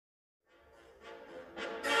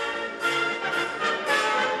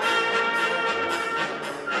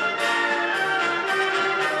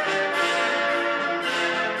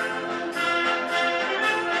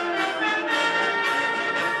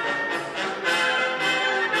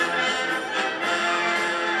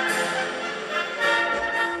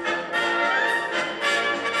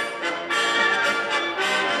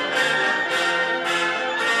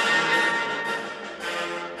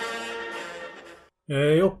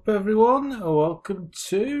up, everyone? Welcome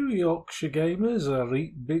to Yorkshire Gamers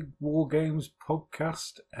Elite Big War Games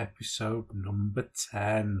podcast, episode number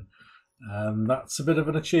 10. That's a bit of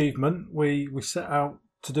an achievement. We set out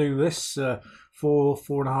to do this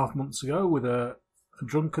 4.5 months ago with a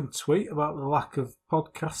drunken tweet about the lack of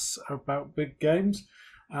podcasts about big games.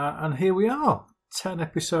 And here we are, 10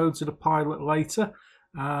 episodes of the pilot later.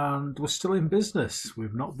 And we're still in business.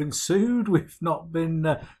 We've not been sued. We've not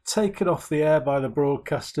been taken off the air by the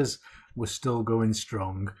broadcasters. We're still going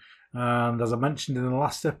strong. And as I mentioned in the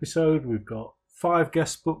last episode, we've got 5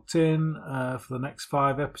 guests booked in for the next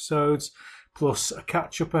 5 episodes, plus a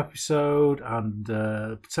catch-up episode and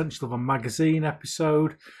potential of a magazine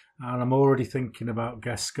episode. And I'm already thinking about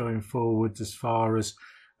guests going forward as far as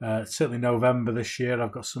certainly November this year.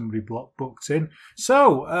 I've got somebody booked in.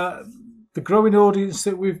 So, the growing audience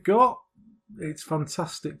that we've got, it's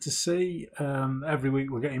fantastic to see. Every week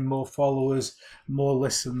we're getting more followers, more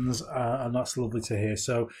listens, and that's lovely to hear.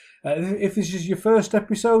 So if this is your first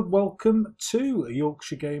episode, welcome to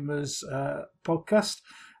Yorkshire Gamers podcast.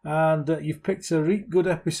 And you've picked a really good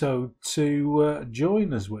episode to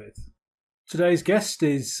join us with. Today's guest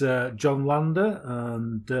is John Lander,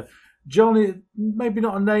 and John, maybe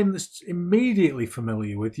not a name that's immediately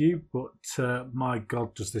familiar with you, but my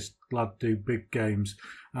God, does this lad do big games.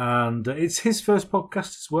 And it's his first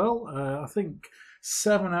podcast as well. I think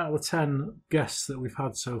 7 out of the 10 guests that we've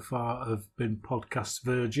had so far have been podcast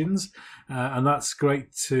virgins. And that's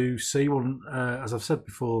great to see. As I've said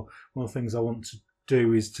before, one of the things I want to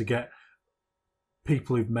do is to get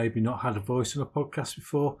people who've maybe not had a voice on a podcast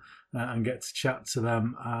before and get to chat to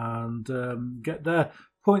them and get their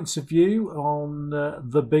points of view on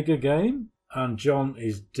the bigger game. And John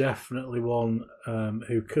is definitely one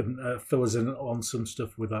who couldn't fill us in on some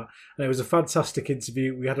stuff with that. And it was a fantastic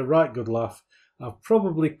interview. We had a right good laugh. I've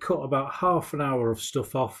probably cut about half an hour of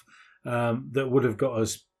stuff off that would have got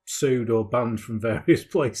us sued or banned from various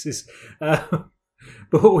places.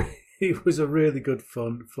 But it was a really good,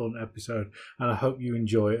 fun episode, and I hope you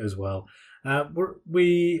enjoy it as well.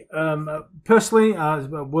 We personally, at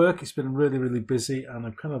work, it's been really, really busy, and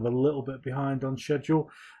I'm kind of a little bit behind on schedule.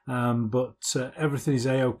 But everything is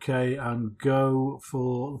a-okay, and go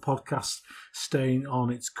for the podcast staying on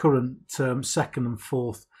its current second and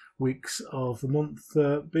fourth weeks of the month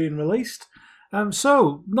being released.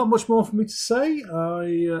 So, not much more for me to say.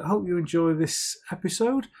 I hope you enjoy this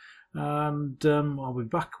episode. And I'll be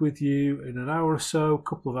back with you in an hour or so, a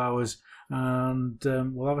couple of hours, and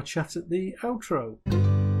we'll have a chat at the outro.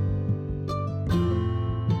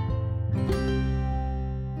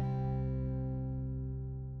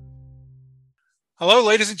 Hello,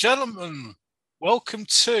 ladies and gentlemen. Welcome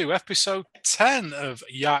to episode 10 of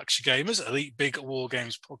Yorkshire Gamers Elite Big War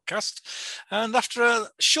Games podcast. And after a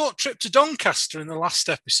short trip to Doncaster in the last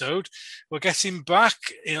episode, we're getting back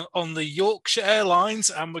on the Yorkshire Airlines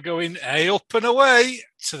and we're going up and away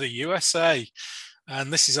to the USA.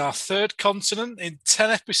 And this is our third continent in 10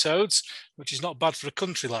 episodes, which is not bad for a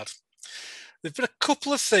country lad. There have been a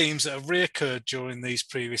couple of themes that have reoccurred during these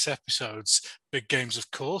previous episodes. Big games,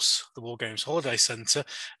 of course, the War Games Holiday Centre,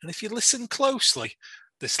 and if you listen closely,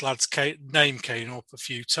 this lad's name came up a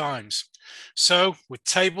few times. So, with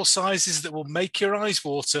table sizes that will make your eyes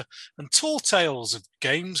water and tall tales of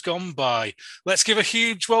games gone by, let's give a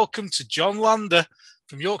huge welcome to John Lander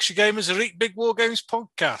from Yorkshire Gamers Elite Big War Games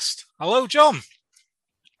podcast. Hello, John.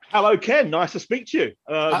 Hello, Ken. Nice to speak to you.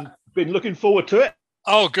 Been looking forward to it.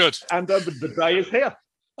 Oh, good. And the day is here.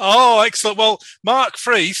 Oh, excellent. Well, Mark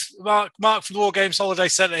Freeth, Mark from the War Games Holiday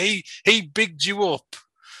Centre, he bigged you up.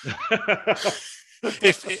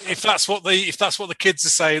 if that's what the kids are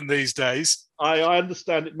saying these days. I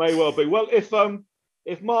understand it may well be. Well, if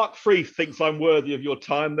Mark Freeth thinks I'm worthy of your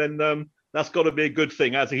time, then that's got to be a good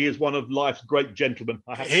thing, as he is one of life's great gentlemen,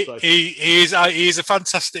 I have to say. He is a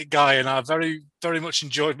fantastic guy, and I very, very much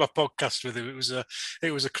enjoyed my podcast with him.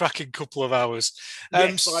 It was a cracking couple of hours.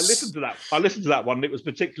 Yes, I listened to that. I listened to that one, and it was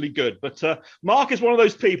particularly good. But Mark is one of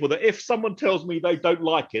those people that if someone tells me they don't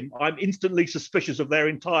like him, I'm instantly suspicious of their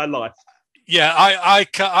entire life. Yeah,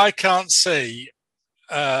 I can't see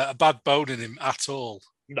a bad bone in him at all.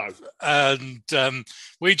 No. And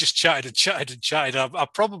we just chatted. I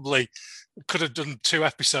probably could have done 2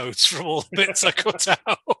 episodes from all the bits I cut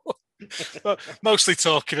out. But mostly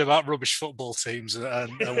talking about rubbish football teams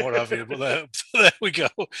and what have you. But there we go.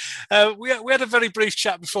 We had a very brief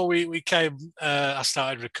chat before we came. I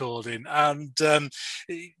started recording. And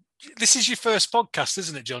this is your first podcast,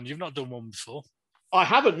 isn't it, John? You've not done one before. I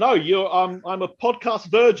haven't. No, I'm a podcast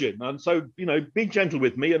virgin, and so be gentle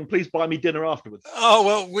with me, and please buy me dinner afterwards. Oh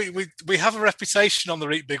well, we have a reputation on the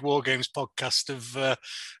Read Big War Games podcast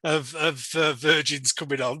of virgins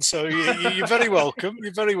coming on, so you're very welcome.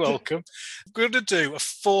 You're very welcome. We're going to do a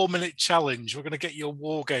 4-minute challenge. We're going to get your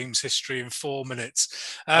War Games history in 4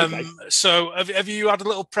 minutes. Okay. So have you had a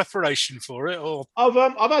little preparation for it, or I've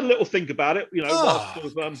had a little think about it.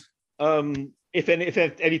 Whilst sort of, if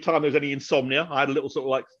any time there's any insomnia, I had a little sort of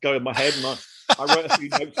like go in my head, and I wrote a few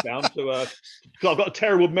notes down because I've got a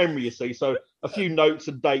terrible memory, you see. So a few notes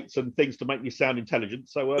and dates and things to make me sound intelligent.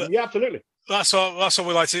 So yeah, absolutely. That's what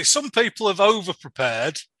we like to do. Some people have over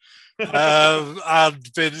prepared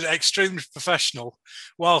and been extremely professional,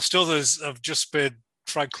 whilst others have just been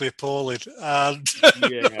frankly appalling and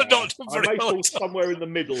not done very well. Somewhere in the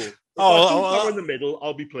middle. If somewhere in the middle,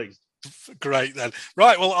 I'll be pleased. Great then.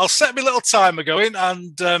 Right, well, I'll set my little timer going,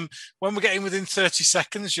 and when we're getting within 30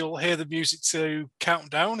 seconds, you'll hear the music to count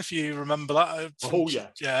down, if you remember that.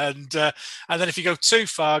 Yeah, and then if you go too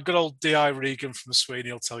far, good old D.I. Regan from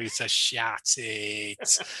Sweeney will tell you to shut it.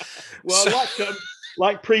 Well,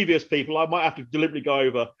 like previous people, I might have to deliberately go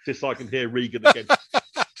over just so I can hear Regan again.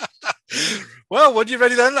 Well, when you're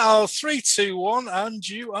ready then, I'll 3, 2, 1, and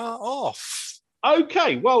you are off.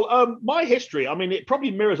 Okay, well, my history, I mean, it probably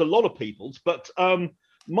mirrors a lot of people's, but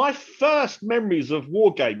my first memories of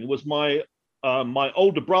wargaming was my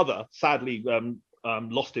older brother, sadly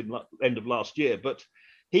lost him end of last year, but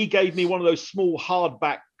he gave me one of those small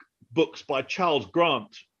hardback books by Charles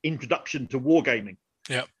Grant, Introduction to Wargaming.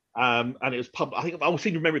 Yeah. And it was, I think I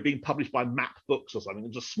seem to remember it being published by Map Books or something.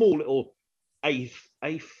 It was a small little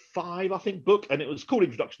A5, I think, book, and it was called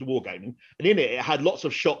Introduction to Wargaming. And in it had lots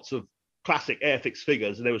of shots of classic Airfix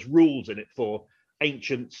figures, and there was rules in it for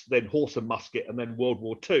Ancients, then Horse and Musket, and then World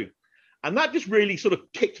War II. And that just really sort of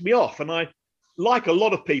kicked me off. And I, like a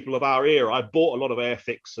lot of people of our era, I bought a lot of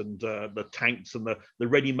Airfix and the tanks and the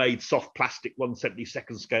ready-made soft plastic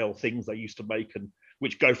 1/72 scale things they used to make, and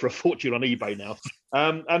which go for a fortune on eBay now.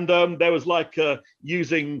 There was like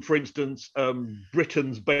using, for instance,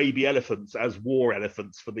 Britain's baby elephants as war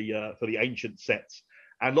elephants for the ancient sets,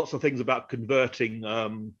 and lots of things about converting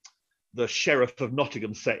the Sheriff of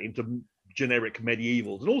Nottingham set into generic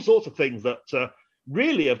medievals, and all sorts of things that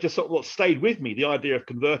really have just sort of stayed with me. The idea of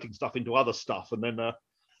converting stuff into other stuff, and then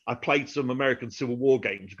I played some American Civil War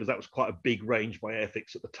games because that was quite a big range by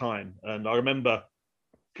Airfix at the time. And I remember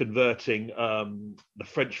converting the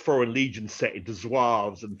French Foreign Legion set into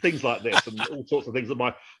Zouaves and things like this, and all sorts of things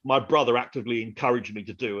that my brother actively encouraged me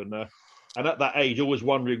to do. And at that age, always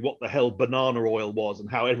wondering what the hell banana oil was and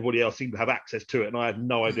how everybody else seemed to have access to it, and I had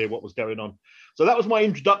no idea what was going on. So that was my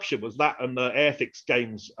introduction, was that and the Airfix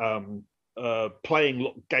games,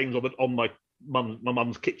 playing games on my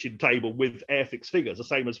mum's kitchen table with Airfix figures, the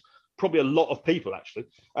same as probably a lot of people, actually.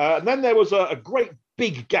 And then there was a great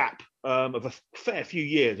big gap of a fair few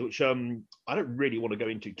years, which I don't really want to go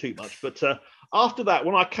into too much. But after that,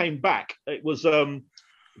 when I came back, it was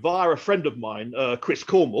via a friend of mine, Chris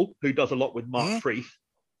Cornwall, who does a lot with Mark Freeth,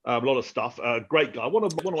 a lot of stuff. Great guy. One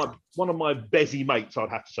of my Bezzy mates, I'd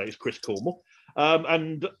have to say, is Chris Cornwall.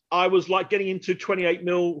 And I was like getting into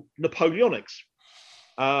 28mm Napoleonics.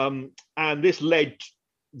 And this led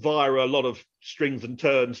via a lot of strings and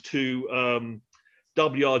turns to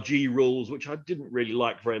WRG rules, which I didn't really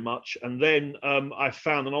like very much. And then I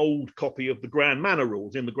found an old copy of the Grand Manor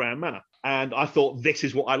rules in the Grand Manor. And I thought, this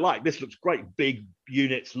is what I like. This looks great, big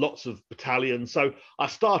units, lots of battalions. So I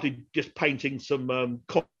started just painting some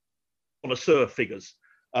connoisseur figures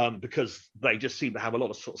because they just seem to have a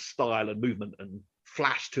lot of sort of style and movement and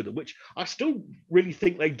flash to them, which I still really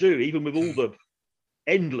think they do, even with all the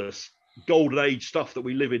endless golden age stuff that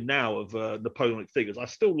we live in now of Napoleonic figures. I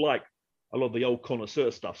still like a lot of the old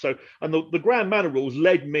connoisseur stuff. So, and the Grand Manor rules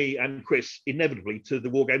led me and Chris inevitably to the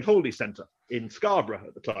War Games Holiday Centre in Scarborough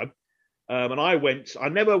at the time. And I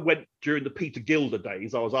never went during the Peter Gilder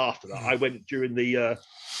days. I was after that. I went during the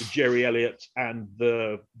Jerry Elliott and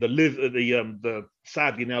the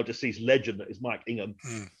sadly now deceased legend that is Mike Ingham.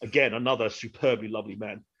 Again, another superbly lovely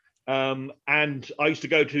man. And I used to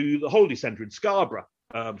go to the Holiday Centre in Scarborough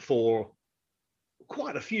for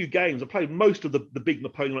quite a few games. I played most of the big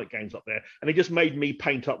Napoleonic games up there, and it just made me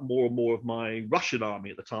paint up more and more of my Russian army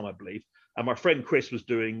at the time, I believe. And my friend Chris was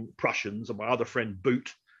doing Prussians, and my other friend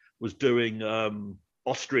Boot was doing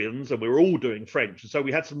Austrians, and we were all doing French. And so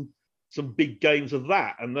we had some big games of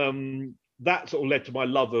that, and that sort of led to my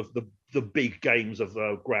love of the big games of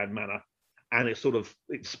Grand Manor, and it sort of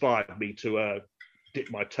inspired me to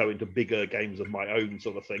dip my toe into bigger games of my own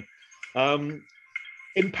sort of thing.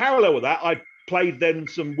 In parallel with that, I played then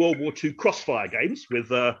some World War II Crossfire games with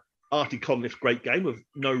Artie Conniff's great game of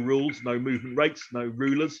no rules, no movement rates, no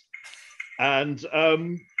rulers. And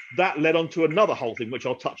that led on to another whole thing, which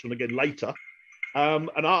I'll touch on again later. And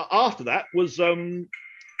after that was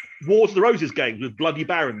Wars of the Roses games with Bloody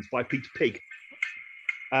Barons by Peter Pigg.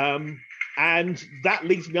 And that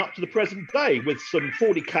leads me up to the present day with some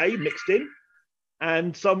 40k mixed in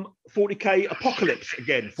and some 40k Apocalypse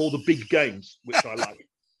again for the big games, which I like.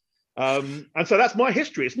 And so that's my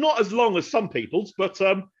history. It's not as long as some people's, but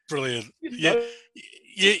brilliant. You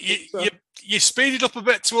speeded up a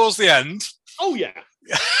bit towards the end. Oh yeah.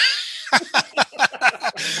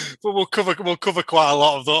 But we'll cover quite a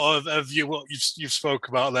lot of you what you've spoke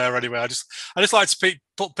about there anyway. I just like to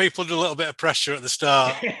put people under a little bit of pressure at the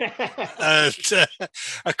start. And,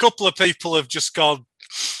 a couple of people have just gone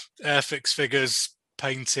Airfix figures,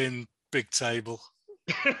 painting, big table.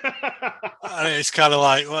 And it's kind of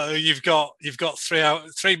like, well, you've got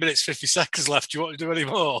 3 minutes 50 seconds left. Do you want to do any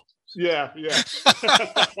more? Yeah.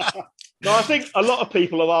 No, I think a lot of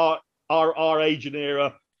people of our age and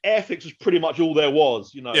era, Airfix was pretty much all there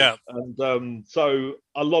was, you know. Yeah. And so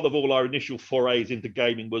a lot of all our initial forays into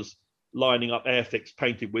gaming was lining up Airfix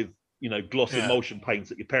painted with, you know, gloss emulsion paints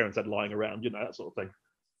that your parents had lying around, you know, that sort of thing.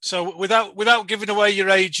 So without giving away your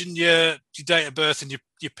age and your date of birth and your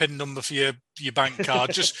PIN number for your bank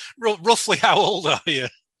card, just roughly how old are you?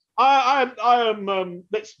 I am.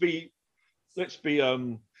 Let's be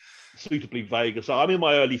suitably vague. So I'm in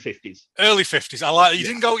my early 50s. Early 50s. I like. You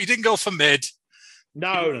didn't go for mid.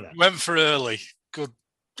 No. You went for early. Good.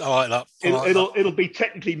 I like that. It'll be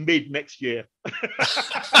technically mid next year.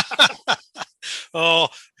 Oh,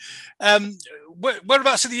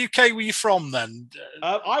 whereabouts in the UK were you from then?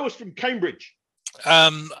 I was from Cambridge.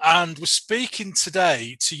 And we're speaking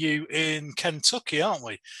today to you in Kentucky, aren't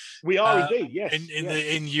we? We are indeed, yes.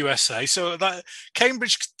 In USA. So that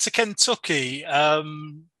Cambridge to Kentucky,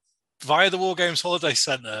 via the War Games Holiday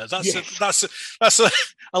Centre. That's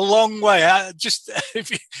a long way. Just if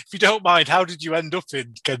you don't mind, how did you end up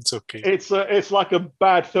in Kentucky? It's like a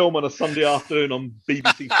bad film on a Sunday afternoon on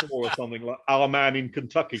BBC Four or something, like Our Man in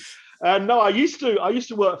Kentucky. No, I used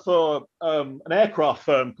to work for an aircraft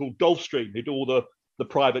firm called Gulfstream, who do all the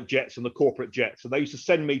private jets and the corporate jets, and they used to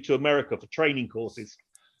send me to America for training courses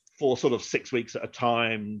for sort of 6 weeks at a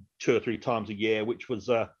time, 2 or 3 times a year, which was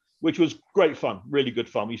great fun, really good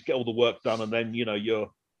fun. We used to get all the work done, and then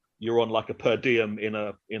you're on like a per diem in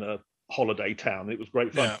a holiday town. It was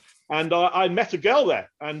great fun. Yeah. And I met a girl there,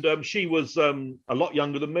 and she was a lot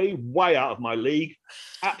younger than me, way out of my league,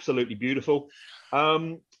 absolutely beautiful.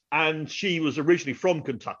 And she was originally from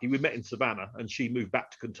Kentucky. We met in Savannah, and she moved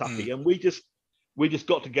back to Kentucky, and we just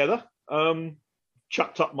got together,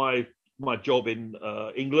 chucked up my job in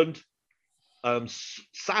England.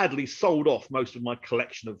 Sadly sold off most of my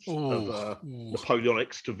collection of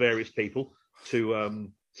Napoleonics to various people, to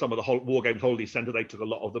some of the War Games Holiday Centre. They took a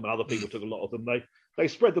lot of them, and other people took a lot of them. They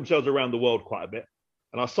spread themselves around the world quite a bit,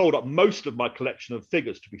 and I sold up most of my collection of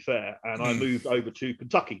figures, to be fair, and I moved over to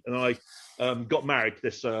Kentucky, and I got married to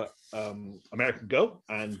this American girl,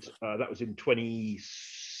 and that was in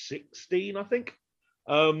 2016, I think,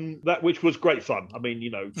 which was great fun. I mean,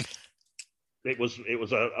 you know, it was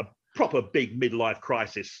a proper big midlife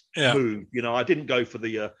crisis move. You know, I didn't go for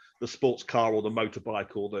the sports car or the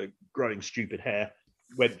motorbike or the growing stupid hair.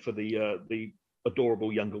 Went for the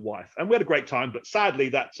adorable younger wife, and we had a great time. But sadly,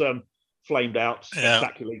 that flamed out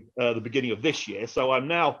spectacularly the beginning of this year. So I'm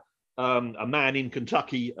now a man in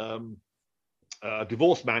Kentucky, a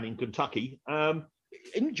divorced man in Kentucky,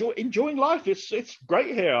 enjoying life. It's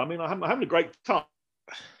great here. I mean, I'm having a great time.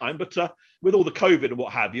 But with all the COVID and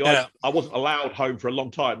what have you, I wasn't allowed home for a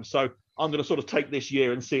long time. So I'm going to sort of take this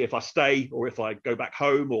year and see if I stay or if I go back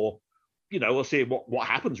home, or, you know, we'll see what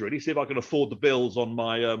happens really. See if I can afford the bills on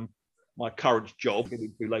my my current job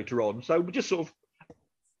later on. So we're just sort of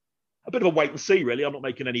a bit of a wait and see, really. I'm not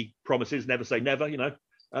making any promises, never say never, you know,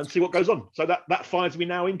 and see what goes on. So that finds me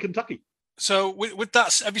now in Kentucky. So with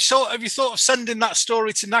that, have you thought of sending that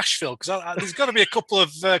story to Nashville? Because there's got to be a couple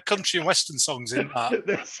of country and western songs in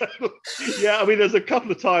that. Yeah, I mean, there's a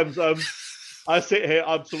couple of times I'm sort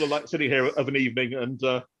of like sitting here of an evening, and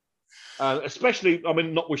especially, I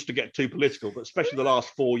mean, not wish to get too political, but especially the last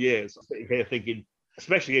 4 years, I'm sitting here thinking,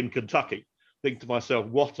 especially in Kentucky, think to myself,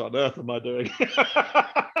 what on earth am I doing?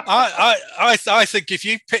 I think if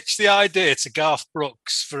you pitch the idea to Garth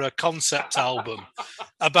Brooks for a concept album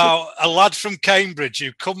about a lad from Cambridge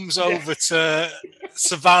who comes over to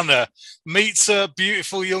Savannah, meets a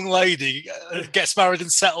beautiful young lady, gets married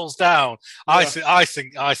and settles down, I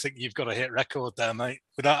think you've got a hit record there, mate.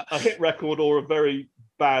 With that, a hit record or a very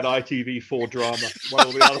bad ITV4 drama, one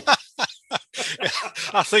or the other.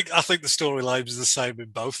 I think the storyline is the same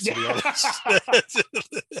in both, to be honest.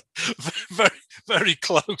 Very, very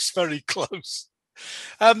close, very close.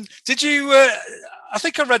 Did you? I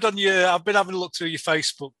think I read on your. I've been having a look through your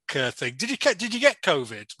Facebook thing. Did you get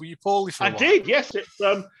COVID? Were you poorly for a while? I did. Yes. It's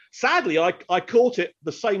sadly I caught it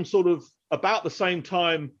about the same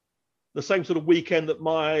time, the same sort of weekend that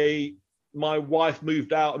my wife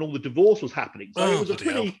moved out and all the divorce was happening. So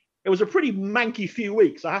it was a pretty manky few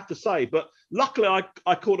weeks, I have to say. But luckily,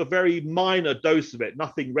 I caught a very minor dose of it,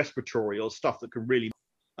 nothing respiratory or stuff that can really.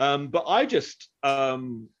 But I just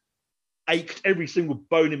ached, every single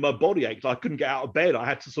bone in my body ached. I couldn't get out of bed. I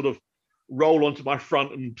had to sort of roll onto my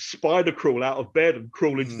front and spider crawl out of bed and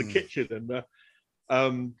crawl into the kitchen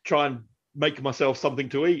and try and make myself something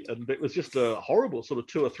to eat. And it was just a horrible sort of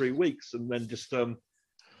 2 or 3 weeks. And then just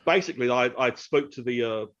basically I spoke to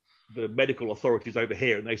the medical authorities over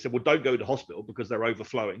here, and they said, well, don't go to hospital because they're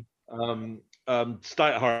overflowing. Stay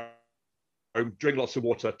at home, drink lots of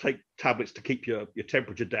water, take tablets to keep your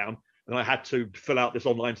temperature down. And I had to fill out this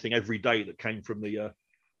online thing every day that came from the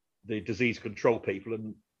disease control people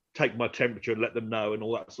and take my temperature and let them know and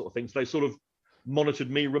all that sort of thing. So they sort of monitored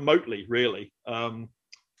me remotely, really.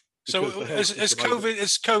 So has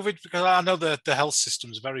COVID, because I know the health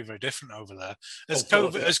system is very, very different over there. Has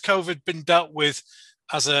COVID been dealt with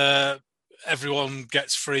as everyone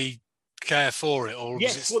gets free care for it? Or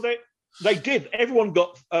yes, well, they did. Everyone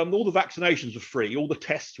got, all the vaccinations were free, all the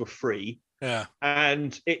tests were free. Yeah.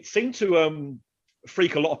 And it seemed to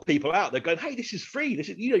freak a lot of people out. They're going, hey, this is free. This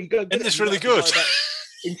is, you go and get Isn't this really good?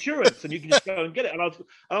 Insurance, and you can just go and get it. And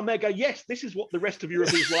I'm there going, yes, this is what the rest of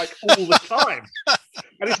Europe is like all the time.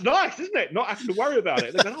 And it's nice, isn't it? Not having to worry about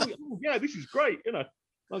it. They're going, oh yeah, this is great. I'm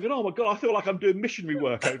going, oh my God, I feel like I'm doing missionary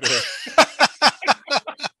work over here.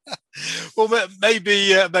 Well,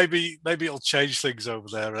 maybe it'll change things over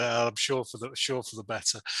there. I'm sure for the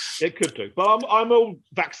better. It could do, but I'm all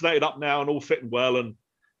vaccinated up now and all fit and well, and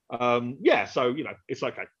so it's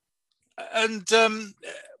okay. And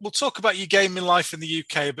we'll talk about your gaming life in the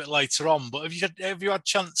UK a bit later on. But have you had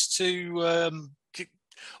chance to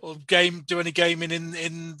do any gaming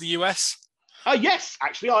in the US? Yes,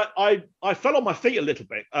 actually, I fell on my feet a little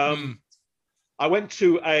bit. I went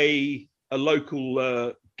to a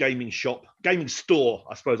local gaming store,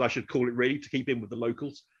 I suppose I should call it, really, to keep in with the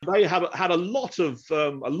locals. They had a lot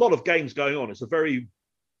of games going on. It's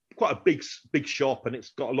quite a big shop, and it's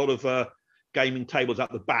got a lot of gaming tables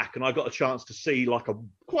at the back. And I got a chance to see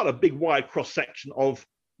quite a big wide cross section of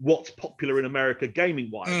what's popular in America gaming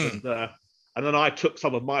wise. And then I took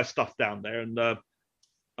some of my stuff down there,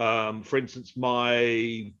 and for instance,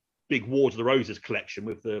 my big Wars of the Roses collection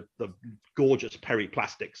with the gorgeous Perry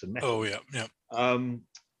plastics and metal. Oh yeah.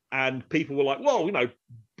 And people were like, whoa,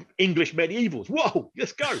 English medievals. Whoa,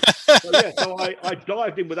 let's go. So I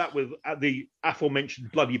dived in with that with the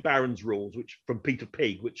aforementioned Bloody Barons rules, which from Peter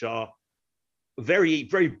Pig, which are very,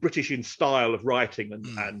 very British in style of writing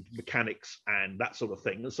and mechanics and that sort of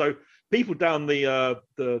thing. And so people down the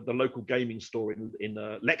local gaming store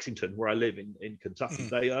in Lexington, where I live in Kentucky,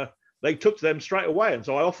 they took to them straight away. And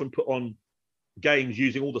so I often put on games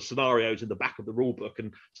using all the scenarios in the back of the rule book,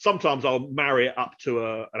 and sometimes I'll marry it up to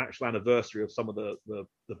an actual anniversary of some of the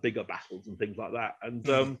bigger battles and things like that. And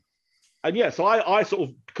so I sort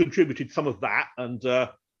of contributed some of that, and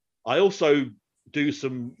I also do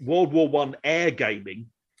some World War I air gaming,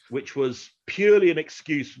 which was purely an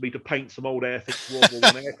excuse for me to paint some old Airfix World War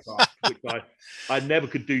I aircraft, which I never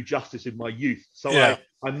could do justice in my youth. So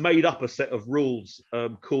I made up a set of rules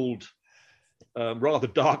called rather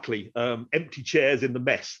darkly, empty chairs in the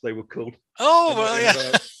mess, they were called. Oh, well,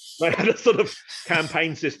 yeah. They had a sort of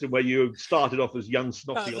campaign system where you started off as young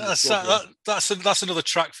snotty. That's another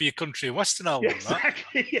track for your country and western album. Yeah,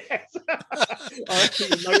 exactly, yes. I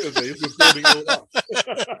took a note of it, was building all up.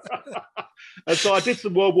 And so I did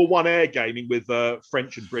some World War I air gaming with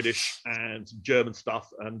French and British and some German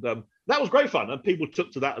stuff, and that was great fun, and people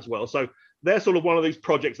took to that as well. So they're sort of one of these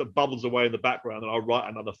projects that bubbles away in the background, and I'll write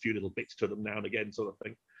another few little bits to them now and again, sort of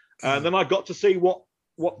thing. And then I got to see what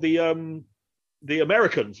the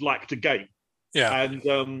Americans like to game. Yeah. And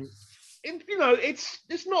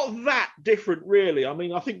it's not that different, really. I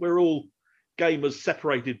mean, I think we're all gamers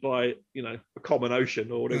separated by a common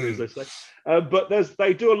ocean or whatever it is they say. But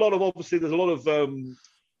they do a lot of, obviously there's a lot of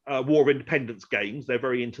War of Independence games. They're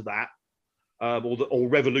very into that. Or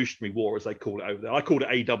Revolutionary War, as they call it over there. I called it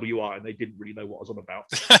AWI, and they didn't really know what I was on about.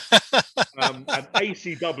 And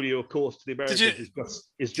ACW, of course, to the Americans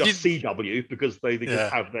is just CW, because they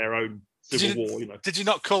just have their own Civil War. Did you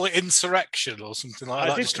not call it Insurrection or something like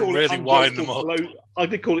that? Just to really wind them up. I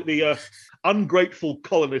did call it the Ungrateful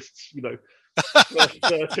Colonists.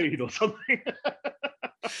 13 or something.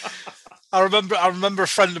 I remember a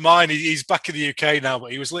friend of mine. He's back in the UK now,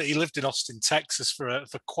 but he lived in Austin, Texas for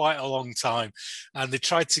quite a long time, and they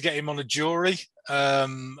tried to get him on a jury,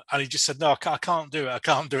 and he just said, "No, I can't do it. I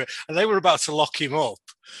can't do it." And they were about to lock him up,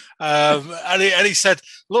 and he said,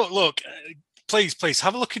 "Look, please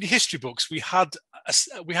have a look in your history books. We had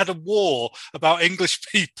a war about English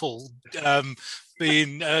people."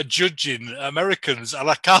 Being judging Americans, and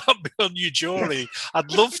I can't be on your jury.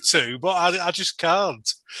 I'd love to, but I just can't.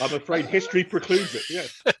 I'm afraid history precludes it.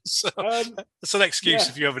 Yes, so, that's an excuse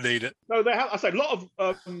if you ever need it. No, they have. I say a lot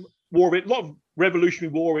of war, a lot of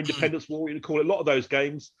Revolutionary War, Independence War. You call it a lot of those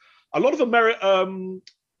games. A lot of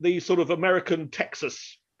the sort of American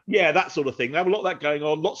Texas. Yeah, that sort of thing. They have a lot of that going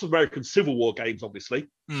on. Lots of American Civil War games, obviously,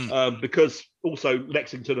 because also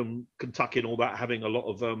Lexington and Kentucky and all that having a lot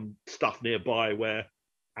of stuff nearby where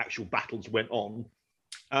actual battles went on.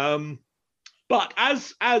 But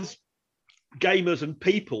as gamers and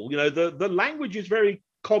people, the language is very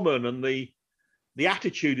common and the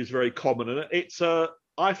attitude is very common, and it's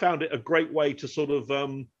I found it a great way to sort of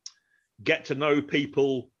get to know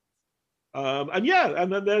people, and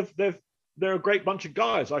then they're a great bunch of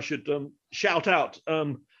guys. I should shout out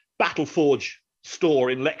Battleforge store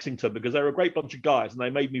in Lexington, because they're a great bunch of guys and they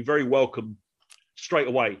made me very welcome straight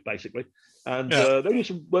away, basically. And they do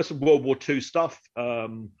some World War II stuff,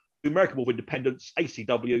 American War of Independence,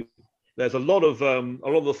 ACW. There's a lot of the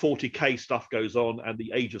 40K stuff goes on, and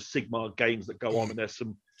the Age of Sigmar games that go on, and there's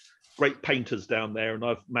some great painters down there, and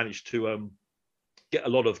I've managed to get a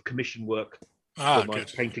lot of commission work for my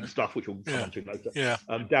painting stuff, which we'll come on to later,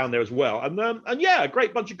 down there as well. And a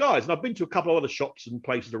great bunch of guys. And I've been to a couple of other shops and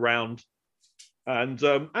places around. And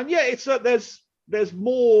it's there's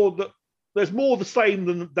more the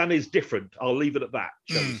same than is different. I'll leave it at that,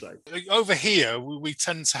 shall we say. Over here, we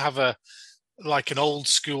tend to have an old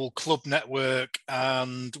school club network,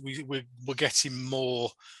 and we're getting more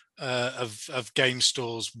of game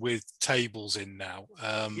stores with tables in now,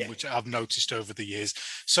 which I've noticed over the years.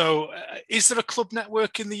 So, is there a club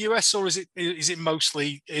network in the US, or is it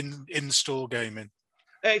mostly in store gaming?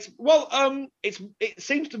 It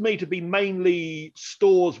seems to me to be mainly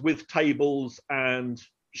stores with tables, and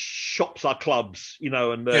shops are clubs,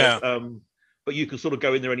 but you can sort of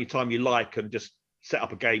go in there anytime you like and just set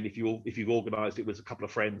up a game if you've organised it with a couple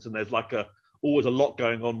of friends. And there's always a lot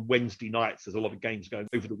going on Wednesday nights. There's a lot of games going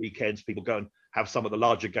over the weekends. People go and have some of the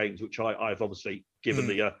larger games, which I've obviously, given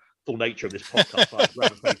the full nature of this podcast, I've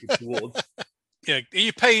gravitated towards. Yeah, are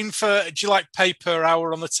you paying for? Do you pay per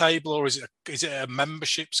hour on the table, or is it a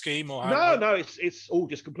membership scheme? Or no, it's all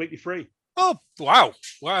just completely free. Oh wow,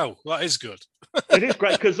 that is good. It is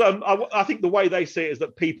great, because I think the way they see it is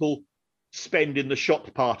that people spend in the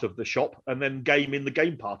shop part of the shop and then game in the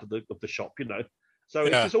game part of the shop. So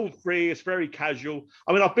it's just all free. It's very casual.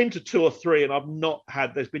 I mean, I've been to 2 or 3, and I've not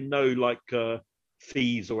had. There's been no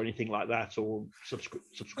fees or anything like that, or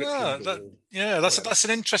subscriptions. That's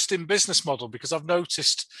an interesting business model, because I've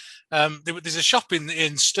noticed there's a shop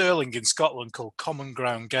in Stirling in Scotland called Common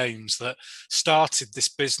Ground Games that started this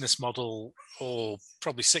business model, or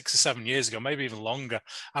probably 6 or 7 years ago, maybe even longer,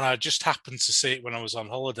 and I just happened to see it when I was on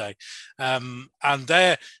holiday. And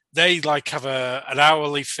they have an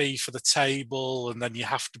hourly fee for the table, and then you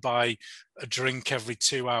have to buy a drink every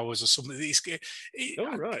 2 hours or something.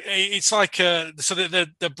 It's like so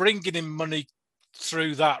they're bringing in money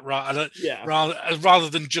through that, rather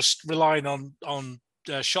than just relying on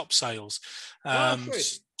shop sales.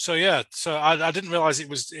 So I didn't realize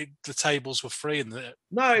the tables were free. And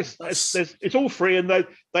it's all free, and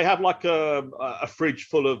they have a fridge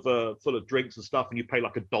full of drinks and stuff, and you pay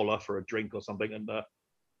 $1 for a drink or something, and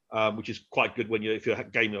which is quite good if you're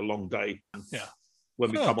gaming a long day. Yeah.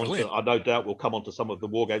 When we come on to, I no doubt we'll come on to some of the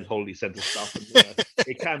War Games Holiday Centre stuff. And,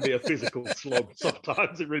 it can be a physical slog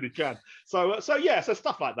sometimes. It really can. So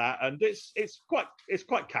stuff like that, and it's quite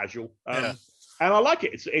casual. And I like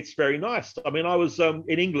it. It's very nice. I mean, I was in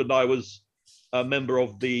England. I was a member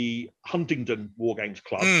of the Huntingdon War Games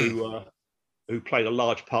Club, who played a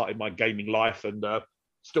large part in my gaming life, and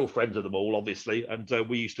still friends of them all, obviously. And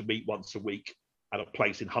we used to meet once a week at a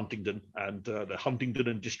place in Huntingdon, and the Huntingdon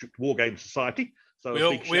and District War Games Society. So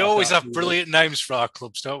we always have brilliant names for our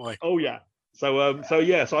clubs, don't we? Oh yeah. So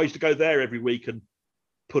I used to go there every week and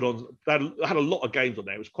put on. They had a lot of games on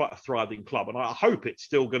there. It was quite a thriving club, and I hope it's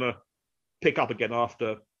still going to pick up again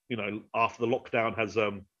after the lockdown has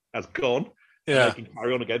gone. Yeah, they can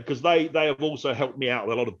carry on again, because they have also helped me out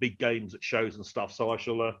with a lot of big games at shows and stuff. So I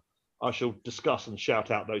I shall discuss and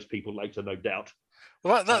shout out those people later, no doubt.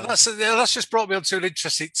 Well, that's just brought me onto an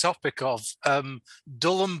interesting topic of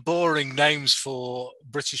dull and boring names for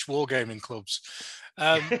British wargaming clubs.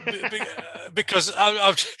 Because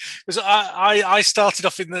I started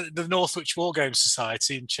off in the Northwich Wargame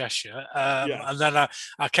Society in Cheshire, and then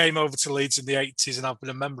I came over to Leeds in the 80s, and I've been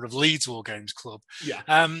a member of Leeds Wargames Club.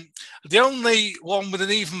 The only one with an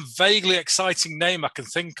even vaguely exciting name I can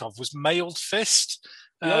think of was Mailed Fist.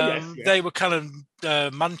 They were kind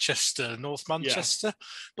of Manchester, North Manchester,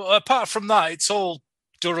 but apart from that, it's all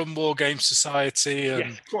Durham Wargame Society.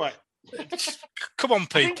 And yes, quite. Come on,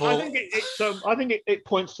 people! I think it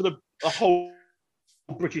points to a whole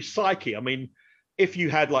British psyche. I mean, if you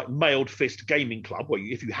had like Mailed Fist Gaming Club, or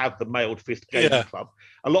if you have the Mailed Fist Gaming Club,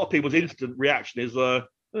 a lot of people's instant reaction is,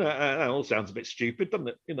 "That all sounds a bit stupid, doesn't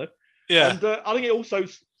it?" You know. Yeah. And I think it also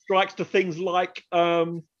strikes to things like,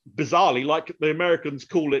 bizarrely, like the Americans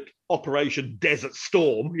call it Operation Desert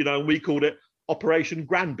Storm, you know, and we called it Operation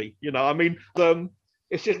Granby. You know, I mean.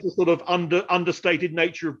 It's just the sort of understated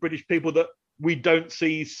nature of British people that we don't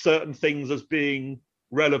see certain things as being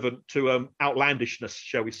relevant to outlandishness,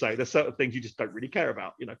 shall we say. There's certain things you just don't really care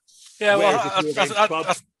about, you know. Yeah, well,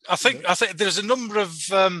 I think there's a number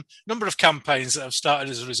of campaigns that have started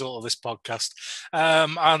as a result of this podcast,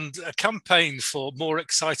 and a campaign for more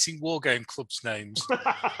exciting wargame clubs names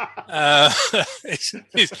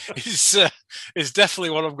is definitely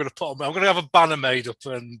what I'm going to put on. I'm going to have a banner made up,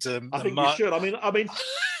 and I think you should. I mean,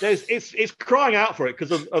 it's crying out for it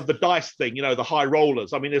because of the dice thing, you know, the high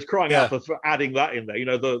rollers. I mean, it's crying out for adding that in there, you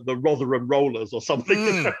know, the Rotherham Rollers or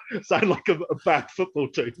something. Sound like a bad football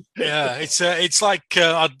team. Yeah, it's like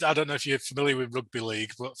I don't know if you're familiar with rugby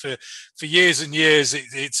league, but for years and years,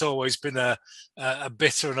 it's always been a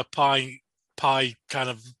bitter and a pie kind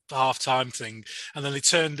of half-time thing, and then they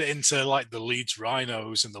turned it into like the Leeds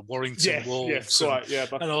Rhinos and the Warrington Wolves,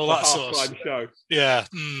 and all that sort of stuff. Show. Yeah,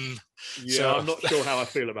 so I'm not sure how I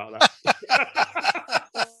feel about that.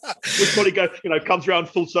 Which probably comes around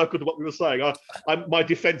full circle to what we were saying. My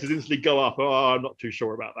defenses instantly go up. Oh, I'm not too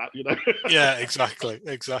sure about that, you know. Yeah, exactly.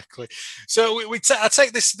 So I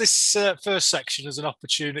take this first section as an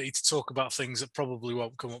opportunity to talk about things that probably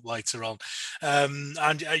won't come up later on.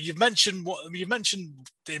 And you've mentioned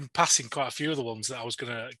in passing quite a few of the ones that I was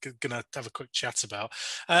gonna have a quick chat about.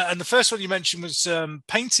 And the first one you mentioned was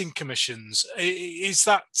painting commissions. Is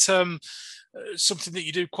that something that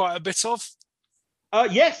you do quite a bit of?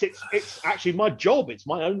 Yes, it's actually my job. It's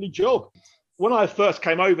my only job. When I first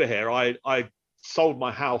came over here, I sold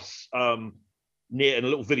my house in a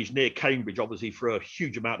little village near Cambridge, obviously for a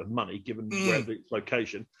huge amount of money, given wherever its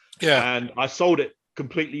location. Yeah, and I sold it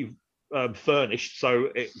completely furnished, so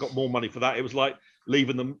it got more money for that. It was like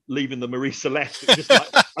leaving the Marie Celeste. It just like,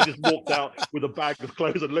 I just walked out with a bag of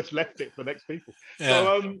clothes and left it for the next people.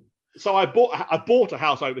 Yeah. So I bought a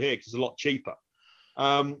house over here because it's a lot cheaper.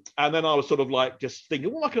 And then I was sort of like just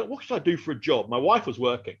thinking, what should I do for a job? My wife was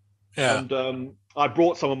working, and I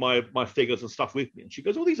brought some of my figures and stuff with me, and she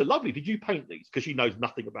goes, "Oh, these are lovely. Did you paint these?" Because she knows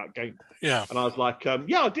nothing about gaming. Yeah. And I was like,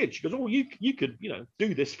 "Yeah, I did." She goes, "Oh, you could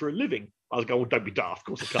do this for a living." I was going, "Well, don't be daft. Of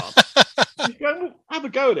course I can't." She goes, "Well, have a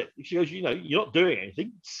go at it." She goes, "You're not doing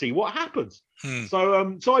anything. See what happens."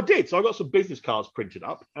 So I did. So I got some business cards printed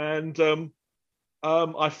up, and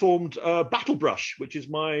I formed Battle Brush, which is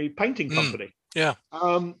my painting company. Yeah.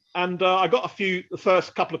 And I got the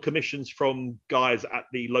first couple of commissions from guys at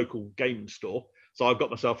the local gaming store. So I've got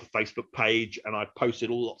myself a Facebook page, and I posted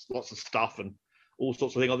lots of stuff and all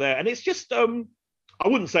sorts of things on there. And it's just, I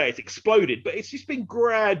wouldn't say it's exploded, but it's just been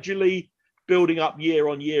gradually building up year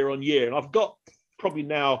on year on year. And I've got probably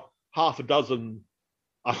now half a dozen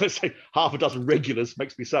regulars.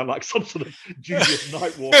 Makes me sound like some sort of dubious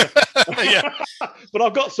night walker. Yeah. But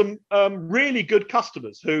I've got some really good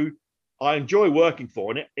customers who I enjoy working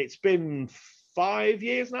for, and it's been 5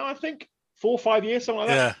 years now, I think 4 or 5 years, something like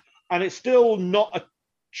that. Yeah. And it's still not a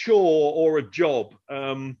chore or a job,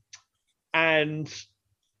 and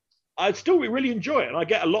I still really enjoy it. And I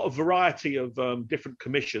get a lot of variety of different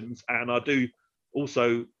commissions, and I do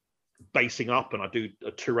also basing up, and I do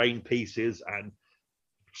terrain pieces and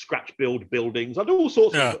scratch build buildings. I do all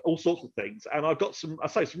sorts of things, and I've got some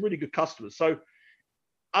really good customers. So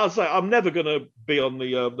I'll say I'm never going to be on the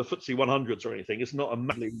FTSE 100s or anything. It's not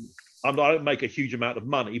I don't make a huge amount of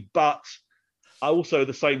money, but I also, to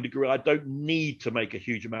the same degree, I don't need to make a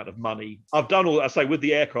huge amount of money. I've done all, I say, with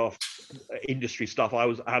the aircraft industry stuff.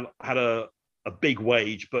 I had a big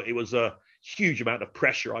wage, but it was a huge amount of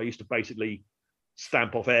pressure. I used to basically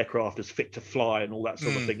stamp off aircraft as fit to fly and all that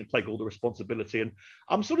sort of thing, and take all the responsibility. And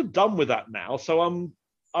I'm sort of done with that now. So I'm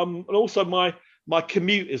and also my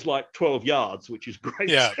commute is like 12 yards, which is great.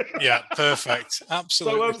 Yeah, perfect.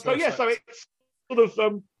 Absolutely. So it's sort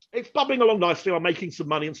of it's bubbling along nicely. I'm making some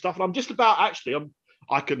money and stuff, and I'm just about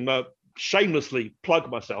I can shamelessly plug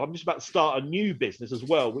myself. I'm just about to start a new business as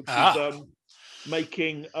well, which is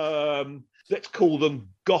making let's call them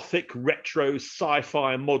gothic retro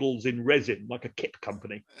sci-fi models in resin, like a kit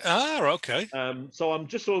company. Okay. So I'm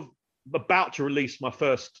just sort of about to release my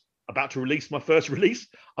first release.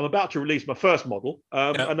 I'm about to release my first model,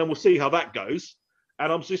 and then we'll see how that goes.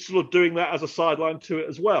 And I'm just sort of doing that as a sideline to it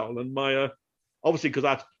as well. And my obviously,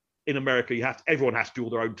 because in America everyone has to do all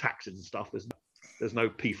their own taxes and stuff. There's no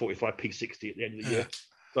P45, P60 at the end of the year.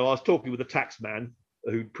 So I was talking with a tax man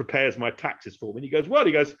who prepares my taxes for me. And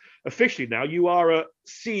he goes, officially now you are a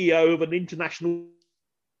CEO of an international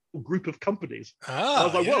group of companies. I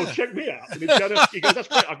was like, well, check me out. And he goes, that's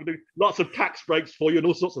great. I can do lots of tax breaks for you and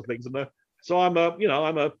all sorts of things. And so I'm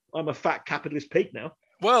a fat capitalist pig now.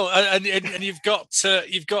 Well, and you've got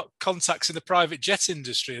contacts in the private jet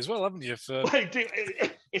industry as well, haven't you?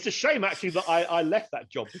 It's a shame actually that I left that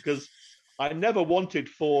job, because I never wanted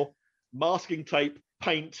for masking tape,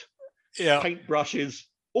 paint brushes,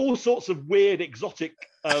 all sorts of weird exotic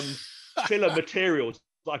filler materials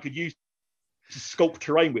that I could use to sculpt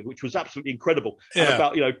terrain with, which was absolutely incredible. And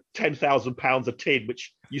about 10,000 pounds a tin,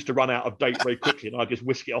 which used to run out of date very quickly, and I just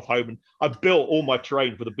whisk it off home. And I built all my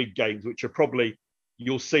terrain for the big games, which are probably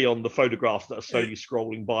you'll see on the photographs that are slowly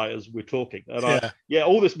scrolling by as we're talking. And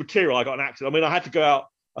all this material I got an accident. I mean, I had to go out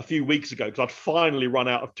a few weeks ago because I'd finally run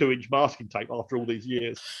out of 2-inch masking tape after all these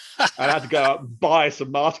years. And I had to go out and buy some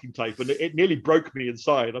masking tape, and it nearly broke me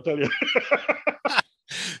inside, I tell you.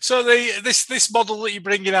 So this model that you're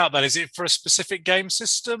bringing out, then, is it for a specific game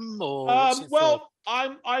system, or?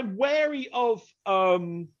 I'm wary of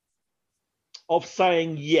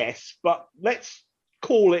saying yes, but let's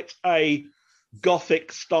call it a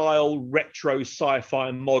gothic style retro sci-fi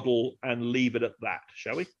model and leave it at that,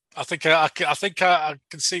 shall we? I think I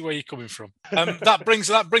can see where you're coming from. That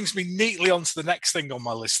brings me neatly onto the next thing on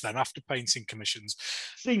my list then, after painting commissions.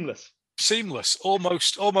 Seamless,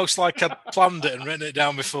 almost like I'd planned it and written it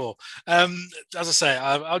down before. As I say,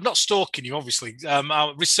 I'm not stalking you, obviously.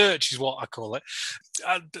 Our research is what I call it,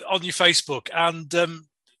 on your Facebook, and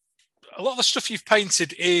a lot of the stuff you've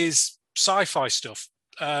painted is sci-fi stuff.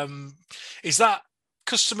 Is that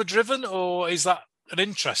customer driven, or is that an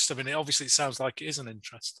interest? I mean, obviously it sounds like it is an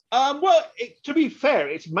interest. To be fair,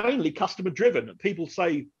 it's mainly customer driven. People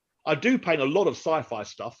say I do paint a lot of sci-fi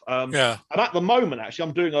stuff. And at the moment, actually,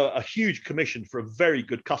 I'm doing a huge commission for a very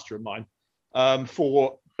good customer of mine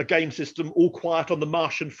for a game system, All Quiet on the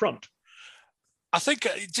Martian Front. I think,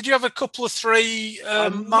 did you have a couple of 3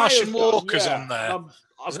 Martian walkers on there?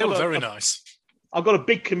 They were very nice. I've got a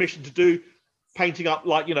big commission to do, painting up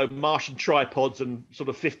Martian tripods and sort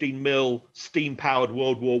of 15mm steam-powered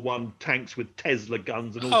World War I tanks with Tesla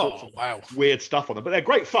guns and all sorts of weird stuff on them. But they're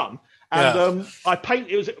great fun. And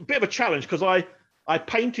it was a bit of a challenge because I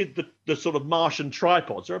painted the sort of Martian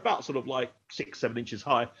tripods. They're about sort of like 6-7 inches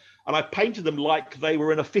high. And I painted them like they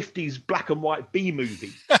were in a 50s black and white B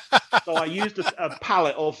movie. So I used a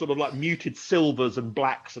palette of sort of like muted silvers and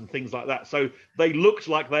blacks and things like that. So they looked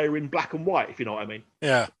like they were in black and white, if you know what I mean.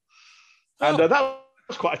 Yeah. And that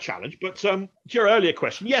was quite a challenge. But to your earlier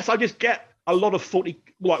question, yes, I just get a lot of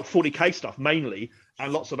 40K stuff mainly,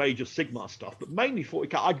 and lots of Age of Sigmar stuff, but mainly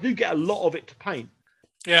 40K. I do get a lot of it to paint.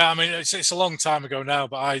 Yeah, I mean, it's a long time ago now,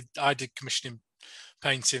 but I did commissioning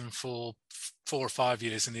painting for 4 or 5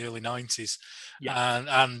 years in the early 90s. Yeah.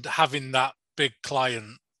 And having that big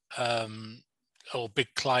client or big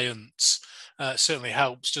clients certainly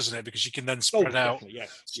helps, doesn't it? Because you can then spread out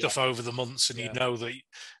stuff over the months, and you know that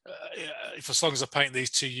if as long as I paint these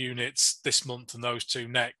 2 units this month and those 2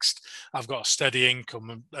 next, I've got a steady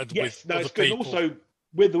income. And with other people. And also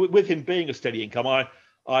with him being a steady income,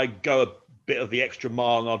 I go a bit of the extra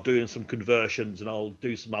mile, and I'll do some conversions, and I'll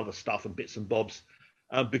do some other stuff and bits and bobs,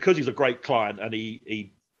 because he's a great client and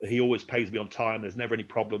he always pays me on time. There's never any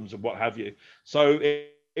problems and what have you. So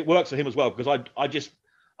it works for him as well, because I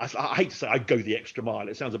hate to say I go the extra mile.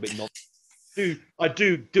 It sounds a bit I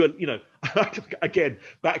do it, again,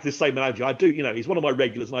 back to the same analogy. I do, he's one of my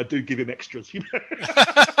regulars, and I do give him extras,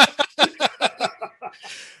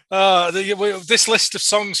 This list of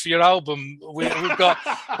songs for your album, I've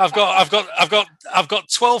got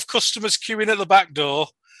 12 customers queuing at the back door,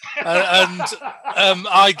 and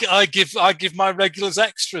I give my regulars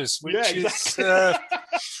extras, which is.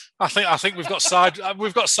 I think we've got side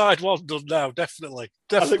one done now. Definitely.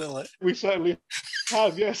 We certainly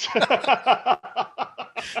have, yes.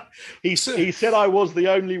 He said I was the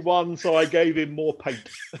only one, so I gave him more paint.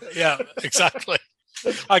 Yeah, exactly.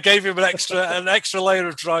 I gave him an extra layer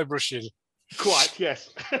of dry brushing. Quite, yes.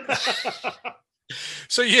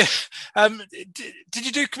 So yeah, did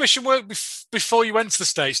you do commission work before you went to the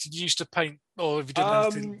States? Did you used to paint, or have you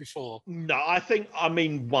done anything before? No, I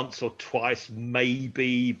mean once or twice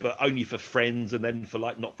maybe, but only for friends, and then for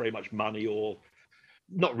like not very much money, or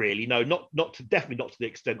not really. No, definitely not to the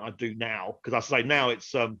extent I do now. Because I say now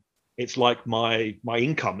it's like my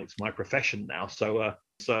income, it's my profession now. So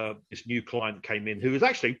this new client came in who was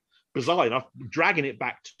actually, bizarre enough, dragging it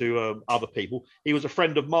back to other people. He was a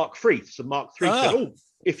friend of Mark Freeth. So Mark Freeth said, "Oh,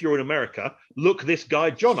 if you're in America, look this guy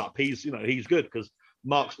John up. He's good," because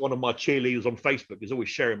Mark's one of my cheerleaders on Facebook. He's always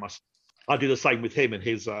sharing my. I do the same with him and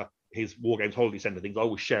his War Games Holiday Centre things. I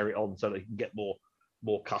always share it on so that he can get more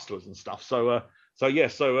customers and stuff. So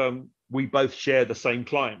we both share the same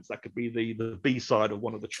clients. That could be the B side of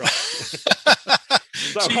one of the trucks.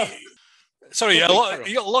 Sorry, a lot of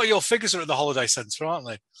your figures are at the Holiday Centre, aren't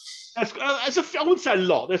they? I wouldn't say a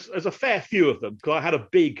lot. There's a fair few of them, because I had a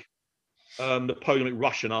big Napoleonic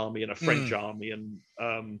Russian army and a French army,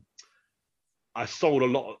 and I sold a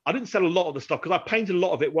lot. I didn't sell a lot of the stuff because I painted a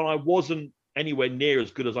lot of it when I wasn't anywhere near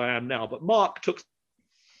as good as I am now. But Mark took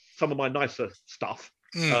some of my nicer stuff,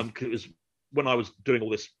 because it was when I was doing all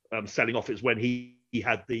this selling off. It's when he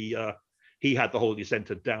had the Holiday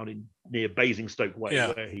Centre down near Basingstoke Way,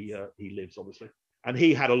 where he lives, obviously. And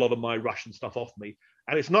he had a lot of my Russian stuff off me.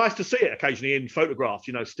 And it's nice to see it occasionally in photographs,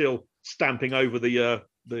 still stamping over the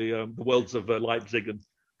worlds of Leipzig. And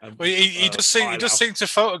well, he does seem to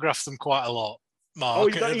photograph them quite a lot,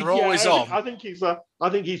 Mark. They're always on. I think he's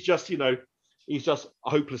just, he's just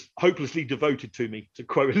hopelessly devoted to me, to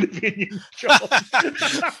quote Olivia Newton-John.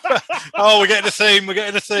 Oh, we're getting a theme.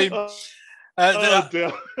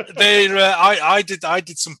 Dear. I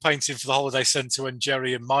did some painting for the Holiday Centre when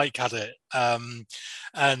Jerry and Mike had it, and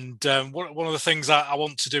one of the things I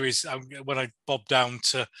want to do is when I bob down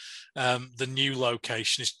to the new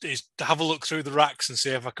location is to have a look through the racks and see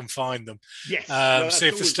if I can find them. Yes, see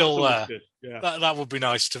if they're still there. Yeah. That would be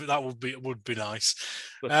nice. That would be nice.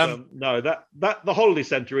 But, no, that the Holiday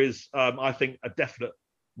Centre is, I think, a definite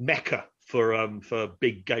mecca for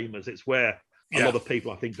big gamers. It's where a lot of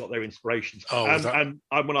people, I think, got their inspirations. And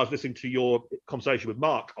when I was listening to your conversation with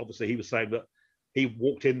Mark, obviously he was saying that he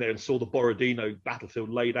walked in there and saw the Borodino battlefield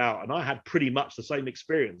laid out, and I had pretty much the same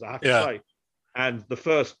experience, I have to say. And the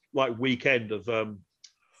first weekend of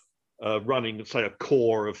running, say, a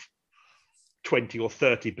corps of 20 or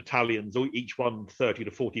 30 battalions, each one 30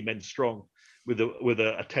 to 40 men strong, with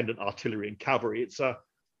a attendant artillery and cavalry, it's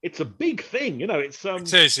a big thing, It's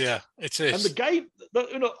it is, yeah, it is. And the game,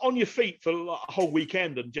 on your feet for a whole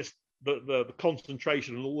weekend, and just the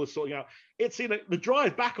concentration and all this sorting out. It's the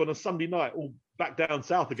drive back on a Sunday night, all back down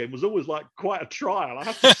south again, was always like quite a trial, I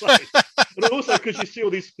have to say. And also because you see all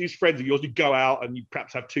these friends of yours, you go out and you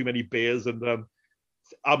perhaps have too many beers, and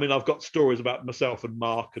I've got stories about myself and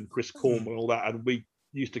Mark and Chris Cornwall and all that, and we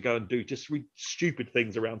used to go and do just stupid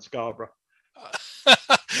things around Scarborough. I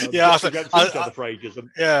think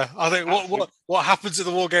what happens at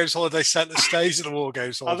the War Games Holiday Centre stays at the War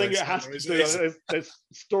Games Holiday Centre. I think it has to. There's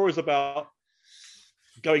stories about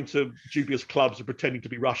going to dubious clubs and pretending to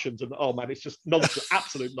be Russians, and oh man, it's just nonsense,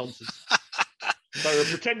 absolute nonsense. So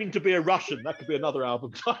pretending to be a Russian, that could be another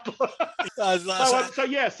album title.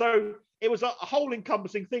 So it was a whole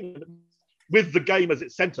encompassing thing with the game as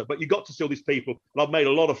its centre, but you got to see all these people, and I've made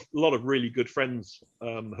a lot of really good friends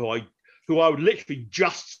who I would literally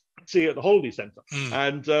just see at the Holiday Centre.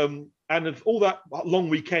 And of all that long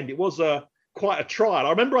weekend, it was quite a trial.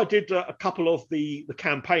 I remember I did a couple of the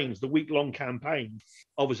campaigns, the week-long campaign.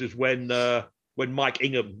 Obviously, is when Mike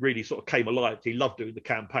Ingham really sort of came alive. He loved doing the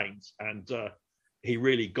campaigns, and he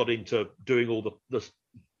really got into doing all the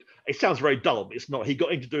it sounds very dull, but it's not. He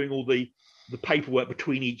got into doing all the paperwork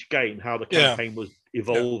between each game, how the campaign was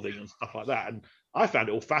evolving and stuff like that. And I found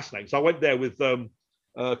it all fascinating. So I went there with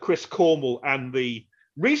Chris Cornwall and the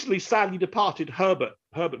recently sadly departed Herbert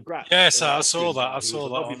Gratz. Yes, I saw that. I saw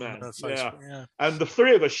that lovely on man. Facebook. Yeah. And the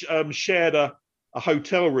three of us shared a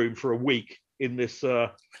hotel room for a week in this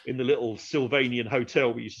in the little Sylvanian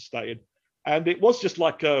hotel we used to stay in. And it was just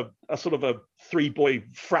like a sort of a 3-boy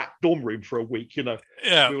frat dorm room for a week,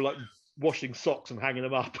 Yeah. We were like washing socks and hanging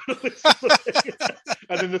them up.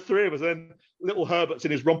 And then the three of us, then little Herbert's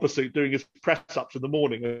in his romper suit doing his press-ups in the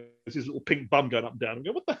morning. And there's his little pink bum going up and down. And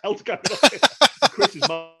go, what the hell's going on here? And Chris is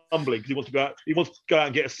mumbling because he wants to go out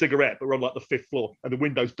and get a cigarette, but we're on like the 5th floor and the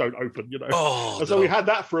windows don't open, Oh, and so we had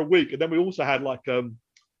that for a week. And then we also had like a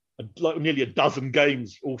like nearly a dozen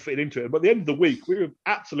games all fitting into it. But at the end of the week, we were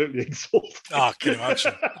absolutely exhausted. Oh, I can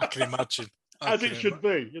imagine. I can imagine. As it should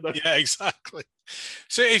be, you know. Yeah, exactly.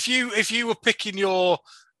 So if you were picking your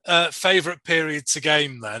favourite period to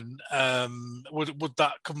game, then would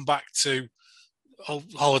that come back to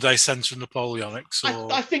Holiday Centre and Napoleonics?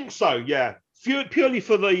 Or? I think so. Yeah, purely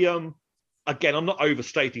for the again, I'm not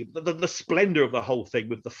overstating the splendour of the whole thing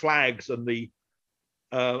with the flags and the.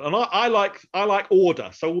 And I like order,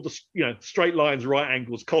 so all the straight lines, right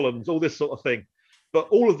angles, columns, all this sort of thing, but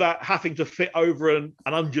all of that having to fit over an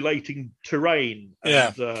undulating terrain,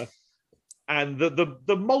 and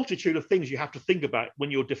the multitude of things you have to think about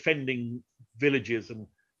when you're defending villages and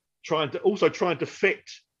trying to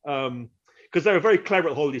fit, because they were very clever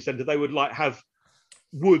at Holiday Centre. They would like have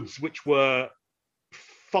woods which were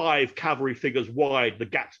 5 cavalry figures wide, the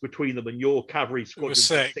gaps between them, and your cavalry squadron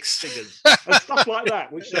 6 figures, and stuff like that.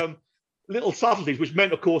 Which little subtleties, which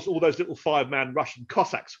meant, of course, all those little 5-man Russian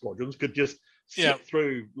Cossack squadrons could just slip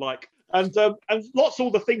through and lots of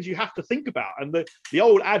all the things you have to think about. And the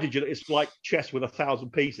old adage that it's like chess with 1,000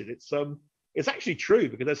 pieces. It's actually true,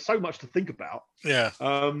 because there's so much to think about. Yeah.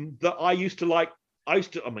 That I used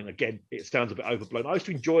to, I mean, again, it sounds a bit overblown. I used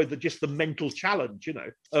to enjoy the mental challenge,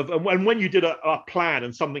 and when you did a plan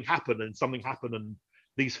and something happened and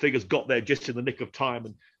these figures got there just in the nick of time,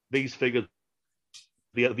 and these figures,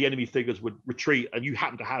 the enemy figures would retreat, and you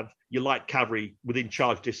happen to have your light cavalry within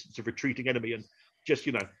charge distance of retreating enemy, and just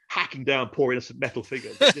hacking down poor innocent metal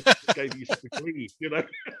figures. It just gave you some relief,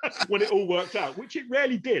 when it all worked out, which it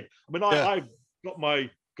rarely did. I mean, I got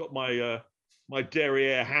my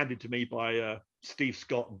derriere handed to me by Steve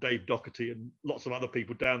Scott and Dave Doherty and lots of other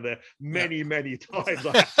people down there many times.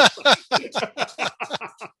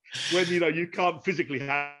 When you can't physically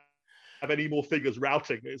have any more figures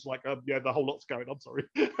routing, it's like the whole lot's going on. Sorry.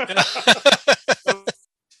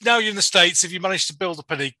 Now you're in the States, have you managed to build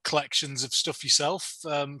up any collections of stuff yourself?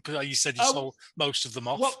 Because you said you sold most of them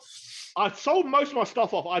off. Well, I sold most of my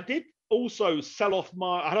stuff off. I did also sell off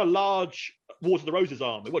I had a large Wars of the Roses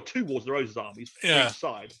army. Well, 2 Wars of the Roses armies on each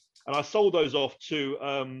side. And I sold those off to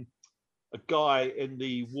a guy in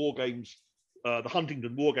the War Games, the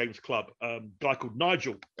Huntingdon War Games Club, a guy called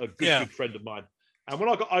Nigel, a good friend of mine. And when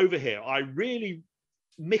I got over here, I really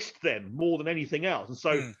missed them more than anything else. And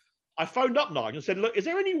so I phoned up Nigel and said, look, is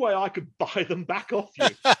there any way I could buy them back off you?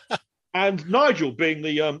 And Nigel, being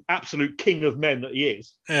the absolute king of men that he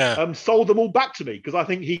is, sold them all back to me, because I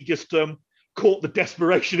think he just caught the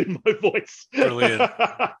desperation in my voice. Brilliant.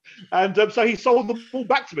 And so he sold them all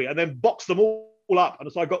back to me, and then boxed them all up.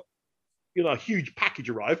 And so I got, a huge package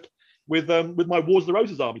arrived with my Wars of the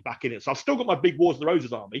Roses army back in it. So I've still got my big Wars of the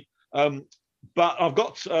Roses army, but I've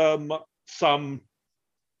got some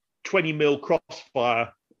 20mm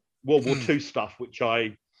Crossfire World War II stuff, which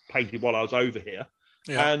I painted while I was over here.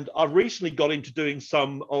 Yeah. And I've recently got into doing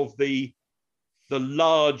some of the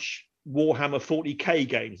large Warhammer 40k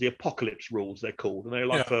games, the Apocalypse rules they're called, and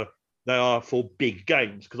they are for big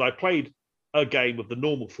games, because I played a game of the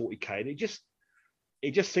normal 40k, and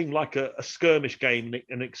it just seemed like a skirmish game,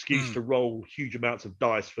 an excuse to roll huge amounts of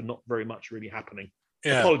dice for not very much really happening.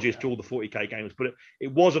 Apologies to all the 40k gamers, but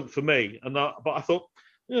it wasn't for me. But I thought,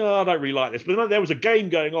 I don't really like this. But then there was a game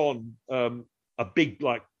going on, a big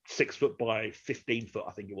 6 foot by 15 foot,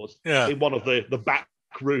 I think it was, in one of the back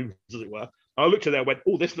rooms, as it were. I looked at it and went,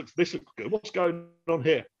 oh, this looks good. What's going on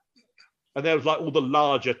here? And there was all the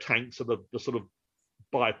larger tanks and the sort of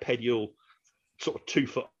bipedal, sort of 2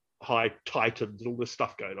 foot high Titans and all this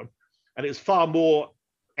stuff going on. And it's far more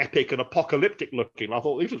epic and apocalyptic looking. I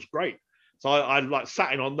thought, this looks great. So I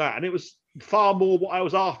sat in on that, and it was far more what I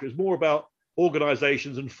was after. It was more about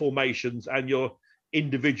organizations and formations, and your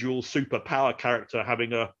individual superpower character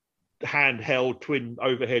having a handheld twin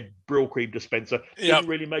overhead Brill cream dispenser didn't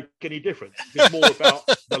really make any difference. It's more about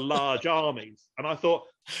the large armies. And I thought,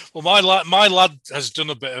 well, my lad has done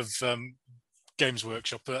a bit of Games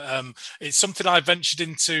Workshop. It's something I ventured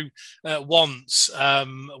into once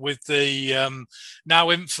with the now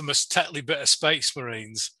infamous Tetley Bit of Space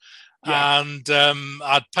Marines. And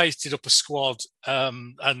I'd pasted up a squad,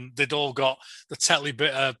 and they'd all got the Tetley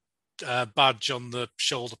Bit badge on the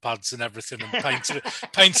shoulder pads and everything, and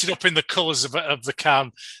painted up in the colours of the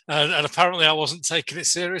can. And apparently, I wasn't taking it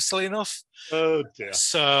seriously enough. Oh dear!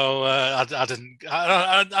 So I didn't.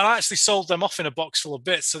 I actually sold them off in a box full of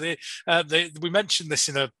bits. So we mentioned this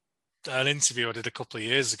in an interview I did a couple of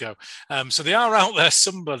years ago. So they are out there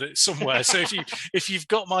somewhere. So if you've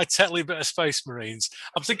got my Tetley Bit of Space Marines,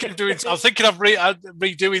 I'm thinking of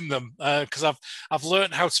redoing them, because I've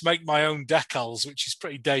learned how to make my own decals, which is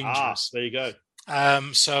pretty dangerous. There you go.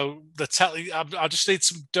 So I just need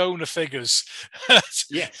some donor figures.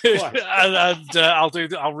 Yes, quite. and I'll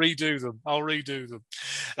redo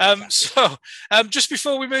them. So just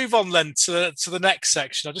before we move on then to the next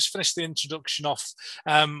section, I just finished the introduction off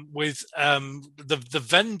with the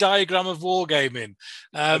Venn diagram of wargaming.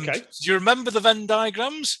 Okay. Do you remember the Venn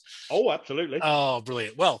diagrams? Oh, absolutely. Oh,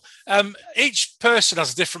 brilliant. Well, each person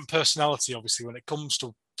has a different personality, obviously, when it comes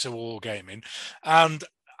to wargaming, and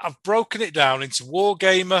I've broken it down into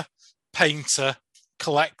wargamer, painter,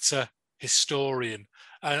 collector, historian.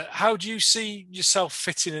 How do you see yourself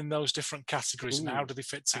fitting in those different categories, and how do they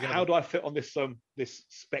fit together? How do I fit on this this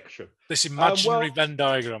spectrum? This imaginary Venn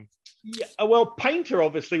diagram. Yeah, well, painter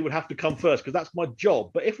obviously would have to come first because that's my job.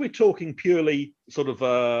 But if we're talking purely sort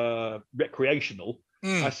of recreational,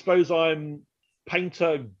 I suppose I'm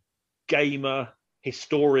painter, gamer,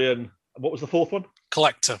 historian. What was the fourth one?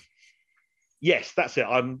 Collector. Yes, that's it.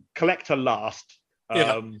 I'm collector last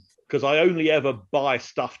because I only ever buy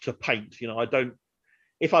stuff to paint. I don't.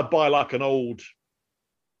 If I buy like an old,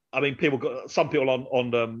 some people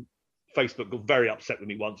on Facebook got very upset with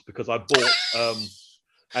me once because I bought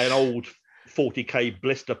an old 40k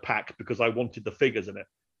blister pack because I wanted the figures in it,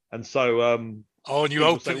 and so and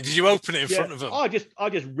you did you open it in front of them? I just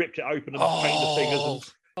ripped it open and painted the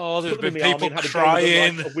figures. And there's been people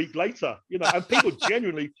crying a week later, and people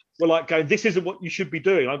genuinely were like going, "This isn't what you should be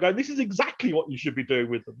doing." I'm going, "This is exactly what you should be doing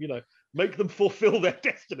with them. Make them fulfill their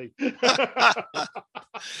destiny."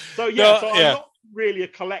 So I'm not really a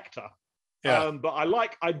collector, but I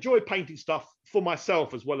enjoy painting stuff for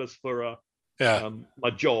myself as well as for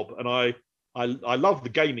my job, and I love the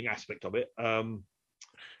gaming aspect of it. Not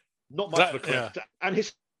much of a collector and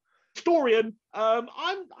historian. I'm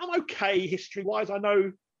okay history wise. I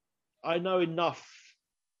know enough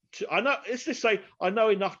let's just say I know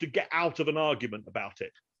enough to get out of an argument about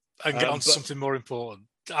it and get on to something more important.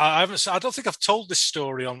 I don't think I've told this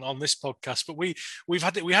story on this podcast, but we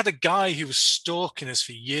had a guy who was stalking us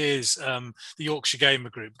for years, the Yorkshire Gamer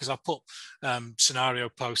Group, because I put scenario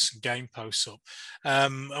posts and game posts up,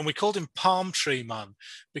 and we called him Palm Tree Man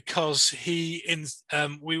because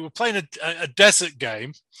we were playing a desert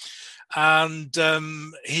game, and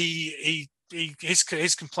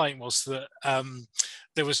his complaint was that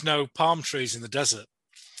there was no palm trees in the desert.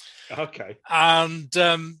 Okay. And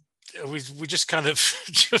we just kind of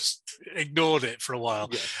just ignored it for a while.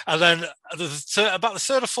 Yeah. And then about the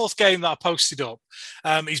third or fourth game that I posted up,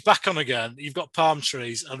 he's back on again. You've got palm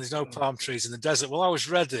trees and there's no palm trees in the desert. Well, I was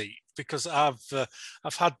ready because I've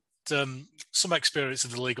had some experience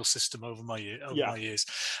of the legal system over my years.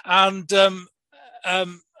 And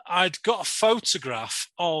I'd got a photograph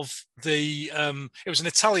of it was an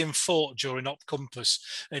Italian fort during Op Compass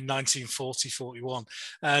in 1940-41.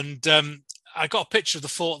 And I got a picture of the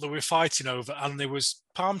fort that we were fighting over, and there was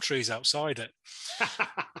palm trees outside it.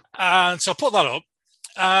 And so I put that up.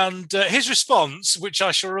 And his response, which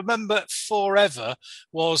I shall remember forever,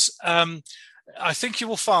 was, I think you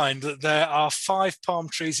will find that there are 5 palm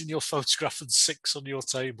trees in your photograph and 6 on your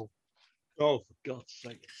table. Oh, for God's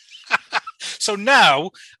sake. So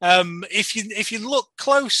now, if you look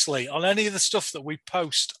closely on any of the stuff that we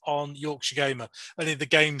post on Yorkshire Gamer, any of the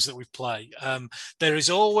games that we play, there is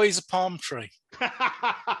always a palm tree.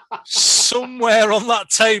 Somewhere on that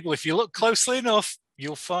table, if you look closely enough,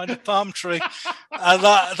 you'll find a palm tree. And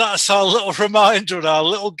that's our little reminder and our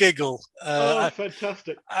little giggle.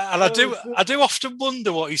 Fantastic. And I do often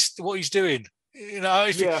wonder what he's doing.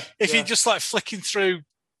 If you're just like flicking through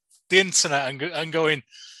the internet and going,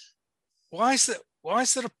 why is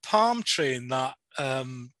there a palm tree in that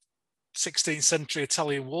 16th century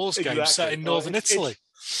Italian wars game set in northern Italy?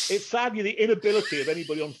 It's sadly the inability of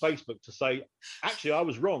anybody on Facebook to say, actually, I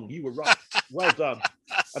was wrong. You were right. Well done.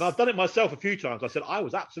 And I've done it myself a few times. I said, I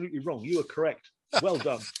was absolutely wrong. You were correct. Well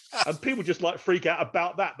done. And people just like freak out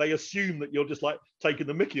about that. They assume that you're just like taking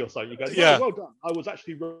the mickey or something. You go, well done. I was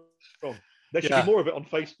actually wrong. There should be more of it on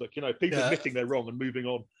Facebook, people admitting they're wrong and moving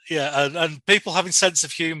on. Yeah, and people having sense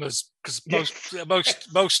of humour, because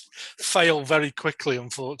most fail very quickly,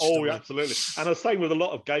 unfortunately. Oh, absolutely. And I was saying with a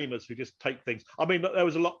lot of gamers who just take things. I mean, there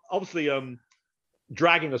was a lot, obviously,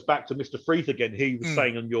 dragging us back to Mr. Freeth again. He was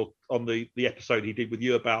saying on the episode he did with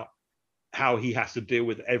you about how he has to deal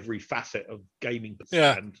with every facet of gaming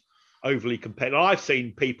and overly competitive.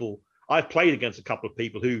 I've played against a couple of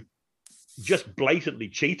people who just blatantly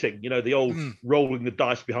cheating, the old rolling the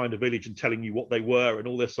dice behind a village and telling you what they were and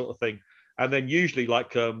all this sort of thing. And then usually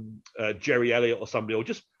like Jerry Elliott or somebody will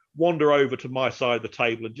just wander over to my side of the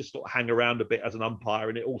table and just sort of hang around a bit as an umpire,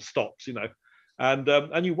 and it all stops,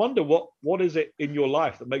 And you wonder what is it in your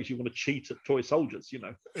life that makes you want to cheat at toy soldiers, you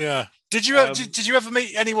know? Yeah. Did you ever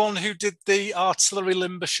meet anyone who did the artillery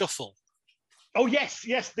limber shuffle? Oh yes.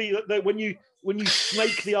 The when you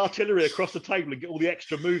snake the artillery across the table and get all the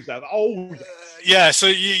extra moves out. Oh yes. Yeah. So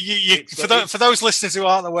you for those listeners who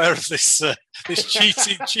aren't aware of this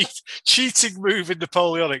cheating move in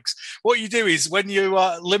Napoleonics, what you do is when you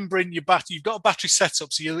are limbering your battery, you've got a battery set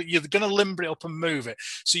up, so you're going to limber it up and move it.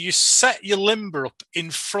 So you set your limber up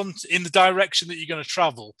in front in the direction that you're going to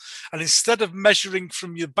travel, and instead of measuring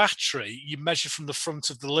from your battery, you measure from the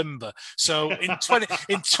front of the limber. So in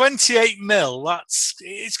 28 mil,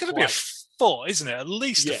 it's going to be a foot, isn't it? At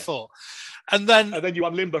least a foot. And then you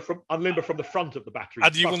unlimber from the front of the battery.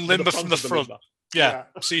 And you unlimber from the front. Yeah.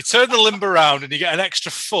 So you turn the limber around and you get an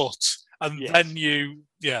extra foot, and then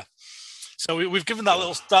So we've given that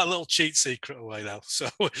little cheat secret away now. So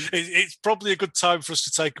it's probably a good time for us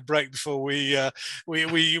to take a break before we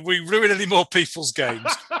ruin any more people's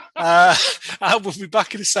games. And we'll be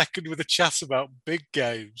back in a second with a chat about big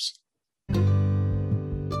games.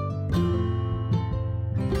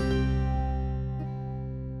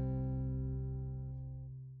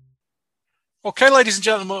 Okay, ladies and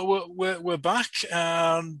gentlemen, we're back,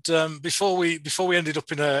 and before we ended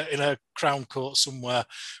up in a crown court somewhere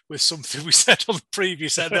with something we said on the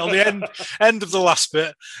previous end, on the end of the last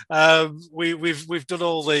bit, we've done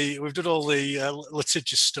all the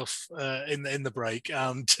litigious stuff in the break,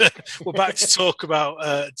 and we're back to talk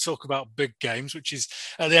about big games, which is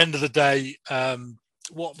at the end of the day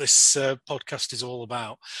what this podcast is all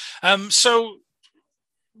about. So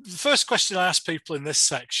the first question I ask people in this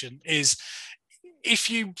section is,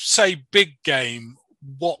 if you say big game,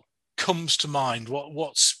 what comes to mind? What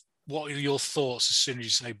are your thoughts as soon as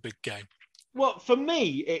you say big game? Well, for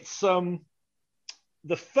me, it's the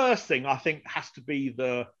first thing I think has to be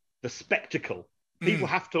the spectacle. People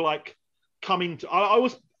have to come into. I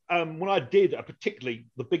was when I did particularly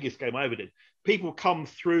the biggest game I ever did. People come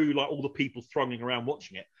through, like all the people thronging around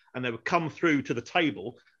watching it, and they would come through to the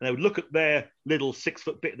table and they would look at their little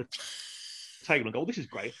 6-foot bit of the table and go, oh, this is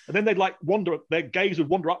great. And then they'd wander, their gaze would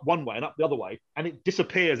wander up one way and up the other way, and it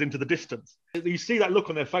disappears into the distance. You see that look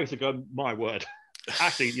on their face and go, my word.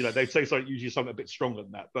 Actually, they'd say usually something a bit stronger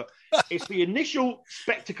than that. But it's the initial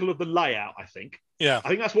spectacle of the layout, I think. Yeah. I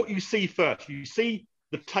think that's what you see first. You see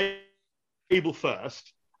the table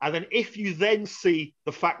first, and then if you then see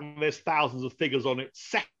the fact that there's thousands of figures on it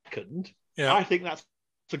second, I think that's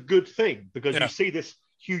a good thing, because you see this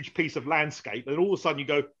huge piece of landscape, and all of a sudden you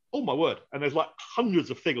go, oh my word, and there's hundreds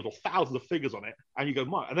of figures or thousands of figures on it, and you go,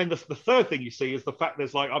 my. And then the third thing you see is the fact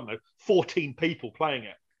there's 14 people playing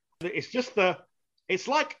it. It's just it's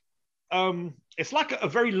like a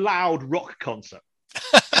very loud rock concert.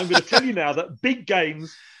 I'm going to tell you now that big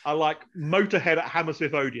games are like Motorhead at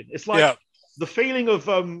Hammersmith Odeon. It's like the feeling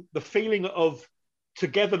of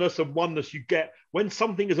togetherness and oneness you get when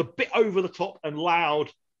something is a bit over the top and loud,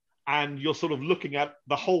 and you're sort of looking at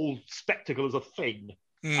the whole spectacle as a thing,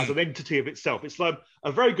 as an entity of itself. It's like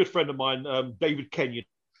a very good friend of mine, David Kenyon,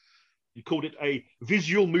 he called it a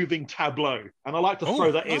visual moving tableau. And I like to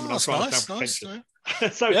throw that in when I'm trying to sound pretentious.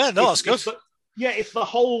 So that's good. It's the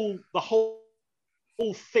whole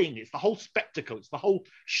thing. It's the whole spectacle. It's the whole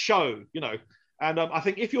show, And I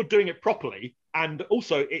think if you're doing it properly, and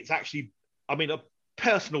also it's actually, a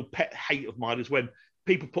personal pet hate of mine is when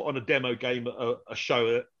people put on a demo game, a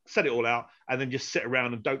show, set it all out, and then just sit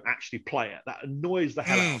around and don't actually play it. That annoys the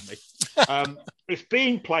hell out of me. It's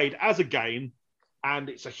being played as a game, and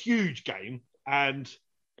it's a huge game, and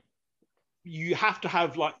you have to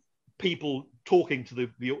have people talking to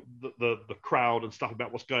the crowd and stuff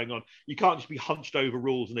about what's going on. You can't just be hunched over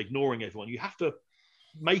rules and ignoring everyone. You have to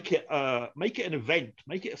make it an event,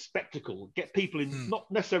 make it a spectacle, get people not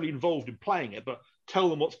necessarily involved in playing it, but tell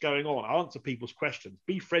them what's going on, answer people's questions,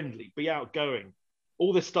 be friendly, be outgoing,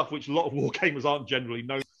 all this stuff which a lot of war gamers aren't generally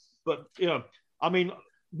known. But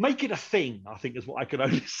make it a thing, I think, is what I can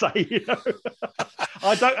only say.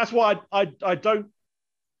 I don't. That's why I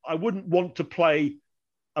wouldn't want to play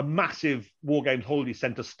a massive War Games Holiday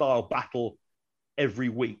Centre style battle every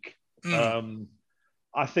week.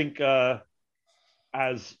 I think,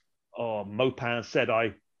 as Mopin said,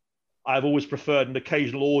 I've always preferred an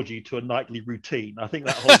occasional orgy to a nightly routine. I think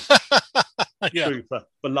that holds true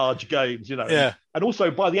for large games, And also,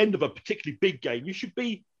 by the end of a particularly big game, you should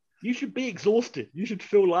be exhausted. You should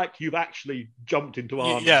feel like you've actually jumped into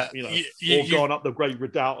arms, or gone up the Great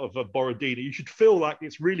Redoubt of Borodina. You should feel like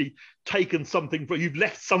it's really taken something, you've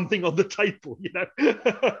left something on the table.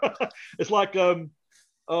 It's like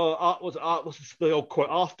what's the old quote?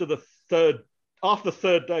 After the third after the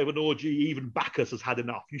third day of an orgy, even Bacchus has had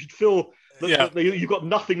enough. You should feel that you've got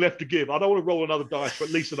nothing left to give. I don't want to roll another dice for at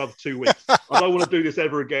least another 2 weeks. I don't want to do this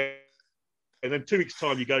ever again. And then 2 weeks'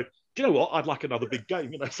 time, you go, do you know what? I'd like another big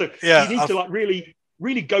game. So you need to really,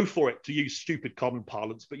 really go for it, to use stupid common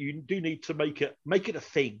parlance. But you do need to make it a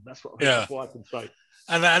thing. That's what I can say.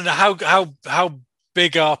 And how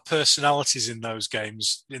big are personalities in those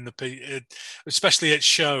games, especially at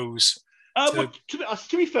shows? To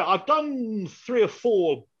be fair, I've done 3 or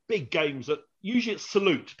 4 big games usually at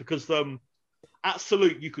Salute, because at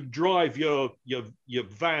Salute you could drive your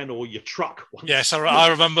van or your truck. Yes, I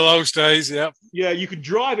remember those days. Yeah, you could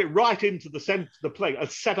drive it right into the center of the plate and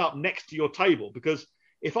set up next to your table. Because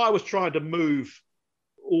if I was trying to move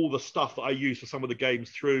all the stuff that I use for some of the games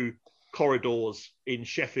through corridors in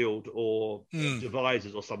Sheffield or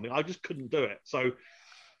Devizes or something, I just couldn't do it. So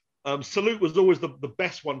Salute was always the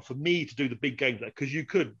best one for me to do the big games, because you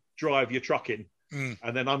could drive your truck in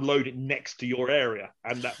and then unload it next to your area,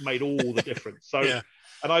 and that made all the difference. So,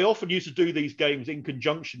 and I often used to do these games in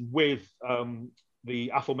conjunction with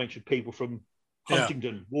the aforementioned people from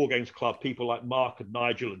Huntingdon War Games Club, people like Mark and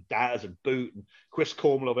Nigel and Daz and Boot and Chris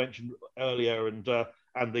Cornwell I mentioned earlier, and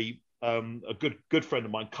the a good friend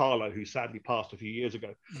of mine, Carlo, who sadly passed a few years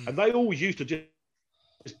ago. And they always used to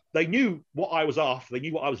they knew what I was after, they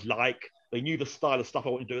knew what I was like, they knew the style of stuff I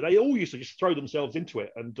wanted to do. They all used to just throw themselves into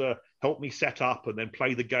it and help me set up and then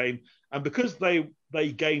play the game. And because they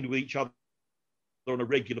gamed with each other on a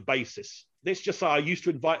regular basis, it's just I used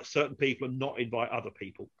to invite certain people and not invite other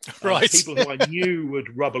people. Right. People who I knew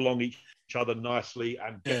would rub along each other nicely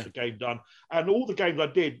and get the game done. And all the games I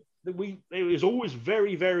did, it was always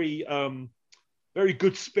very, very, very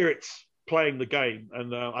good spirits playing the game.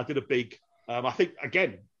 And I did a big, I think,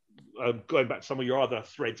 again, going back to some of your other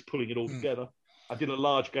threads, pulling it all together, I did a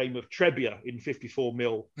large game of Trebia in 54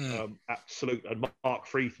 mil at Salute, and Mark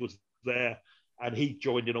Freeth was there, and he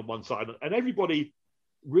joined in on one side. And everybody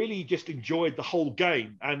really just enjoyed the whole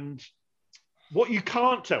game. And what you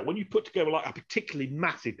can't tell, when you put together like a particularly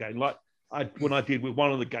massive game, like when I did with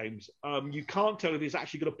one of the games, you can't tell if it's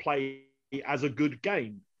actually going to play as a good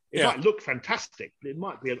game. It might look fantastic, but it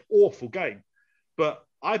might be an awful game. But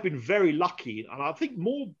I've been very lucky, and I think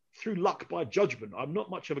more through luck by judgment. I'm not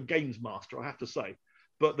much of a games master, I have to say.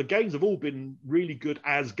 But the games have all been really good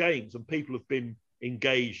as games, and people have been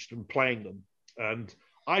engaged and playing them. And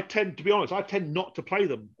I tend, to be honest, not to play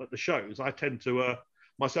them at the shows. I tend to,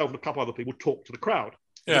 myself and a couple other people, talk to the crowd.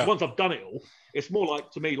 Because once I've done it all, it's more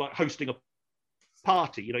like, to me, like hosting a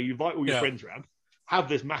party. You invite all your friends around, have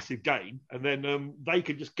this massive game, and then they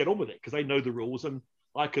can just get on with it because they know the rules, and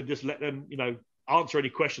I could just let them, answer any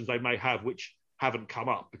questions they may have which haven't come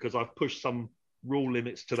up, because I've pushed some rule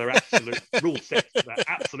limits to their absolute rule sets to their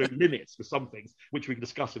absolute limits for some things, which we can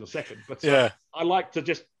discuss in a second. But I like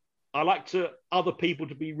other people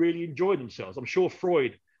to be really enjoying themselves. I'm sure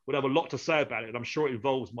Freud would have a lot to say about it, and I'm sure it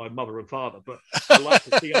involves my mother and father, but I like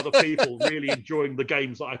to see other people really enjoying the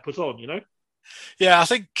games that I put on, Yeah, I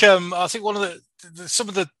think one of some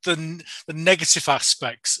of the negative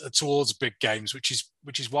aspects towards big games, which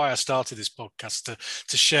is why I started this podcast,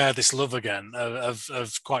 to share this love again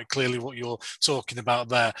of quite clearly what you're talking about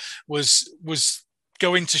there, was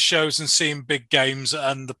going to shows and seeing big games,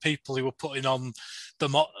 and the people who were putting on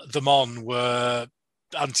them on were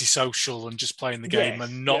antisocial and just playing the game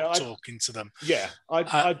and not talking to them.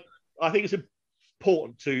 I think it's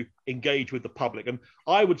important to engage with the public, and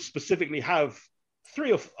I would specifically have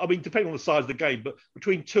depending on the size of the game, but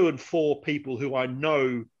between 2 and 4 people who I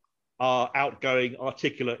know are outgoing,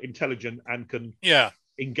 articulate, intelligent, and can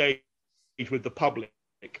engage with the public.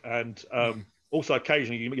 And also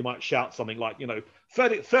occasionally you might shout something like,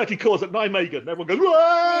 30 cores at Nijmegen, and everyone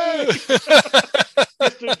goes,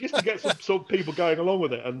 just to get some people going along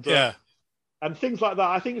with it. And things like that.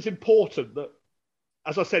 I think it's important that,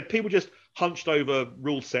 as I said, people just hunched over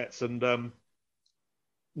rule sets and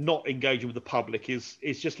not engaging with the public is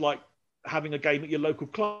just like having a game at your local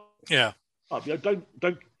club. Yeah. Don't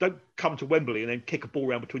come to Wembley and then kick a ball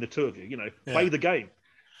around between the two of you. Play the game.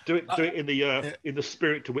 Do it in the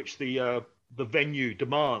spirit to which the venue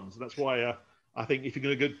demands. That's why I think if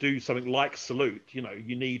you're going to do something like Salute,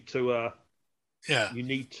 you need to you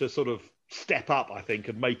need to sort of step up, I think,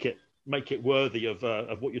 and make it worthy of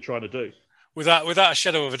what you're trying to do. Without a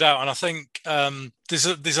shadow of a doubt, and I think there's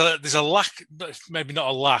a lack, maybe not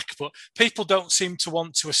a lack, but people don't seem to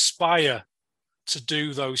want to aspire to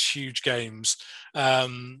do those huge games.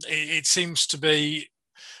 It seems to be,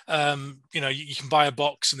 you can buy a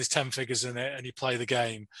box and there's 10 figures in it and you play the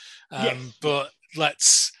game. But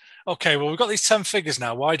we've got these 10 figures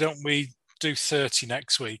now. Why don't we do 30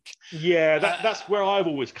 next week. Yeah, that's where I've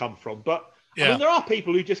always come from. But I mean, there are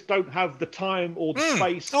people who just don't have the time or the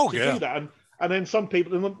space to do that, and then some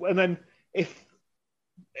people, and then if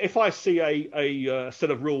I see a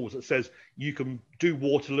set of rules that says you can do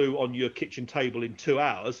Waterloo on your kitchen table in 2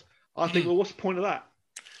 hours, I think, well, what's the point of that?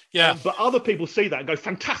 Yeah. But other people see that and go,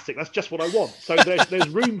 fantastic, that's just what I want. So there's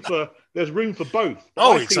room for both. But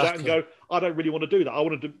I see that and go, I don't really want to do that. I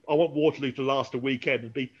want Waterloo to last a weekend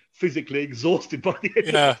and be physically exhausted by the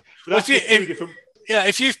end of it.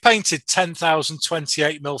 If you've painted 10,000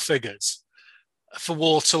 28mm figures for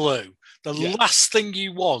Waterloo, the last thing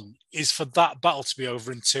you want is for that battle to be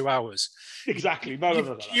over in 2 hours. Exactly.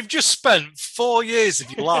 No. You've just spent 4 years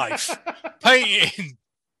of your life painting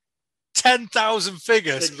 10,000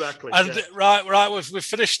 figures. Exactly. And right, we've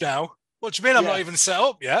finished now. What do you mean I'm not even set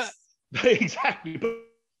up yet? Exactly.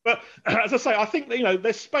 But as I say, I think that,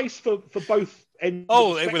 there's space for both ends.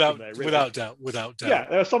 Without doubt. Yeah,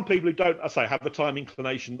 there are some people who don't, have the time,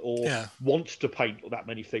 inclination, or want to paint that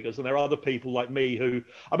many figures, and there are other people like me who,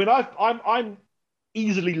 I'm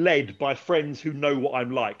easily led by friends who know what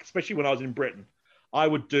I'm like. Especially when I was in Britain, I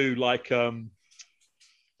would do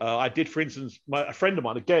I did, for instance, a friend of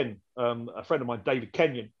mine, David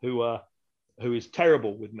Kenyon, who is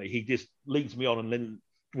terrible with me. He just leads me on and then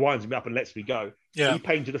winds me up and lets me go. Yeah. He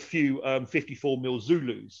painted a few 54mm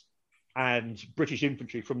Zulus and British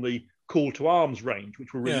infantry from the Call to Arms range,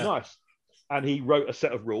 which were really nice. And he wrote a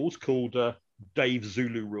set of rules called Dave's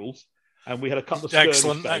Zulu rules. And we had a couple of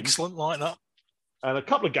excellent, like that. And a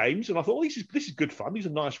couple of games, and I thought, this is good fun. These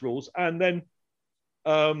are nice rules. And then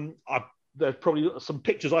there's probably some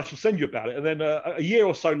pictures I shall send you about it. And then a year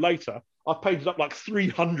or so later, I've painted up like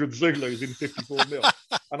 300 Zulus in 54mm,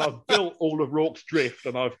 and I've built all of Rorke's Drift,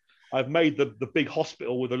 and I've made the big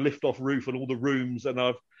hospital with a lift-off roof and all the rooms, and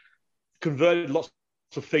I've converted lots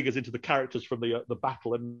of figures into the characters from the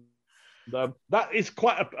battle, and that is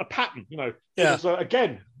quite a pattern, It was,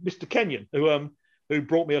 again, Mr. Kenyon who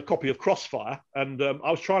brought me a copy of Crossfire, and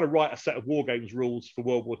I was trying to write a set of war games rules for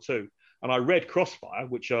World War II, and I read Crossfire,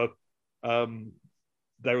 which are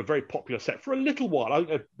they're a very popular set for a little while. I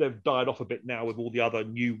think they've died off a bit now with all the other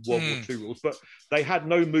new World War II rules, but they had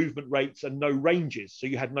no movement rates and no ranges, so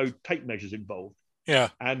you had no tape measures involved. Yeah.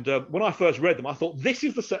 And when I first read them, I thought, this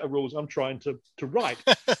is the set of rules I'm trying to write.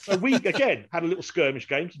 So we, again, had a little skirmish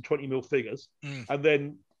game, some 20mm figures, and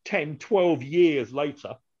then 10, 12 years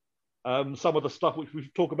later, some of the stuff which we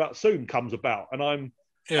talk about soon comes about, and I'm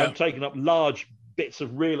taking up large bits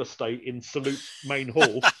of real estate in Salute Main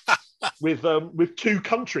Hall. With two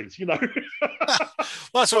countries, I'm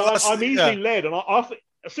easily led, and I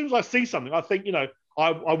as soon as I see something, I think,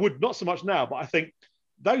 I would not so much now, but I think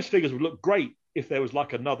those figures would look great if there was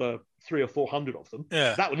like another 300 or 400 of them.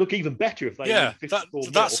 Yeah, that would look even better if they.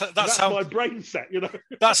 That's how my brain set.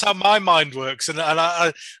 That's how my mind works, and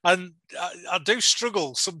I do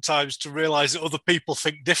struggle sometimes to realise that other people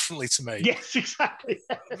think differently to me. Yes, exactly.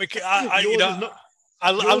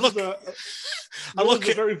 I look at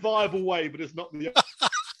a very viable way, but it's not the.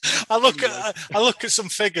 I look at some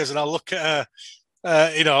figures, and I look at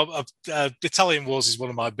Italian Wars is one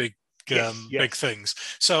of my big big things.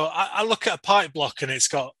 So I look at a pipe block, and it's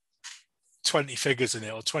got 20 figures in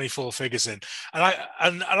it, or 24 figures in, and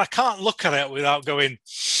I can't look at it without going, it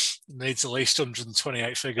needs at least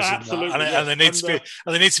 128 figures absolutely, in that, and they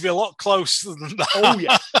need to be a lot closer than that. Oh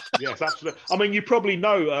yes, absolutely. I mean, you probably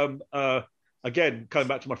know. Again, coming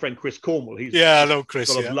back to my friend Chris Cornwall, I know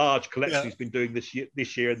Chris. Got a large collection he's been doing this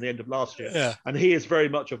year and the end of last year. Yeah, and he is very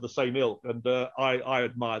much of the same ilk, and I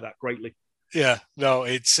admire that greatly. Yeah, no,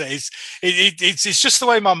 it's just the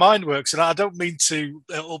way my mind works, and I don't mean to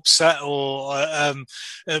upset or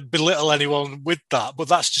belittle anyone with that,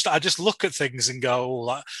 but I just look at things and go,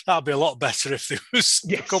 oh, that'd be a lot better if there was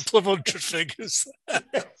a couple of 100 figures.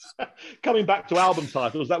 Coming back to album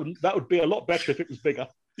titles, that would be a lot better if it was bigger.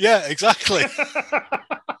 Yeah, exactly.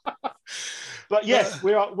 But yes,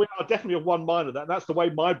 we are definitely of one mind of that. And that's the way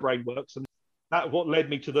my brain works, and that's what led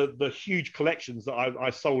me to the huge collections that I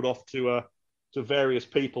sold off to various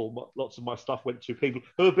people. Lots of my stuff went to people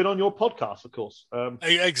who have been on your podcast, of course.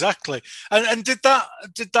 Exactly. And did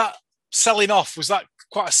that selling off, was that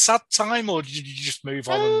quite a sad time, or did you just move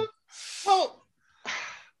on? Well,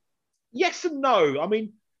 yes and no. I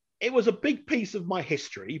mean, it was a big piece of my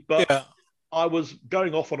history, but I was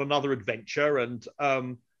going off on another adventure, and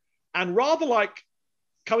rather like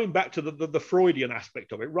coming back to the Freudian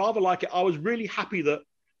aspect of it, rather like it, I was really happy that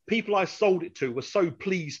people I sold it to were so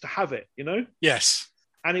pleased to have it, Yes.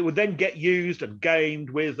 And it would then get used and gamed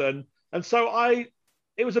with, and so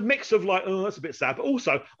it was a mix of like, oh, that's a bit sad, but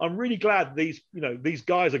also I'm really glad these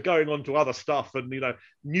guys are going on to other stuff and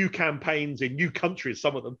new campaigns in new countries,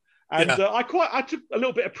 some of them, and I took a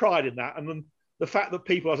little bit of pride in that, and then the fact that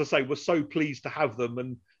people, as I say, were so pleased to have them,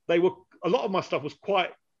 and a lot of my stuff was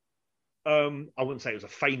quite. I wouldn't say it was a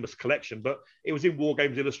famous collection, but it was in War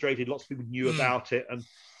Games Illustrated. Lots of people knew about it, and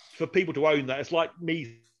for people to own that, it's like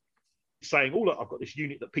me saying, "Oh, look, I've got this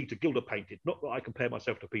unit that Peter Gilder painted." Not that I compare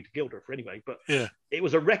myself to Peter Gilder for anyway, but it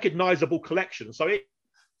was a recognisable collection. So it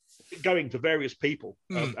going to various people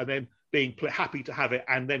and then being happy to have it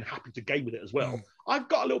and then happy to game with it as well. I've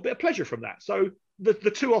got a little bit of pleasure from that. So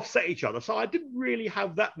the two offset each other. So I didn't really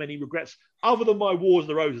have that many regrets other than my Wars of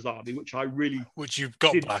the Roses army, which you've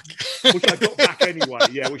got back, which I got back anyway.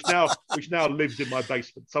 Yeah, which now lives in my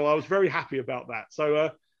basement. So I was very happy about that.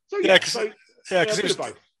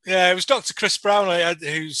 It was Dr. Chris Brown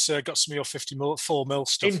who's got some of your 54mm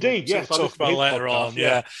stuff. Indeed, yes. We'll talk about later on.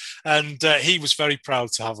 Yeah. And he was very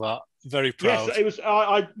proud to have that. Very proud. Yes, it was.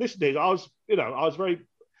 I listened to it. I was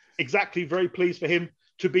very pleased for him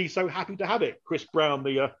to be so happy to have it. Chris Brown,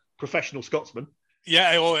 the professional Scotsman.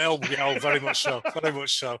 Yeah, very much so. Very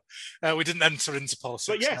much so. We didn't enter into politics.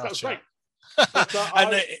 But yes, that was great. But,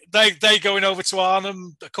 and they going over to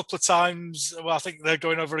Arnhem a couple of times. Well, I think they're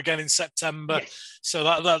going over again in September. Yes. So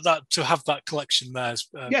that to have that collection there is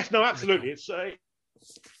yes, no, absolutely.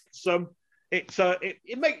 Cool.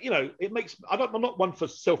 It makes I'm not one for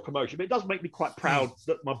self promotion, but it does make me quite proud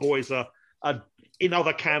that my boys are in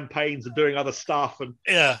other campaigns and doing other stuff, and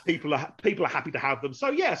people are happy to have them.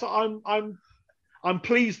 So yes, I'm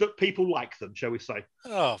pleased that people like them, shall we say.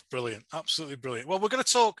 Oh, brilliant. Absolutely brilliant. Well, we're going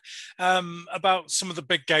to talk about some of the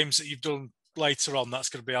big games that you've done later on. That's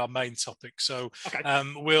going to be our main topic. So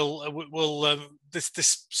we'll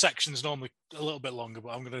this section's normally a little bit longer, but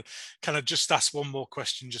I'm going to kind of just ask one more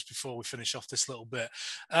question just before we finish off this little bit.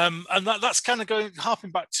 And that's kind of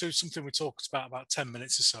harping back to something we talked about 10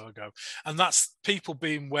 minutes or so ago. And that's people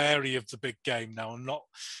being wary of the big game now and not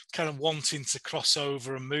kind of wanting to cross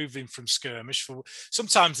over and moving from skirmish.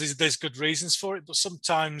 Sometimes there's good reasons for it, but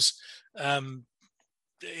sometimes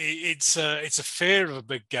it's a fear of a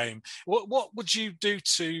big game. What would you do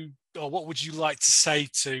or what would you like to say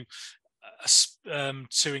to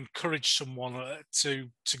encourage someone to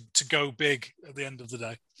go big at the end of the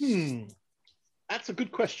day? That's a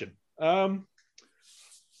good question. And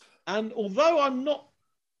although I'm not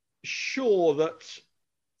sure that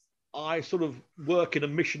I sort of work in a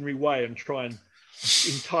missionary way and try and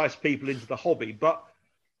entice people into the hobby, but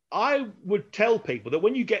I would tell people that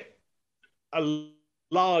when you get a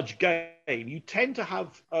large game, you tend to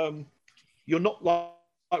have you're not like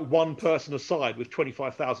one person aside with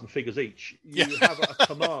 25,000 figures each. You have a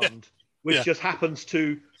command which just happens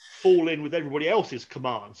to fall in with everybody else's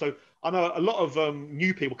command. So I know a lot of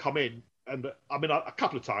new people come in, and I mean a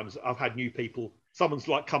couple of times I've had new people. Someone's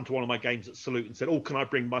like come to one of my games at Salute and said, "Oh, can I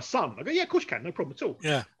bring my son?" I go, "Yeah, of course you can, no problem at all."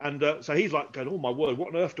 Yeah. And so he's like going, "Oh my word, what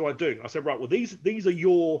on earth do I do?" I said, "Right, well this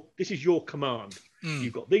is your command.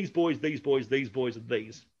 You've got these boys, and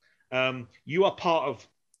these. You are part of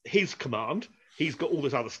his command. He's got all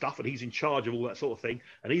this other stuff, and he's in charge of all that sort of thing.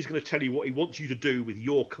 And he's going to tell you what he wants you to do with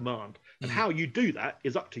your command. And how you do that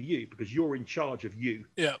is up to you because you're in charge of you."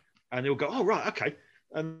 Yeah. And he'll go, "Oh right, okay."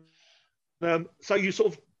 And so you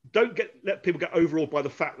sort of don't let people get overawed by the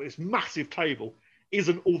fact that this massive table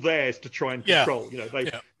isn't all theirs to try and control.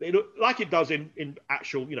 They like it does in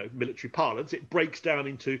actual military parlance. It breaks down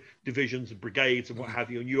into divisions and brigades and what have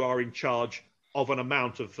you, and you are in charge of an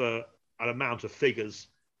amount of figures,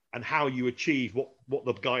 and how you achieve what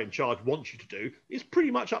the guy in charge wants you to do is pretty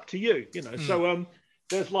much up to you. So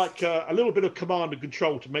there's like a little bit of command and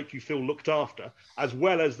control to make you feel looked after, as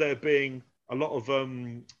well as there being a lot of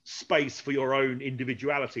space for your own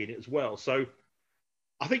individuality in it as well. So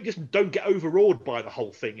I think just don't get overawed by the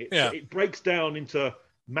whole thing. It breaks down into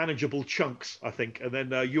manageable chunks, I think, and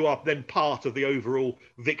then you are then part of the overall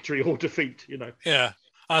victory or defeat. Yeah.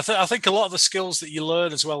 I think a lot of the skills that you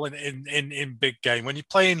learn as well in big game, when you're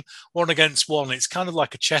playing one against one, it's kind of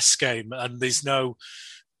like a chess game, and there's no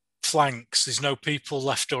flanks, there's no people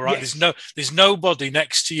left or right. Yes. There's nobody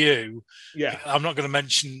next to you. Yeah, I'm not going to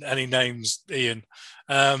mention any names, Ian,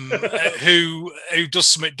 who does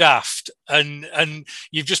something daft, and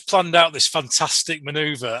you've just planned out this fantastic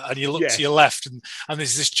maneuver, and you look to your left, and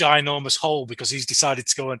there's this ginormous hole because he's decided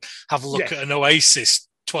to go and have a look at an oasis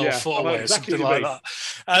 12 foot away or something like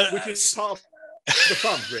that. Which is part of the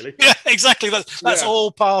fun, really. Yeah, exactly. That's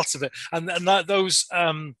all part of it, and that those.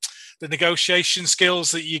 The negotiation skills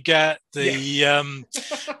that you get, the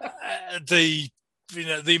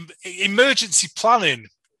emergency planning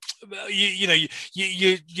you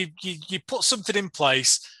put something in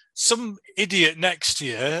place. Some idiot next to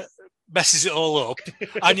you messes it all up,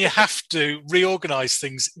 and you have to reorganize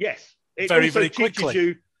things. Yes, it very, also very teaches quickly.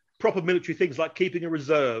 you proper military things like keeping a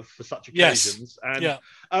reserve for such occasions. Yes.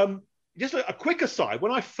 And just a quick aside: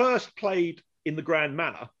 when I first played in the Grand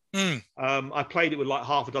Manor, I played it with like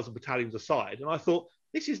half a dozen battalions aside, and I thought,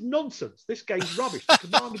 this is nonsense. This game's rubbish. The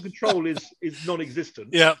command and control is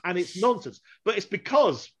non-existent, and it's nonsense. But it's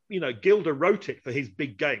because Gilder wrote it for his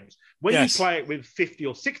big games. When you play it with 50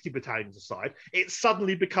 or 60 battalions aside, it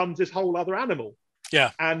suddenly becomes this whole other animal.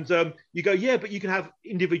 Yeah, and you go, yeah, but you can have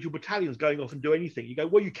individual battalions going off and do anything. You go,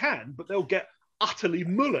 well, you can, but they'll get utterly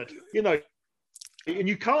mullered, and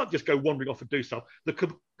you can't just go wandering off and do stuff.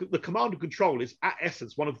 The command and control is, at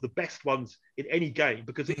essence, one of the best ones in any game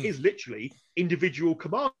because it is literally individual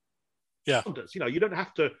commanders. Yeah. You don't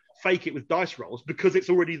have to fake it with dice rolls because it's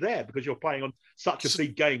already there because you're playing on such a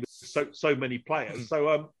big game with so many players.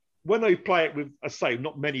 So when they play it with, I say,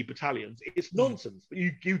 not many battalions, it's nonsense. But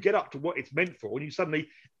you get up to what it's meant for, and you suddenly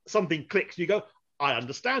something clicks, and you go, I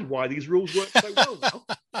understand why these rules work so well now.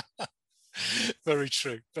 Very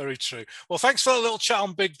true. Very true. Well, thanks for a little chat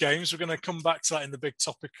on big games. We're going to come back to that in the big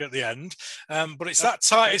topic at the end. But it's that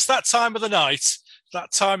time. It's that time of the night.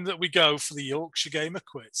 That time that we go for the Yorkshire Gamer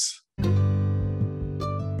Quiz.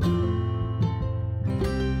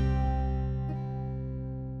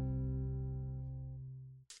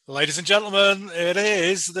 Ladies and gentlemen, it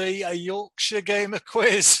is the Yorkshire Gamer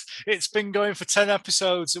Quiz. It's been going for 10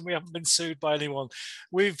 episodes and we haven't been sued by anyone.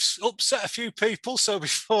 We've upset a few people, so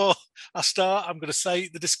before I start, I'm going to say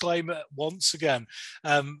the disclaimer once again.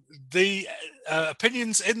 The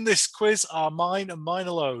opinions in this quiz are mine and mine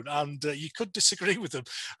alone, and you could disagree with them,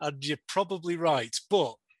 and you're probably right,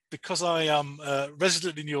 but because I am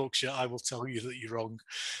resident in Yorkshire, I will tell you that you're wrong.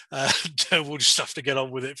 We'll just have to get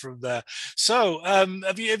on with it from there. So,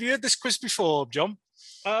 have you heard this quiz before, John?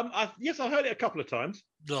 Yes, I heard it a couple of times.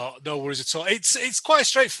 No worries at all. It's quite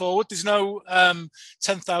straightforward. There's no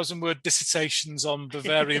 10,000 word dissertations on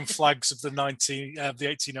Bavarian flags of the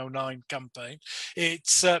 1809 campaign.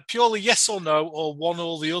 It's purely yes or no, or one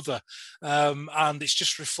or the other, and it's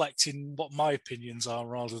just reflecting what my opinions are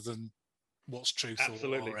rather than what's truth.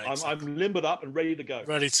 Absolutely. I'm limbered up and ready to go.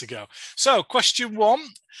 Ready to go. So, question one: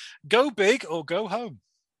 go big or go home?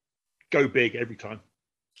 Go big every time.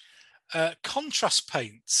 Contrast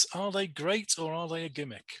paints, are they great or are they a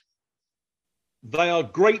gimmick? They are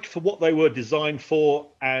great for what they were designed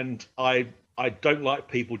for, and I don't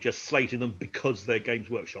like people just slating them because they're Games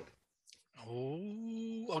Workshop.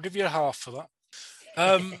 Oh, I'll give you a half for that.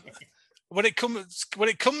 When it comes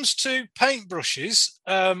to paintbrushes,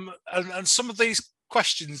 and some of these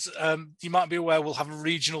questions, you might be aware, will have a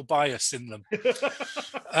regional bias in them.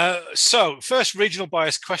 So, first regional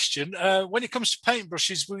bias question: when it comes to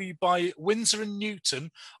paintbrushes, will you buy Winsor &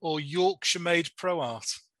 Newton or Yorkshire-made Pro Art?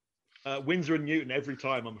 Winsor & Newton every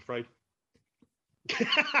time, I'm afraid.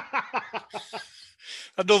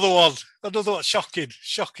 Another one. Shocking.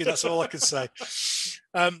 That's all I can say.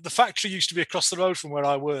 The factory used to be across the road from where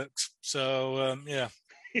I worked. So, yeah.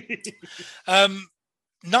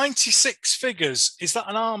 96 figures. Is that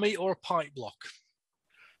an army or a pike block?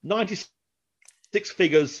 96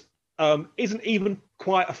 figures isn't even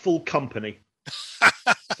quite a full company.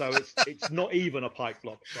 So it's not even a pike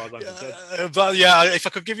block, as far as I'm concerned. But yeah, if I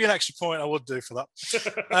could give you an extra point, I would do for that.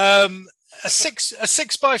 A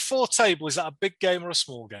 6x4 table, is that a big game or a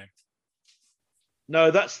small game?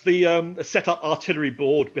 No, that's the set up artillery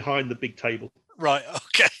board behind the big table. Right,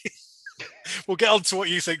 okay. We'll get on to what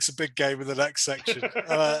you think's a big game in the next section.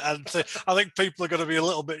 And I think people are going to be a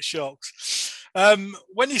little bit shocked.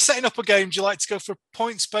 When you're setting up a game, do you like to go for a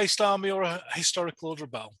points-based army or a historical order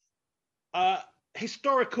of battle?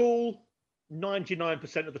 Historical,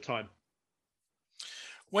 99% of the time.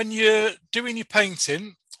 When you're doing your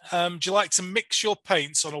painting, do you like to mix your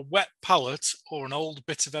paints on a wet palette or an old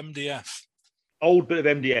bit of MDF? Old bit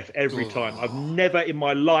of MDF every time. I've never in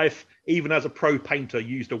my life, even as a pro painter,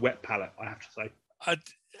 used a wet palette, I have to say.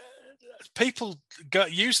 People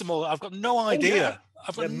use them all. I've got no idea. Yeah.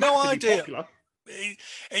 I've got no idea. Popular.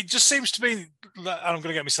 It just seems to be, and I'm going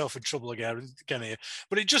to get myself in trouble again here,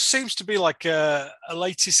 but it just seems to be like a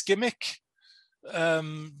latest gimmick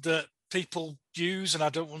that people use, and I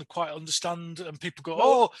don't want to quite understand. And people go,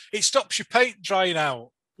 "Oh, it stops your paint drying out."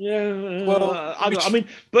 Yeah, well, I mean,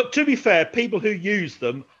 but to be fair, people who use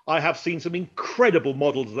them, I have seen some incredible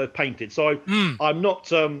models they've painted. So I'm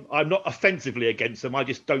not offensively against them. I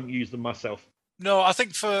just don't use them myself. No, I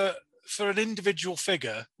think for an individual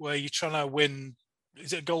figure where you're trying to win,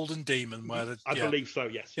 is it a Golden Demon? I believe so.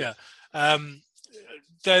 Yes. Yeah.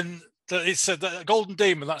 then it's a Golden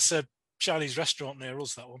Demon. That's a Chinese restaurant near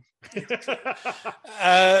us, that one.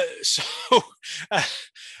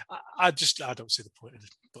 I don't see the point of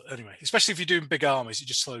it. But anyway, especially if you're doing big armies, it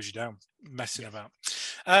just slows you down messing about.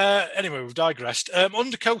 Anyway, we've digressed.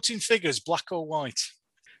 Undercoating figures, black or white?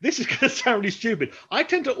 This is going to sound really stupid. I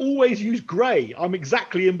tend to always use grey. I'm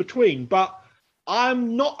exactly in between, but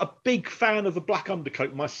I'm not a big fan of the black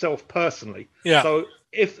undercoat myself personally. Yeah. So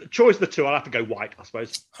if choice the two, I'll have to go white, I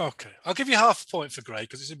suppose. Okay. I'll give you half a point for grey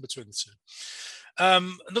because it's in between the two.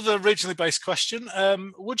 Another regionally based question.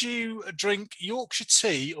 Would you drink Yorkshire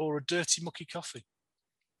tea or a dirty mucky coffee?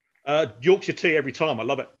 Yorkshire tea every time. I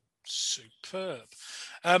love it. Superb.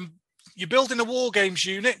 You're building a war games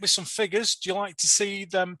unit with some figures. Do you like to see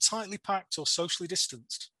them tightly packed or socially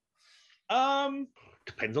distanced?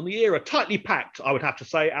 Depends on the era. Tightly packed, I would have to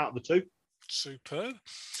say, out of the two. Superb.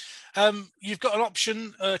 You've got an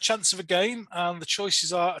option, a chance of a game, and the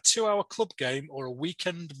choices are a 2-hour club game or a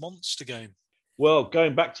weekend monster game. Well,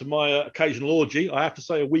 going back to my occasional orgy, I have to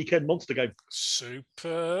say a weekend monster game.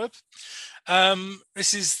 Superb.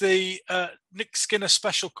 This is the Nick Skinner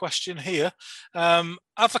special question here.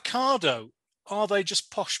 Avocado, are they just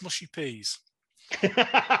posh mushy peas?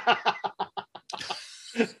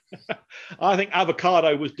 I think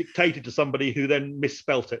avocado was dictated to somebody who then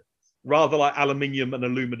misspelt it, rather like aluminium and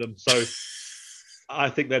aluminum. So I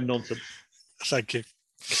think they're nonsense. Thank you.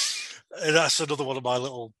 That's another one of my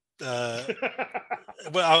little...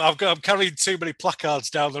 well, I'm carrying too many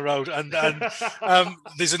placards down the road, and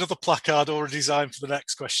there's another placard already designed for the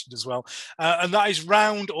next question as well, and that is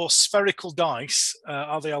round or spherical dice.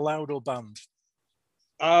 Are they allowed or banned?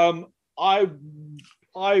 I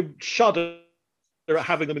shudder at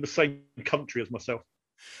having them in the same country as myself.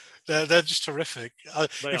 They're just horrific.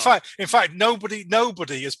 In fact, nobody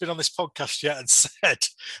has been on this podcast yet and said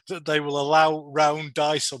that they will allow round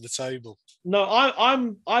dice on the table. No,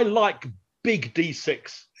 I like big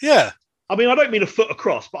D6. Yeah. I mean, I don't mean a foot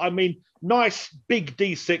across, but I mean nice big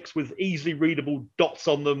D6 with easily readable dots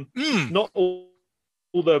on them. Not all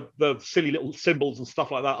the silly little symbols and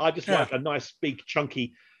stuff like that. I just like a nice big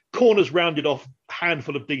chunky corners rounded off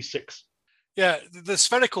handful of D6. Yeah, the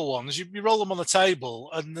spherical ones, you roll them on the table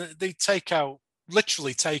and they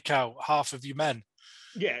literally take out half of your men.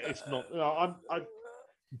 Yeah, it's not. I'm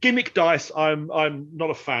gimmick dice. I'm not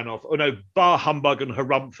a fan of. Oh no, bar humbug and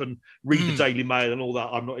harumph and read the Daily Mail and all that.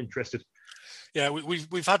 I'm not interested. Yeah,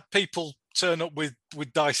 we've had people turn up with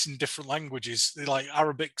dice in different languages, like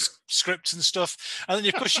Arabic scripts and stuff, and then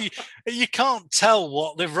of course you can't tell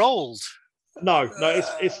what they've rolled. No,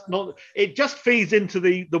 it's not. It just feeds into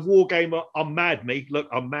the war gamer. I'm mad, me. Look,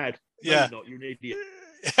 I'm mad. No, yeah, you're not. You're an idiot.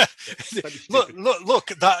 Yeah. Look.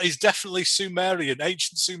 That is definitely Sumerian,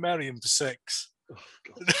 ancient Sumerian for 6. Oh,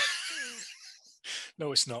 God.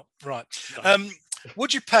 No, it's not. Right. No.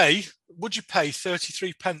 Would you pay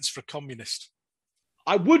 33 pence for a communist?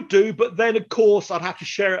 I would do, but then of course I'd have to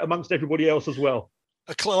share it amongst everybody else as well.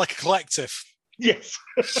 Like a collective. Yes.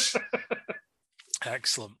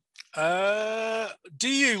 Excellent. Do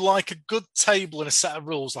you like a good table and a set of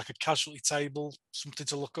rules, like a casualty table, something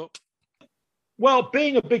to look up? Well,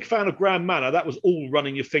 being a big fan of Grand Manor, that was all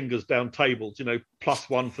running your fingers down tables,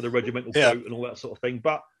 +1 for the regimental vote and all that sort of thing.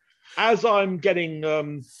 But as I'm getting,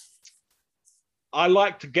 I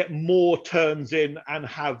like to get more turns in and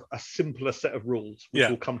have a simpler set of rules, which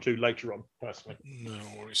we'll come to later on, personally. No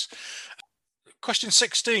worries. Question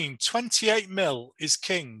 16, 28 mil is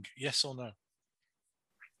king, yes or no?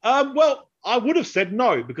 Well, I would have said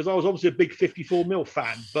no, because I was obviously a big 54 mil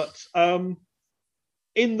fan, but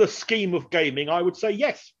in the scheme of gaming, I would say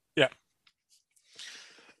yes. Yeah.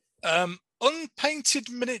 Unpainted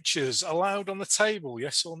miniatures allowed on the table,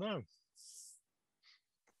 yes or no?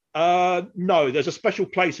 No, there's a special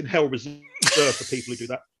place in Hell reserved for people who do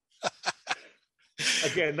that.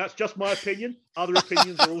 Again, that's just my opinion. Other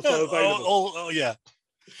opinions are also available. Oh, yeah.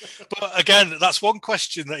 But again, that's one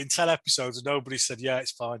question that in 10 episodes nobody said, yeah,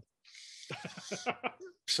 it's fine.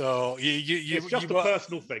 So it's just a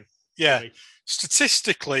personal thing. Yeah.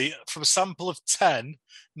 Statistically, from a sample of 10,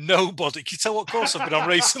 nobody. Can you tell what course I've been on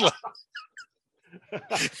recently?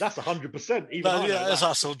 That's 100%.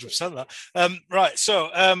 That's 100%. That. Right. So,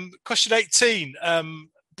 question 18: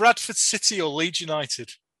 Bradford City or Leeds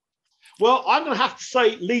United? Well, I'm going to have to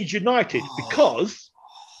say Leeds United because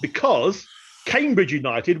Cambridge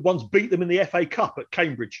United once beat them in the FA Cup at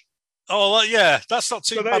Cambridge. Oh, yeah, that's not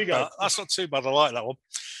too bad. That's not too bad. I like that one.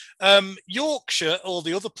 Yorkshire or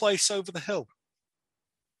the other place over the hill?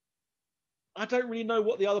 I don't really know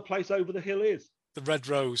what the other place over the hill is. The Red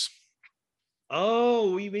Rose.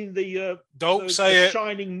 Oh, you mean don't say it.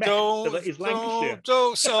 Shining mecca that is Lancashire?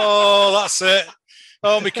 Oh, that's it.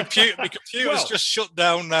 Oh, my computer's just shut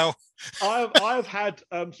down now. I've had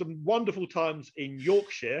some wonderful times in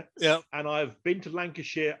Yorkshire, and I've been to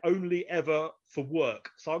Lancashire only ever for work.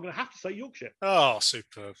 So I'm going to have to say Yorkshire. Oh,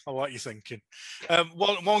 superb! I like you thinking.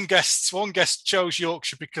 One guest chose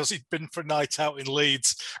Yorkshire because he'd been for a night out in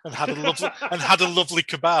Leeds and had a lovely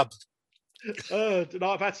kebab.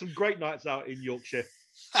 I've had some great nights out in Yorkshire.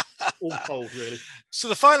 All told, really. So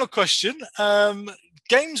the final question: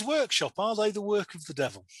 Games Workshop, are they the work of the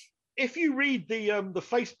devil? If you read the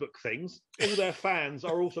Facebook things, all their fans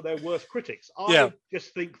are also their worst critics. I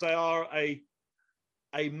just think they are a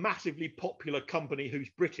massively popular company who's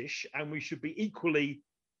British, and we should be equally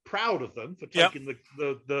proud of them for taking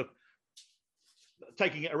the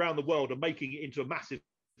taking it around the world and making it into a massive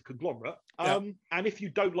conglomerate. And if you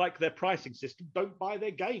don't like their pricing system, don't buy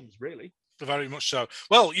their games, really. Very much so.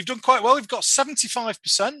 Well, you've done quite well. You've got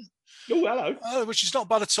 75%. Oh, hello. Which is not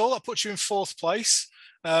bad at all. That puts you in fourth place.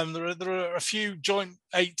 There are a few joint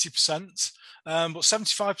 80%, but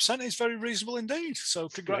 75% is very reasonable indeed. So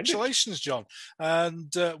congratulations, John.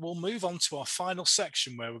 And we'll move on to our final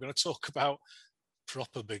section where we're going to talk about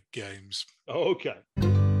proper big games. Okay.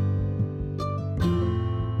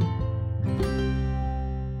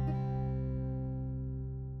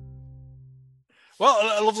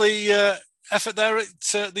 Well, a lovely effort there at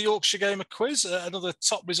the Yorkshire Gamer Quiz. Another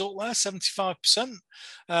top result there, 75%.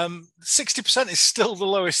 60% is still the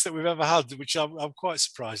lowest that we've ever had, which I'm quite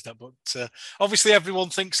surprised at. But obviously, everyone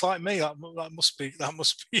thinks like me. That must be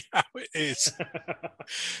how it is.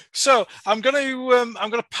 So I'm going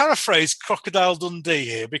to paraphrase Crocodile Dundee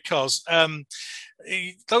here, because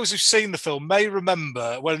those who've seen the film may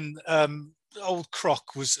remember when old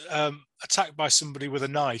Croc was attacked by somebody with a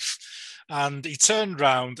knife. And he turned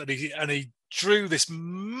round and he drew this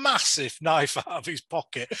massive knife out of his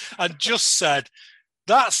pocket and just said,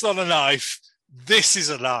 "That's not a knife. This is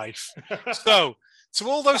a knife." So, to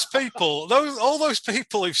all those people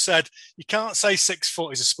who've said you can't say 6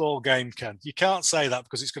 foot is a small game, Ken, you can't say that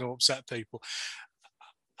because it's going to upset people.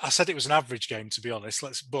 I said it was an average game, to be honest.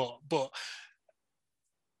 But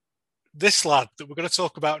this lad that we're going to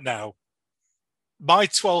talk about now, my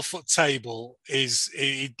 12-foot table is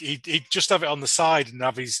he'd just have it on the side and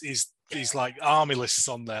have his like army lists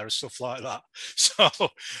on there and stuff like that. So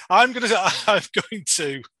I'm going to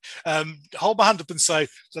hold my hand up and say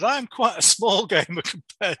that I am quite a small gamer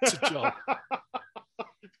compared to John.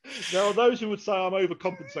 There are those who would say I'm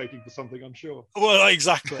overcompensating for something, I'm sure. Well,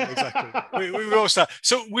 exactly. we all start.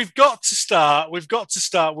 So we've got to start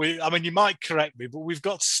with, I mean, you might correct me, but we've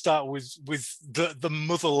got to start with the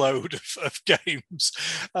mother load of games.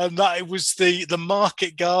 And that it was the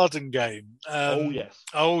Market Garden game.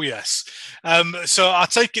 Oh, yes. So I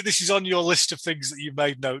take it this is on your list of things that you've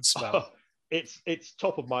made notes about. It's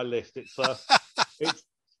top of my list. It's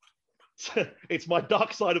my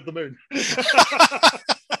dark side of the moon.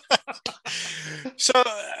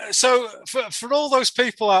 So for all those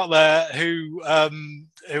people out there who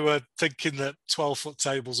are thinking that 12-foot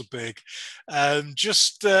tables are big,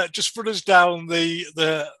 just run us down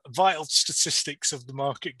the vital statistics of the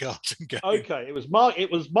Market Garden game. Okay, it was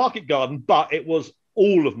Market Garden, but it was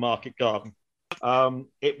all of Market Garden. I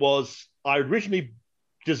originally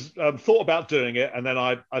just thought about doing it, and then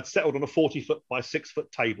I'd settled on a 40-foot by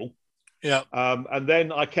 6-foot table. Yeah. And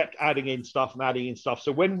then I kept adding in stuff.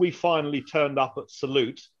 So when we finally turned up at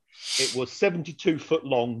Salute, it was 72 foot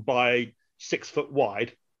long by 6 foot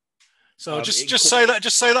wide. So just say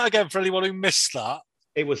that again for anyone who missed that.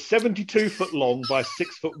 It was 72 foot long by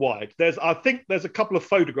 6 foot wide. I think there's a couple of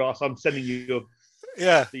photographs I'm sending you of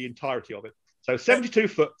the entirety of it. So 72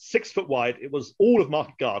 foot, 6 foot wide. It was all of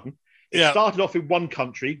Market Garden. It started off in one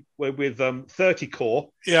country with 30 core,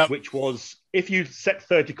 which was, if you set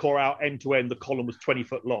 30 core out end to end, the column was 20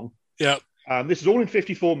 foot long. Yeah. This is all in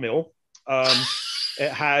 54 mil.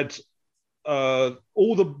 It had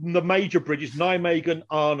all the major bridges, Nijmegen,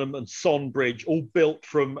 Arnhem, and Son Bridge, all built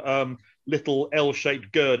from little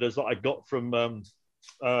L-shaped girders that I got from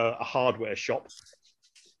a hardware shop.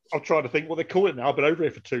 I'll try to think what they call it now. I've been over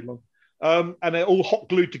here for too long. And they're all hot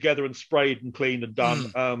glued together and sprayed and cleaned and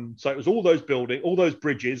done. So it was all those all those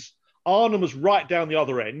bridges. Arnhem was right down the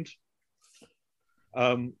other end,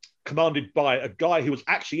 commanded by a guy who was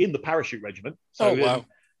actually in the parachute regiment. So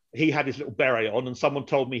he had his little beret on, and someone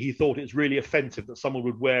told me he thought it was really offensive that someone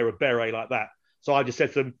would wear a beret like that. So I just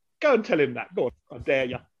said to them, go and tell him that. Go on, I dare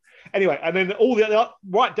you. Anyway, and then all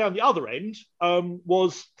right down the other end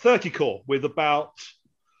was 30 core with about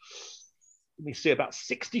let me see, about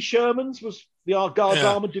 60 Shermans was the Guards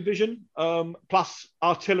Armoured Division, plus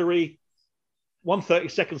artillery,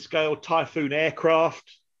 132nd scale Typhoon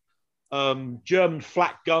aircraft, German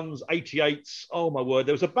flak guns, 88s. Oh my word!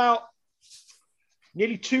 There was about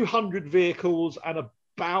nearly 200 vehicles and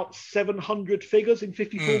about 700 figures in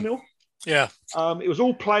 54mm. Yeah. It was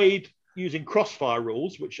all played using crossfire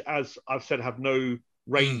rules, which, as I've said, have no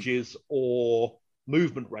ranges or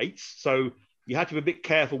movement rates. So you had to be a bit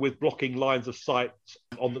careful with blocking lines of sight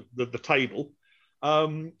on the table.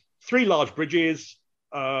 3 large bridges,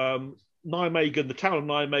 Nijmegen, the town of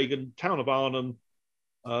Nijmegen, town of Arnhem,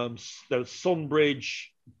 there was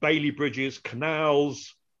Sonbridge, Bailey bridges,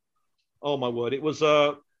 canals. Oh my word, it was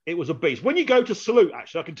a beast. When you go to Salute,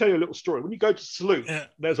 actually, I can tell you a little story. When you go to Salute,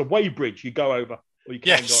 there's a weighbridge you go over, or you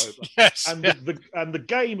can go over. Yes, and the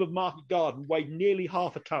game of Market Garden weighed nearly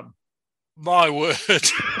half a ton. My word.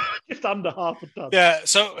 Just under half a ton. Yeah,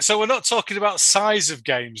 so we're not talking about size of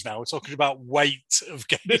games now. We're talking about weight of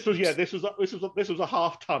games. This was a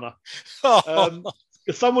half tonner.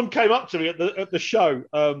 Someone came up to me at the show,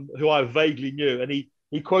 who I vaguely knew, and he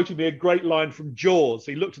quoted me a great line from Jaws.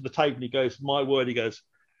 He looked at the tape and he goes, "My word," he goes,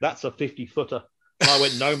 "that's a 50-footer." And I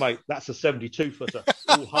went, "No, mate, that's a 72-footer.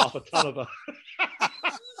 All half a ton of her."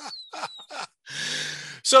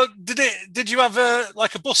 So did you have a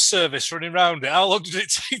bus service running around it? How long did it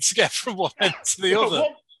take to get from one end to the other?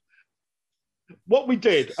 What we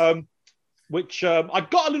did, which I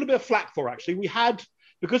got a little bit of flack for, actually, we had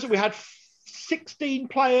 16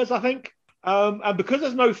 players, I think, and because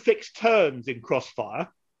there's no fixed turns in Crossfire,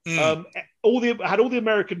 all the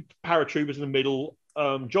American paratroopers in the middle,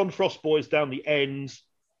 John Frost boys down the ends.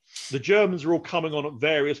 The Germans are all coming on at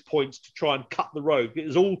various points to try and cut the road. It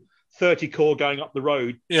was all 30 Corps going up the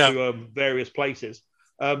road to various places.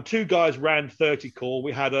 2 guys ran 30 Corps.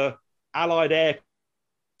 We had a Allied air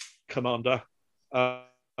commander, an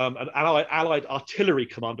Allied artillery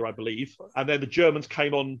commander, I believe, and then the Germans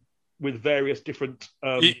came on with various different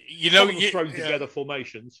thrown together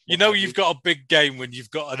formations. You've got a big game when you've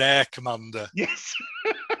got an air commander. Yes.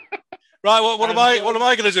 Right, what am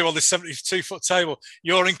I going to do on this 72-foot table?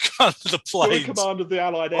 You're in command of the planes. You're in command of the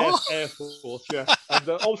Allied Air Force, yeah. And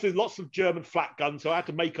obviously lots of German flak guns, so I had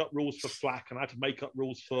to make up rules for flak, and I had to make up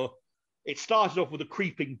rules for... It started off with a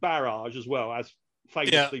creeping barrage as well, as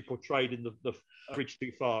famously portrayed in the Bridge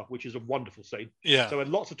Too Far, which is a wonderful scene. Yeah. So we had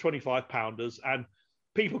lots of 25-pounders, and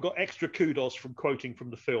people got extra kudos from quoting from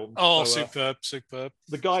the film. Oh, so, superb.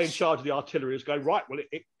 The guy in charge of the artillery is going, right, well,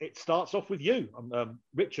 it starts off with you.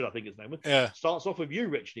 Richard, I think his name was. Yeah. Starts off with you,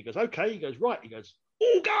 Richard. He goes, okay. He goes, right. He goes,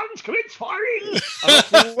 all guns, commence firing. And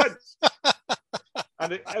that's where we went.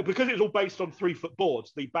 And because it was all based on 3-foot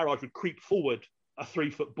boards, the barrage would creep forward a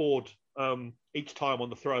 3-foot board each time on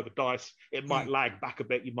the throw of a dice. It might lag back a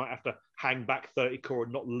bit. You might have to hang back 30 Corps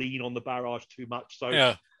and not lean on the barrage too much.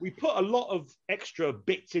 So we put a lot of extra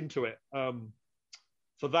bits into it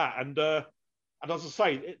for that. And as I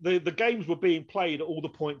say, the games were being played at all the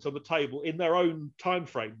points on the table in their own time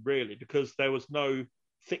frame, really, because there was no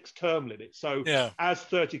fixed term limit. So as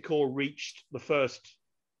 30 Corps reached the first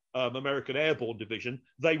American Airborne Division,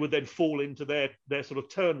 they would then fall into their sort of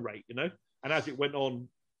turn rate, And as it went on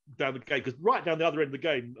down the game, because right down the other end of the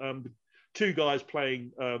game, the 2 guys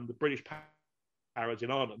playing the British Paras in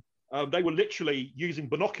Arnhem, they were literally using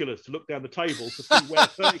binoculars to look down the table to see where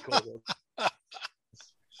 30 Corps was.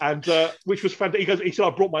 And which was fantastic. He said, I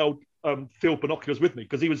brought my old field binoculars with me,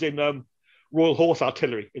 because he was in Royal Horse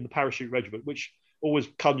Artillery in the Parachute Regiment, which always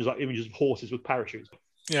conjures up images of horses with parachutes.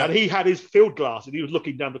 Yeah. And he had his field glass and he was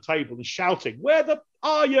looking down the table and shouting, "Where the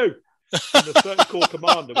are you?" And the 30 Corps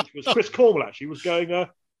commander, which was Chris Cornwall, actually, was going,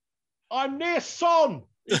 "I'm near Son."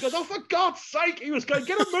 He goes, "Oh, for God's sake!" He was going,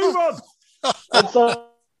 "Get a move on." And so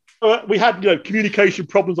we had, communication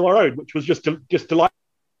problems of our own, which was just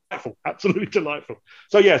delightful, absolutely delightful.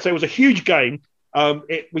 So it was a huge game.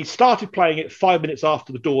 We started playing it 5 minutes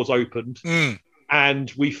after the doors opened,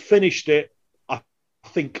 and we finished it, I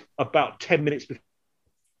think, about 10 minutes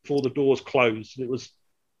before the doors closed. It was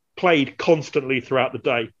played constantly throughout the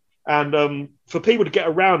day. And for people to get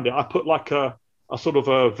around it, I put like a sort of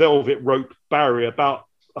a velvet rope barrier about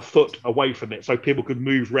a foot away from it, so people could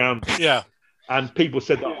move around. Yeah. And people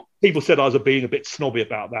said I was being a bit snobby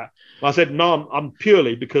about that. And I said, no, I'm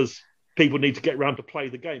purely because people need to get around to play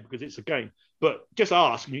the game, because it's a game. But just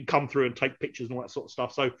ask, and you can come through and take pictures and all that sort of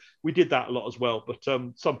stuff. So we did that a lot as well. But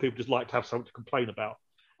some people just like to have something to complain about.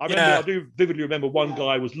 I do vividly remember one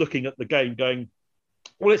guy was looking at the game going,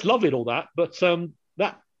 "Well, it's lovely and all that, but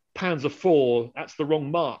that Panzer IV, that's the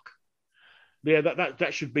wrong mark. Yeah,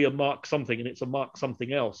 that should be a Mark something, and it's a Mark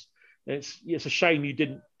something else." It's a shame you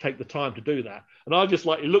didn't take the time to do that. And I just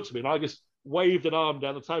he looks at me and I just waved an arm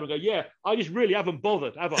down the table and go, yeah, I just really haven't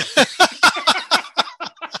bothered, have I?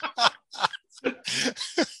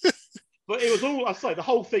 But it was all, I say, the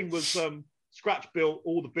whole thing was scratch built.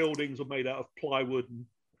 All the buildings were made out of plywood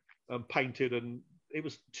and painted, and it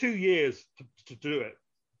was 2 years to do it.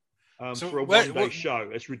 For a one-day show.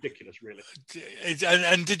 It's ridiculous, really.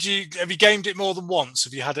 And have you gamed it more than once?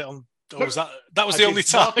 Have you had it on? Or was that was the only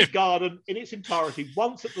time? Market Garden in its entirety,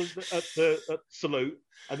 once at the Salute,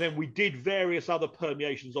 and then we did various other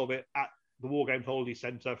permeations of it at the War Games Holiday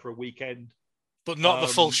Centre for a weekend. But not the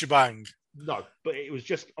full shebang. No, but it was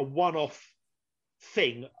just a one-off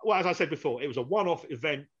thing. Well, as I said before, it was a one-off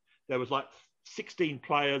event. There was 16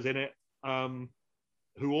 players in it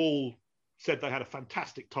who all said they had a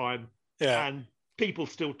fantastic time. Yeah. And people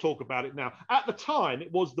still talk about it now. At the time,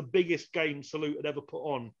 it was the biggest game Salute had ever put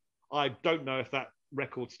on. I don't know if that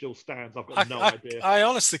record still stands. I've got no idea. I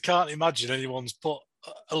honestly can't imagine anyone's put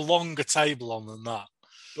a longer table on than that.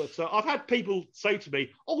 But I've had people say to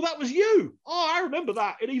me, "Oh, that was you. Oh, I remember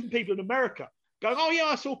that." And even people in America going, "Oh, yeah,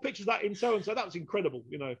 I saw pictures of that in so-and-so. That was incredible."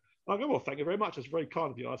 I go, "Well, thank you very much. That's very kind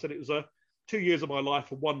of you." I said it was 2 years of my life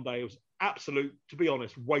for one day. It was absolute, to be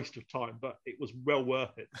honest, waste of time, but it was well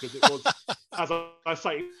worth it because it was, as I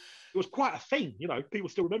say, it was quite a thing. People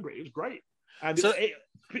still remember it. It was great. And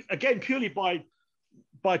again, purely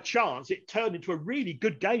by chance, it turned into a really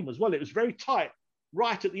good game as well. It was very tight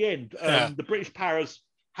right at the end. The British Paras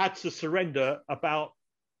had to surrender about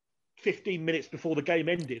 15 minutes before the game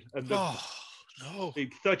ended. And the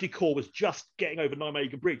 30 Corps was just getting over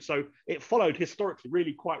Nijmegen Bridge. So it followed historically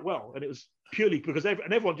really quite well. And it was purely because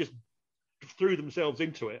everyone just threw themselves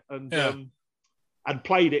into it and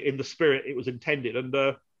played it in the spirit it was intended.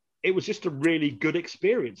 And it was just a really good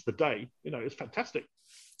experience the day. It was fantastic.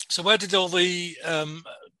 So where did all the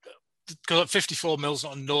 54 mils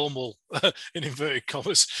not a normal in inverted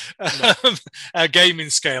commas gaming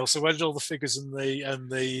scale? So where did all the figures and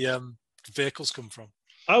the vehicles come from?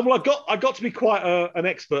 Well, I got to be quite an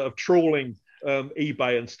expert of trawling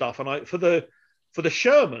eBay and stuff, and for the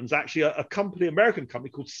Shermans, actually, a American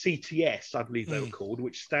company called CTS, I believe they were called,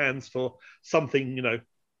 which stands for something,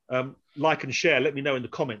 like and share. Let me know in the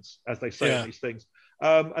comments, as they say on these things.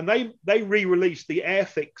 And they re-released the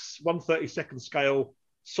Airfix 1/32 scale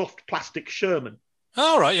soft plastic Sherman.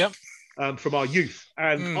 All right, yeah. From our youth,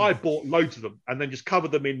 and I bought loads of them, and then just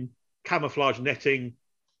covered them in camouflage netting,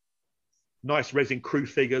 nice resin crew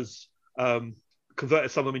figures,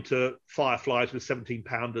 converted some of them into Fireflies with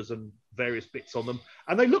 17-pounders and various bits on them,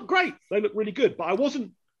 and they look great. They look really good, but I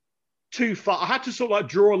wasn't too far. I had to sort of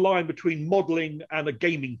draw a line between modelling and a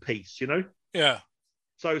gaming piece, Yeah.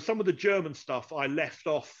 So some of the German stuff I left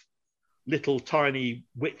off little tiny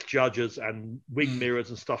width judges and wing mirrors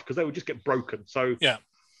and stuff because they would just get broken. So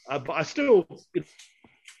but I still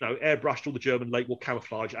airbrushed all the German late war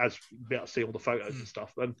camouflage, as you'll be able to see all the photos and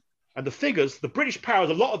stuff. And the figures, the British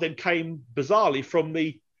Paras, a lot of them came bizarrely from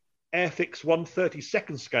the Airfix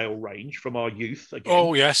 1/32 scale range from our youth. Again,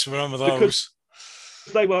 oh yes, remember those? Because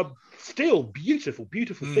they were still beautiful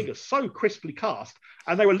figures, so crisply cast,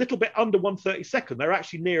 and they were a little bit under 1/32. They're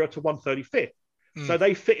actually nearer to 1/35. So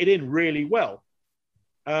they fitted in really well.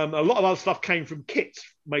 A lot of other stuff came from kits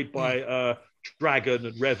made by Dragon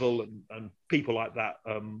and Revel and people like that,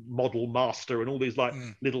 Model Master and all these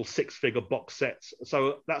little 6-figure box sets.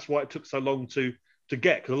 So that's why it took so long to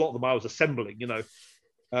get, because a lot of them I was assembling,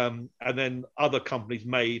 and then other companies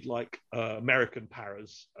made American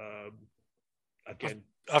Paras. Again,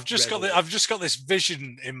 I've just got this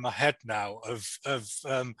vision in my head now of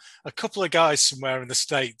a couple of guys somewhere in the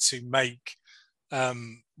States who make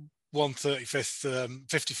 1/35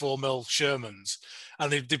 54 mil Shermans,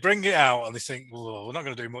 and they bring it out and they think, well, we're not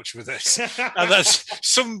going to do much with this. And that's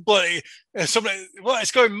somebody, well,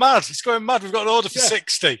 it's going mad. We've got an order for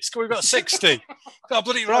 60. We've got 60. Got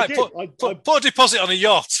bloody right. Put a deposit on a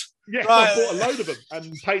yacht. Yeah, right. I bought a load of them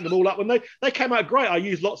and painted them all up. When they came out great, I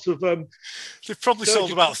used lots of. They've probably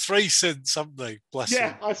sold about 3 since, haven't they? Bless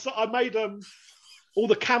them. I made all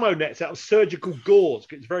the camo nets out of surgical gauze.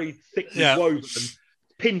 It's very thickly woven, and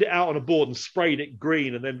pinned it out on a board and sprayed it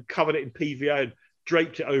green, and then covered it in PVA and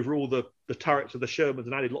draped it over all the turrets of the Shermans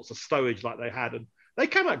and added lots of stowage like they had. And they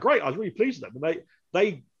came out great. I was really pleased with them. And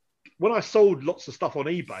they when I sold lots of stuff on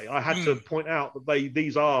eBay, I had to point out that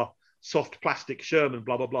these are soft plastic Sherman,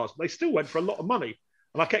 blah, blah, blah. So they still went for a lot of money.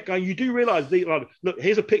 And I kept going, you do realise, look,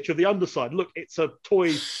 here's a picture of the underside. Look, it's a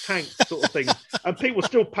toy tank sort of thing. And people were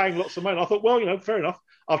still paying lots of money. I thought, well, fair enough.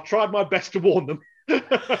 I've tried my best to warn them.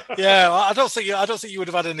 Yeah, I don't think you would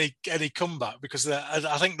have had any comeback, because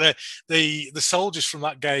I think the soldiers from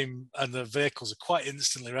that game and the vehicles are quite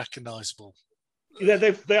instantly recognisable. Yeah,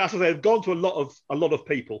 they've gone to a lot of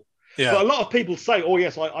people. Yeah. But a lot of people say, "Oh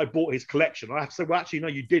yes, I bought his collection." I have to say, "Well, actually, no,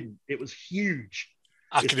 you didn't. It was huge.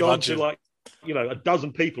 It's gone imagine. To a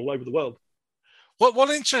dozen people all over the world."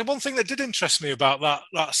 One thing that did interest me about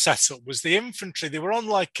that setup was the infantry. They were on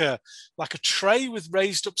like a tray with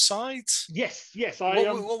raised up sides. Yes.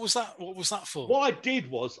 What was that? What was that for? What I did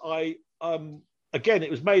was again,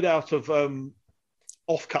 it was made out of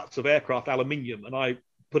offcuts of aircraft aluminium, and I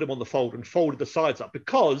put them on the folder and folded the sides up,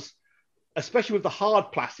 because, especially with the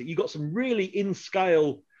hard plastic, you got some really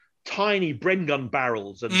in-scale, tiny Bren gun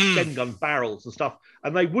barrels and Sten gun barrels and stuff,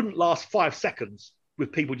 and they wouldn't last 5 seconds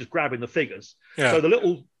with people just grabbing the figures. Yeah. So the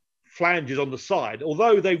little flanges on the side,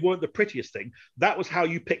 although they weren't the prettiest thing, that was how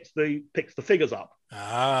you picked the figures up.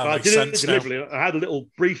 I did it deliberately. I had a little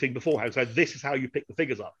briefing beforehand, so this is how you pick the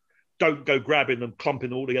figures up. Don't go grabbing them,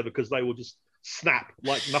 clumping them all together, because they will just snap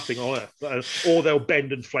like nothing on earth, or they'll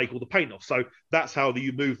bend and flake all the paint off. So that's how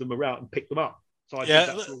you move them around and pick them up. So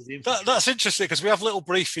that's interesting, because we have little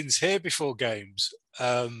briefings here before games,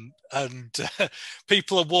 and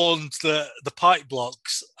people are warned that the pike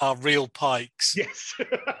blocks are real pikes. Yes.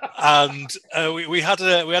 And we had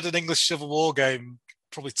an English Civil War game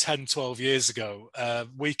probably 10, 12 years ago,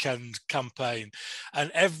 weekend campaign,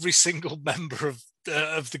 and every single member of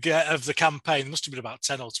the campaign, must have been about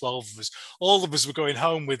 10 or 12 of us, all of us were going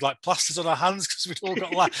home with like plasters on our hands, because we'd all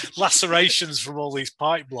got lacerations from all these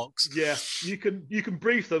pipe blocks. Yeah, you can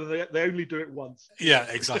brief them, and they only do it once. Yeah,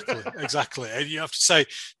 exactly. And you have to say,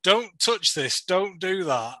 don't touch this, don't do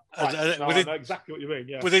that. Right. I know exactly what you mean.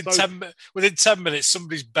 Yeah. Within 10 minutes,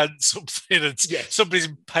 somebody's bent something, and somebody's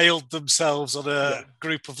impaled themselves on a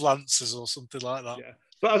group of lancers or something like that. Yeah.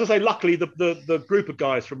 But as I say, luckily, the group of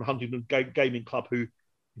guys from Huntingdon Gaming Club who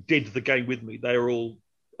did the game with me, they are all,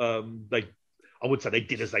 I would say they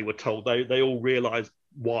did as they were told. They all realised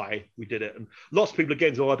why we did it. And lots of people,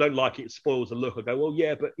 again, say, I don't like it, it spoils the look. I go, well,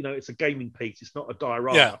 yeah, but, it's a gaming piece. It's not a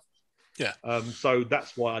diorama. Yeah. So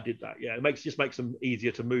that's why I did that. Yeah, it just makes them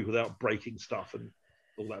easier to move without breaking stuff and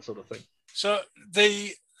all that sort of thing. So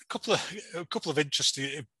a couple of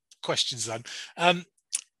interesting questions then.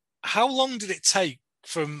 How long did it take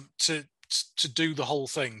to do the whole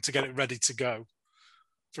thing, to get it ready to go?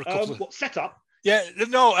 For a couple what setup? Yeah,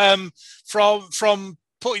 no. From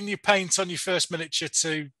putting your paint on your first miniature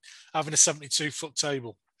to having a 72-foot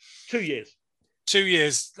table. 2 years. 2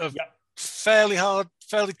 years of fairly hard,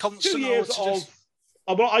 fairly constant. 2 years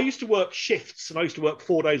well, I used to work shifts, and I used to work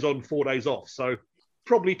 4 days on, 4 days off. So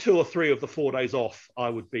probably 2 or 3 of the 4 days off, I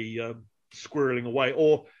would be squirreling away,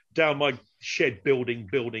 or down my shed building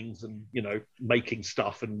buildings and, making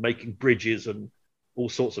stuff and making bridges and all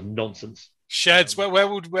sorts of nonsense. Sheds. Where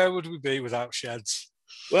would we be without sheds?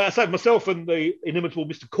 Well, I said myself and the inimitable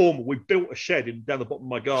Mr. Cornwall, we built a shed down the bottom of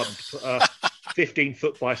my garden to put a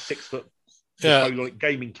 15-foot by 6-foot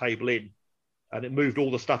gaming table in, and it moved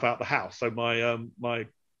all the stuff out the house. So my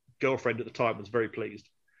girlfriend at the time was very pleased.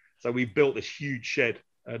 So we built this huge shed,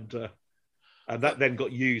 and that then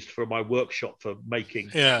got used for my workshop for making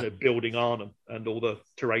building Arnhem and all the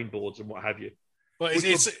terrain boards and what have you. Well,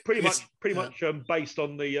 it's pretty much based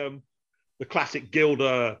on the classic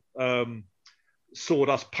Gilder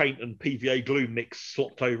sawdust paint and PVA glue mix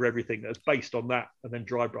slopped over everything. That's based on that and then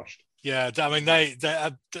dry brushed. Yeah, I mean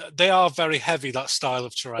they are very heavy, that style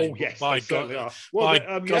of terrain. Oh yes, by they certainly are.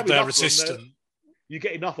 Well, God, they're resistant. You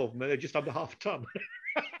get enough of them, they're just under half a ton.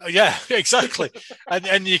 Yeah, exactly.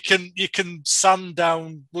 and you can sand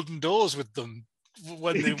down wooden doors with them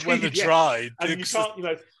when they're dried. And you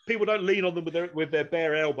can't, people don't lean on them with their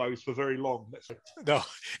bare elbows for very long. No,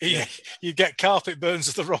 you get carpet burns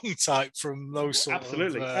of the wrong type from those sort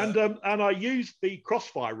Absolutely. of... And I used the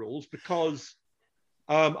crossfire rules because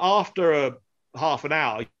after half an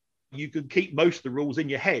hour, you can keep most of the rules in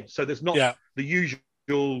your head. So there's not the usual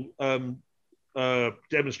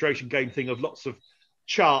demonstration game thing of lots of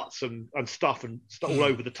charts and stuff all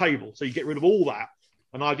over the table. So you get rid of all that.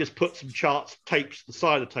 And I just put some charts taped to the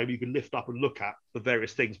side of the table you can lift up and look at for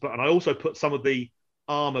various things. And I also put some of the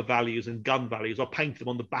armor values and gun values. I painted them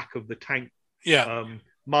on the back of the tank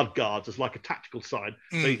mud guards as like a tactical sign.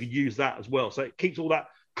 So you can use that as well. So it keeps all that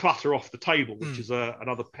clutter off the table, which is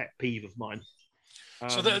another pet peeve of mine.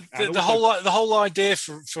 So the whole idea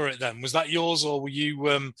for it then, was that yours, or were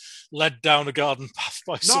you led down a garden path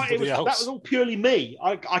by somebody else? That was all purely me.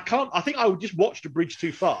 I think I just watched a bridge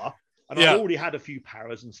too far, and I already had a few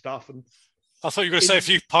paras and stuff, and I thought you were going to say a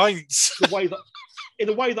few pints. In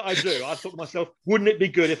the way that I do, I thought to myself, wouldn't it be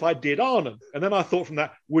good if I did Arnhem? And then I thought from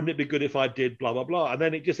that, wouldn't it be good if I did blah, blah, blah? And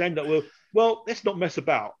then it just ended up with, well, let's not mess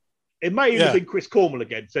about. It may even have been Chris Cornwell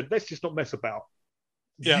again, said, let's just not mess about.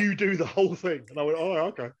 Yeah. You do the whole thing. And I went, oh,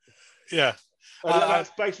 okay. Yeah. And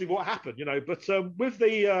that's basically what happened, you know. But with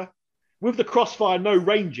the crossfire, no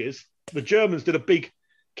ranges, the Germans did a big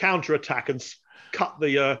counter-attack and cut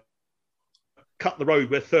the road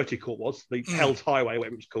where 30 Court was, the Hell's Highway,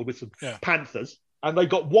 whatever it was called, with some Panthers. And they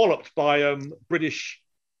got walloped by British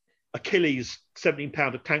Achilles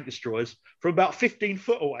 17-pounder tank destroyers from about 15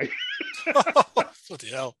 foot away. Bloody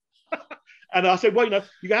hell. And I said, well, you know,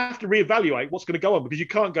 you have to reevaluate what's going to go on, because you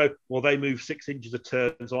can't go, well, they move 6 inches a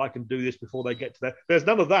turn, so I can do this before they get to there. There's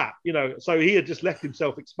none of that, you know. So he had just left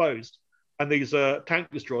himself exposed, and these tank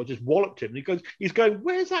destroyers just walloped him. And he's going,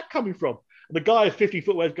 where's that coming from? And the guy 50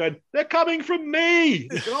 foot away is going, they're coming from me.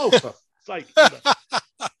 He said, oh, for sake. You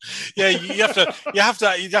know. Yeah, you have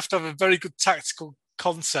to have a very good tactical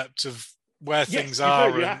concept of where things are.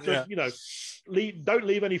 You have to, you know, don't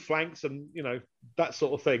leave any flanks, and you know, that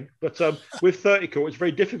sort of thing. But with 30 Corps, it's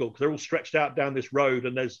very difficult because they're all stretched out down this road,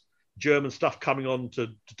 and there's German stuff coming on to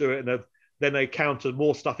do it, and then they counter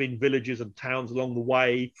more stuff in villages and towns along the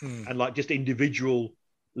way, and like just individual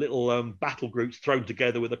little battle groups thrown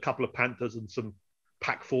together with a couple of Panthers and some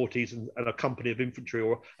Pack 40s and a company of infantry,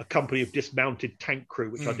 or a company of dismounted tank crew,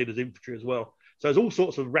 which I did as infantry as well. So there's all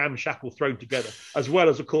sorts of ramshackle thrown together, as well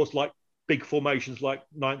as, of course, like big formations like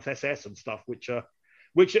 9th SS and stuff, which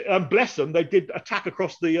bless them, they did attack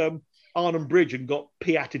across the Arnhem Bridge and got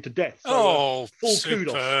piatted to death. So, full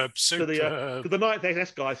kudos to the 9th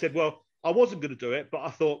SS guy. Said, well, I wasn't going to do it, but I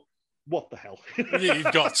thought, what the hell?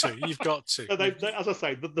 You've got to. So they, as I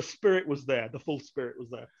say, the spirit was there. The full spirit was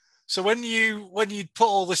there. So when you put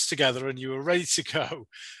all this together and you were ready to go,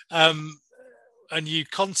 and you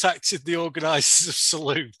contacted the organisers of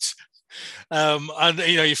Salute, and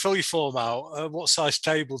you know, you fill your form out, what size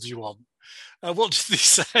table do you want? What did they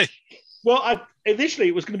say? Well, initially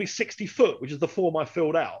it was going to be 60 foot, which is the form I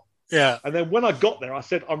filled out. Yeah. And then when I got there, I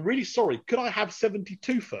said, I'm really sorry, could I have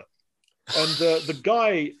 72 foot? And the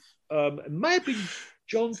guy, it may have been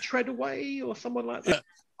John Treadaway or someone like that.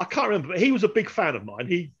 I can't remember, but he was a big fan of mine.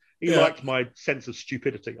 He liked my sense of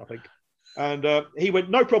stupidity, I think. And he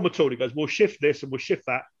went, no problem at all. He goes, we'll shift this and we'll shift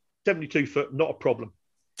that. 72 foot, not a problem.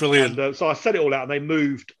 Brilliant. And so I set it all out, and they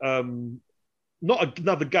moved, not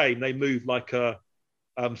another game, they moved like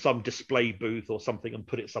some display booth or something and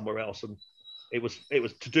put it somewhere else. And it was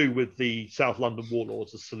to do with the South London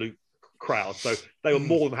Warlords, the Salute crowd. So they were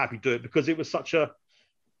more than happy to do it, because it was such a...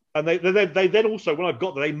 And they then also, when I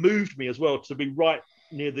got there, they moved me as well to be right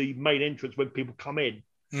near the main entrance when people come in.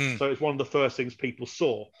 So it's one of the first things people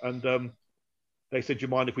saw. And they said, do you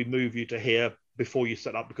mind if we move you to here before you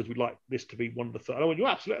set up, because we'd like this to be one of the first. I went,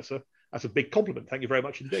 absolutely, that's a big compliment. Thank you very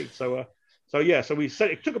much indeed. So we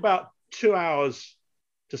set it took about 2 hours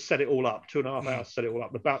to set it all up, 2.5 hours to set it all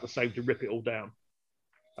up, about the same to rip it all down.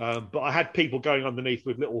 But I had people going underneath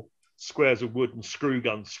with little squares of wood and screw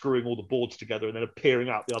guns, screwing all the boards together and then appearing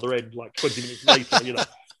out the other end like 20 minutes later, you know.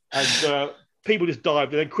 And people just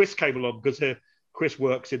dived. And then Chris came along, because Chris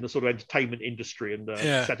works in the sort of entertainment industry and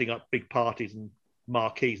setting up big parties and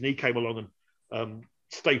marquees. And he came along and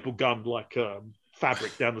staple gunned like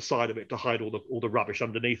fabric down the side of it to hide all the rubbish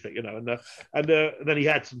underneath it, you know. And then he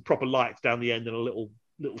had some proper lights down the end and a little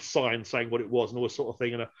sign saying what it was and all this sort of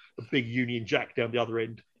thing, and a big Union Jack down the other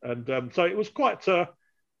end. And so it was quite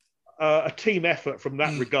a team effort from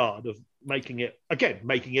that regard of making it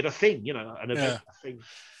a thing, you know, an event, a thing.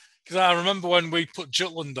 Because I remember when we put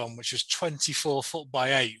Jutland on, which was 24 foot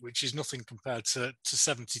by 8, which is nothing compared to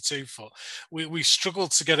 72 foot. We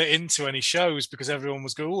struggled to get it into any shows because everyone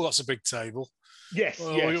was going, oh, that's a big table. Yes,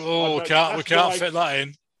 we can't fit that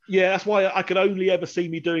in. Yeah, that's why I could only ever see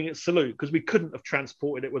me doing it Salute, because we couldn't have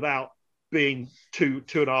transported it without being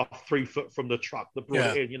 2.5, 3 foot from the truck that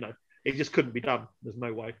brought it in, you know. It just couldn't be done. There's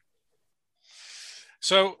no way.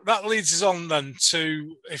 So that leads us on then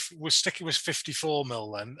to, if we're sticking with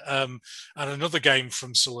 54mm then, and another game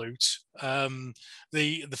from Salute, the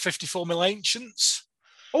 54mm Ancients.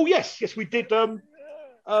 Oh yes, we did.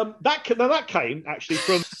 That came actually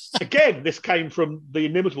from, again, this came from the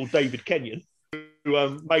inimitable David Kenyon,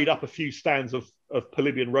 who made up a few stands of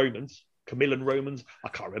Polybian Romans, Camillan Romans. I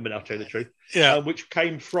can't remember now, to tell you the truth. Which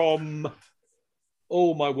came from...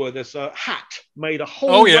 Oh my word! There's a Hat made a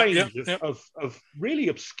whole range of really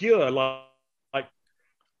obscure like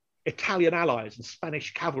Italian allies and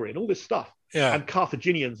Spanish cavalry and all this stuff, and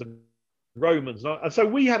Carthaginians and Romans, and so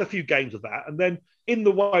we had a few games of that. And then in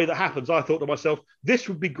the way that happens, I thought to myself, this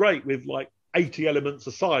would be great with like 80 elements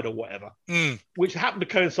aside or whatever, which happened to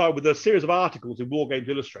coincide with a series of articles in War Games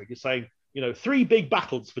Illustrated saying, 3 big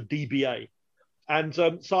battles for DBA. And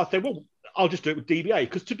so I said, well, I'll just do it with DBA.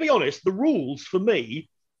 Because to be honest, the rules for me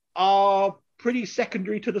are pretty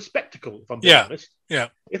secondary to the spectacle, if I'm being honest. Yeah.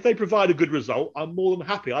 If they provide a good result, I'm more than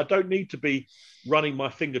happy. I don't need to be running my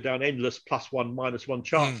finger down endless +1, -1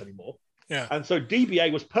 charts anymore. Yeah. And so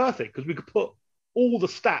DBA was perfect because we could put all the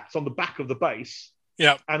stats on the back of the base.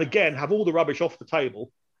 Yeah. And again, have all the rubbish off the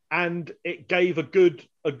table. And it gave a good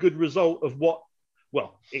result of what,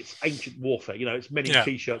 well, it's ancient warfare. It's many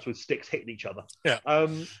T-shirts with sticks hitting each other. Yeah.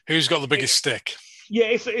 Who's got the biggest stick? Yeah,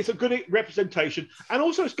 it's a good representation. And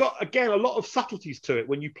also it's got, again, a lot of subtleties to it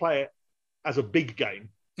when you play it as a big game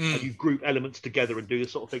and you group elements together and do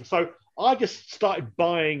this sort of thing. So I just started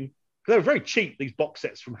buying, they were very cheap, these box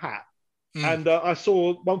sets from Hat. And I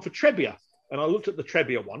saw one for Trebia. And I looked at the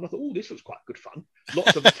Trebia one. I thought, oh, this looks quite good fun.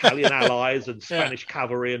 Lots of Italian allies and Spanish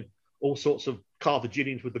cavalry and all sorts of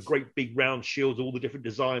Carthaginians with the great big round shields, all the different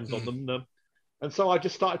designs on them. And so I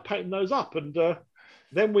just started painting those up. And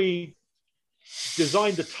then we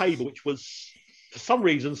designed a table, which was, for some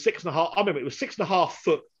reason, 6.5. I remember it was 6.5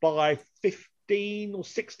 foot by 15 or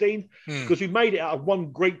 16, because we made it out of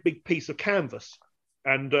one great big piece of canvas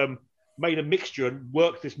and made a mixture and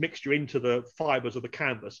worked this mixture into the fibers of the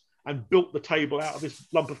canvas and built the table out of this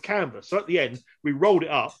lump of canvas. So at the end, we rolled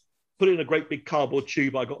it up, put it in a great big cardboard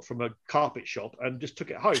tube I got from a carpet shop and just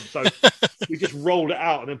took it home. So we just rolled it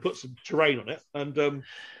out and then put some terrain on it. And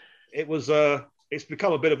it was, it's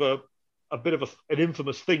become a bit of an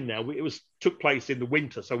infamous thing now. It took place in the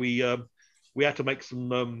winter. So we had to make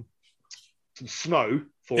some snow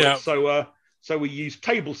for it. So we used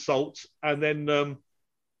table salt and then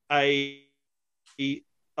a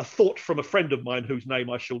thought from a friend of mine whose name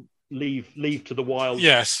I shall leave to the wild,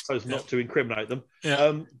 so as not to incriminate them,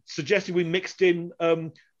 suggested we mixed in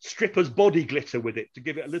stripper's body glitter with it to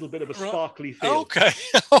give it a little bit of a sparkly feel. Okay.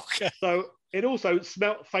 So it also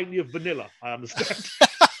smelt faintly of vanilla, I understand.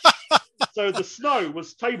 So the snow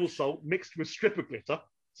was table salt mixed with stripper glitter,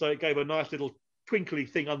 so it gave a nice little twinkly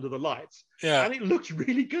thing under the lights. Yeah. And it looked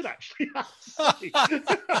really good, actually.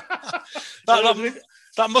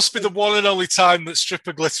 That must be the one and only time that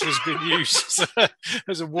stripper glitter has been used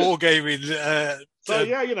as a wargaming.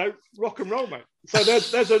 Rock and roll, mate. So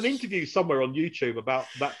there's an interview somewhere on YouTube about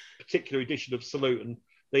that particular edition of Salute, and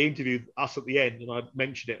they interviewed us at the end, and I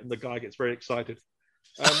mentioned it, and the guy gets very excited.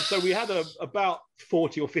 So we had about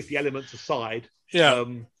 40 or 50 elements aside,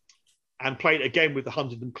 and played again with the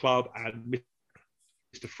Huntingdon Club, and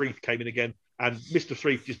Mr. Freeth came in again. And Mr.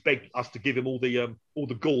 Freeth just begged us to give him all the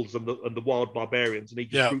Gauls and the wild barbarians, and he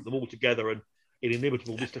just grouped them all together and, in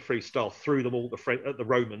inimitable Mr. Freeth style, threw them all at the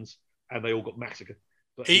Romans, and they all got massacred.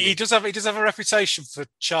 But he does have a reputation for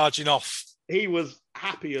charging off. He was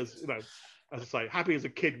happy as as I say, happy as a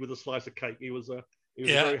kid with a slice of cake. He was a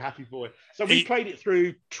very happy boy. So we played it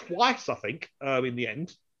through twice, I think, in the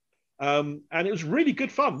end. And it was really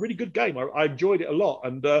good fun, really good game. I enjoyed it a lot,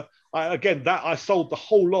 and I sold the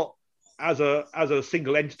whole lot as a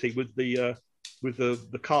single entity with the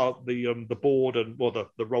board and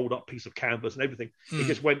the rolled up piece of canvas and everything. It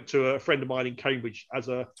just went to a friend of mine in Cambridge as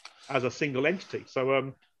a single entity.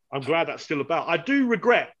 So I'm glad that's still about. I do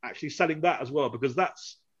regret actually selling that as well, because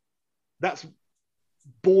that's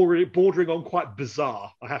bordering on quite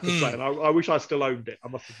bizarre, I have to say, and I wish I still owned it, I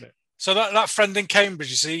must admit. So that friend in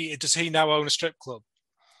Cambridge, does he now own a strip club?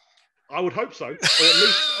 I would hope so, or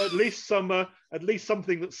at least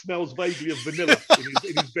something that smells vaguely of vanilla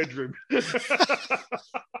in his bedroom.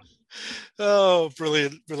 Oh,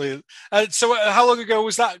 brilliant! And so, how long ago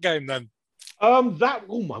was that game then? Oh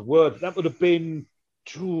my word, that would have been.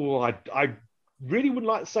 I really would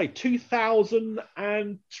like to say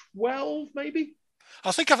 2012, maybe.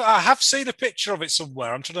 I think I have seen a picture of it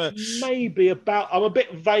somewhere. I'm trying to maybe about. I'm a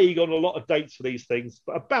bit vague on a lot of dates for these things,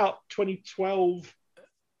 but about 2012.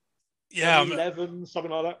 2011,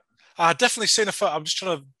 something like that. I've definitely seen a photo. I'm just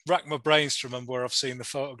trying to rack my brains to remember where I've seen the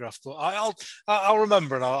photograph, but I'll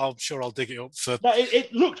remember, and I'm sure I'll dig it up.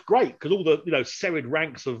 It looked great because all the serried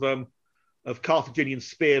ranks of Carthaginian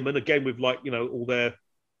spearmen, again with all their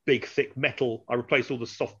big thick metal. I replaced all the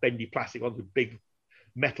soft bendy plastic ones with big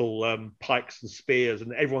metal pikes and spears,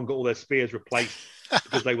 and everyone got all their spears replaced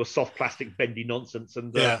because they were soft plastic bendy nonsense.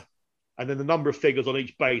 And and then the number of figures on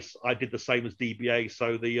each base, I did the same as DBA.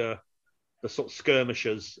 So the sort of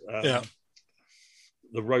skirmishers, the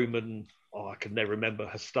Roman, I can never remember,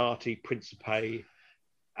 Hastati, Principe,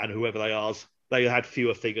 and whoever they are, they had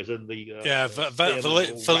fewer figures and the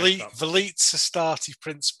Velitza Stati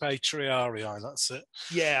Principe Triarii, that's it.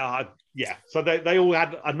 Yeah. So they all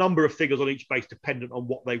had a number of figures on each base dependent on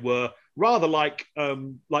what they were, rather like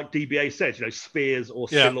DBA says, spears or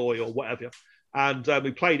Siloi or whatever. And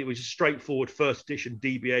we played it with just straightforward first edition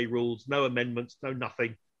DBA rules, no amendments, no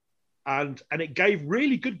nothing, and it gave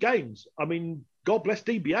really good games. I mean, God bless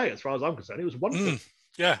DBA as far as I'm concerned. It was wonderful.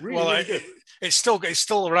 Yeah, really good. It's still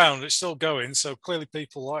around. It's still going. So clearly,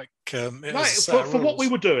 people like it. For what we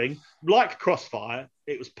were doing, like Crossfire,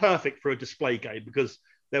 it was perfect for a display game because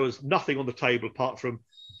there was nothing on the table apart from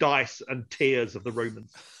dice and tears of the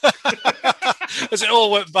Romans. As it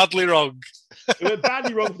all went badly wrong. It went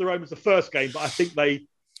badly wrong for the Romans the first game, but I think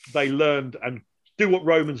they learned and do what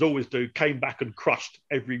Romans always do: came back and crushed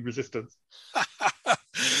every resistance.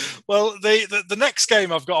 Well, the next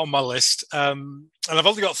game I've got on my list, and I've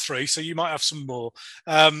only got 3, so you might have some more,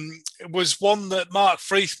 was one that Mark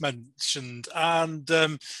Freeth mentioned, and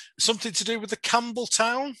something to do with the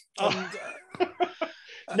Campbelltown.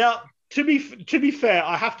 Now, to be fair,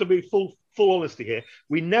 I have to be full honesty here.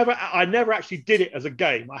 I never actually did it as a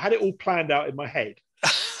game. I had it all planned out in my head,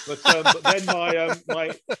 but then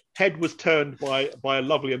my head was turned by a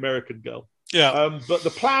lovely American girl. Yeah. But the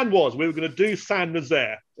plan was we were going to do Saint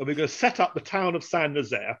Nazaire, and we were going to set up the town of Saint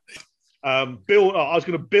Nazaire. I was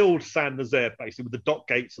going to build Saint Nazaire basically with the dock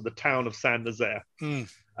gates of the town of Saint Nazaire, and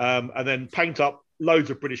then paint up loads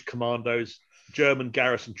of British commandos, German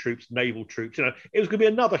garrison troops, naval troops. It was going to be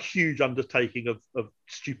another huge undertaking of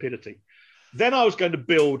stupidity. Then I was going to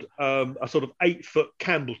build a sort of 8-foot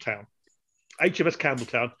Campbelltown, HMS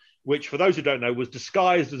Campbelltown, which, for those who don't know, was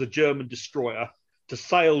disguised as a German destroyer to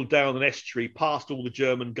sail down an estuary past all the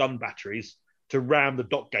German gun batteries to ram the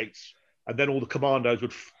dock gates. And then all the commandos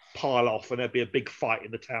would pile off and there'd be a big fight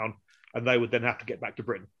in the town and they would then have to get back to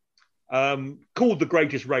Britain. Called the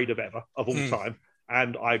greatest raid of all time.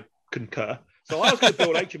 And I concur. So I was going to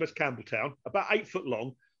build HMS Campbelltown, about 8 foot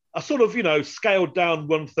long, a sort of, scaled down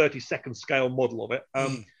 1/32nd scale model of it,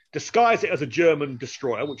 disguise it as a German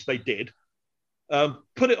destroyer, which they did,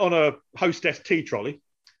 put it on a hostess tea trolley,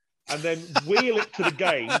 and then wheel it to the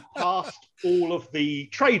game past all of the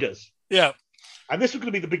traders. Yeah. And this was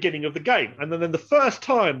going to be the beginning of the game. And then the first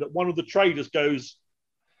time that one of the traders goes,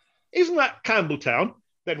 "Isn't that Campbelltown?"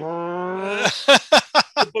 Then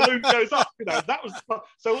the balloon goes up. That was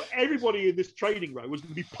so everybody in this trading row was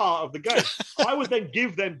going to be part of the game. I would then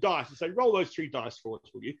give them dice and say, "Roll those 3 dice for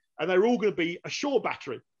us, will you?" And they were all going to be a shore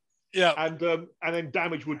battery. Yeah. And then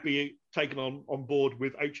damage would be taken on board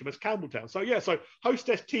with HMS Campbelltown. So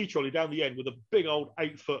hostess tea trolley down the end with a big old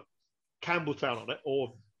 8-foot Campbelltown on it,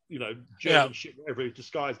 or German ship, whatever it's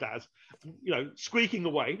disguised as, squeaking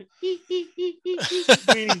away,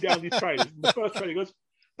 leaning down these trailers. And the first trailer goes,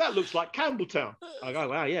 "That looks like Campbelltown." I go,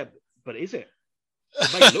 "Wow, yeah, but is it?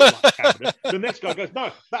 It may look like Campbelltown." The next guy goes,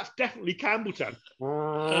 "No, that's definitely Campbelltown."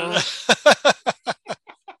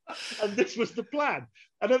 And this was the plan.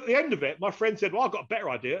 And at the end of it, my friend said, "Well, I've got a better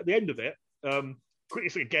idea." At the end of it,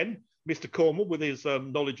 again, Mr. Cornwall, with his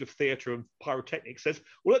knowledge of theatre and pyrotechnics, says,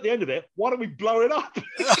 "Well, at the end of it, why don't we blow it up?"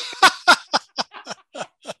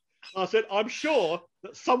 I said, "I'm sure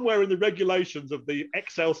that somewhere in the regulations of the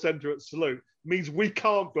XL Centre at Salute means we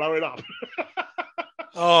can't blow it up."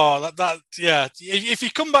 Oh, yeah. If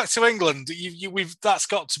you come back to England, that's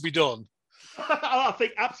got to be done. I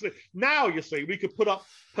think absolutely. Now, you see, we could put up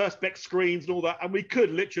perspex screens and all that, and we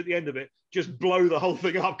could literally at the end of it just blow the whole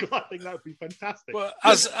thing up, because I think that would be fantastic. Well,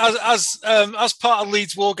 as part of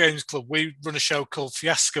Leeds War Games Club, we run a show called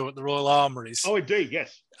Fiasco at the Royal Armouries. Oh, indeed,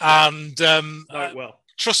 yes. And well,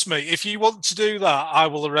 trust me, if you want to do that, I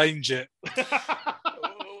will arrange it.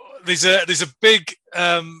 There's a big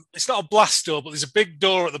it's not a blast door, but there's a big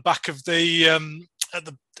door at the back of the at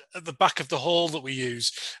the back of the hall that we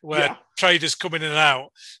use, where traders come in and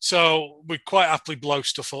out. So we quite happily blow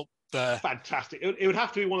stuff up there. Fantastic. It would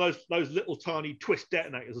have to be one of those little tiny twist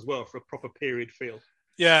detonators as well for a proper period feel.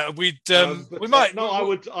 Yeah, we might. No, I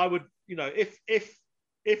would.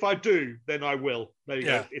 If I do, then I will. There you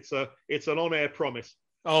go. It's an on-air promise.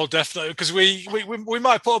 Oh, definitely, because we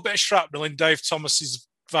might put a bit of shrapnel in Dave Thomas's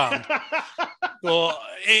van. But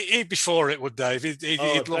he'd be for it, would Dave? He'd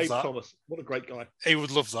love Dave that. Thomas, what a great guy! He would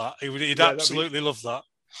love that. He'd absolutely love that.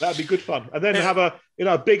 That'd be good fun. And then have a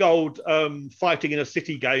big old fighting in a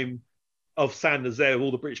city game of Saint Nazaire with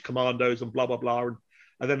all the British commandos and blah blah blah,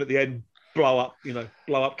 and then at the end blow up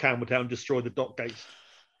Campbelltown, destroy the dock gates.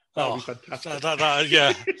 That'd be fantastic.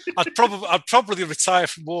 I'd probably retire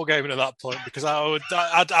from wargaming at that point, because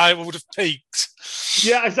I would have peaked.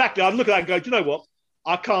 Yeah, exactly. I'd look at that and go, "Do you know what?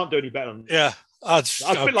 I can't do any better than that." Yeah. I was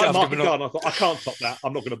a bit like Mark Gunn. I thought, I can't top that.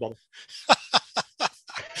 I'm not going to bother.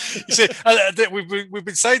 You see, we've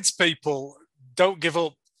been saying to people, don't give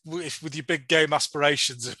up with your big game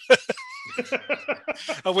aspirations.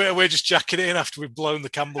 And we're just jacking it in after we've blown the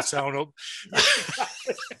Campbelltown up.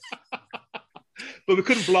 But we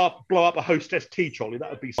couldn't blow up a Hostess tea trolley.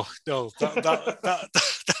 That would be no.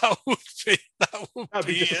 That would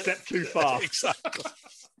be just a step too far. Exactly.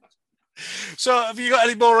 So, have you got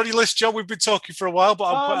any more on your list, John? We've been talking for a while, but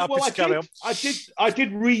I'm quite happy to carry on. I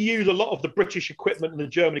did reuse a lot of the British equipment and the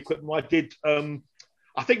German equipment. I did.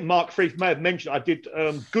 I think Mark Freeth may have mentioned I did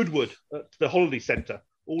Goodwood at the Holiday Centre.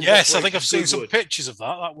 Yes, I think I've seen some pictures of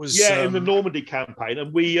that. That was in the Normandy campaign,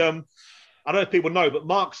 and we. I don't know if people know, but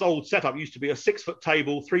Mark's old setup used to be a 6-foot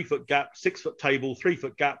table, 3-foot gap, 6-foot table,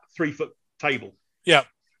 3-foot gap, 3-foot table. Yeah.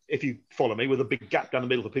 If you follow me, with a big gap down the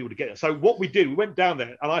middle for people to get it. So what we did, we went down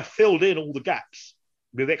there and I filled in all the gaps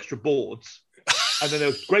with extra boards. And then there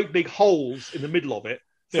was great big holes in the middle of it,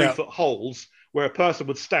 3-foot holes, where a person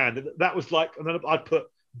would stand. And that was like, and then I'd put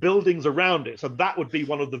buildings around it. So that would be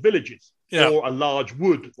one of the villages or a large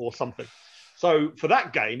wood or something. So for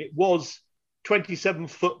that game, it was 27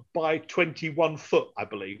 foot by 21 foot, I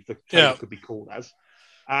believe the table could be called as.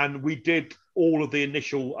 And we did all of the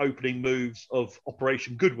initial opening moves of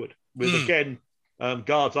Operation Goodwood with, again,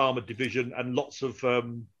 Guards Armoured Division and lots of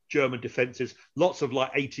German defences, lots of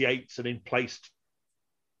like 88s and in-placed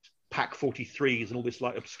Pack 43s and all this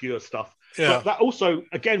like obscure stuff. Yeah. But that also,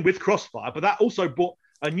 again, with Crossfire, but that also brought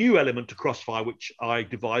a new element to Crossfire, which I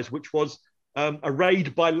devised, which was a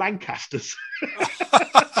raid by Lancasters.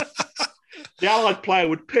 The Allied player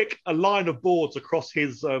would pick a line of boards across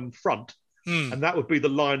his front, and that would be the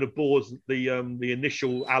line of boards that the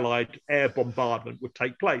initial Allied air bombardment would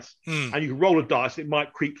take place. And you could roll a dice; it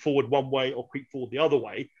might creep forward one way or creep forward the other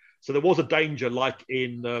way. So there was a danger, like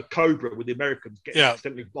in Cobra, with the Americans getting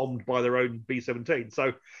accidentally bombed by their own B-17.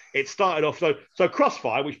 So it started off so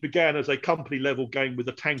Crossfire, which began as a company level game with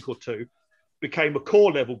a tank or two, became a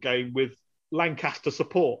core level game with Lancaster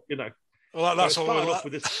support. You know. Well, that's so what we off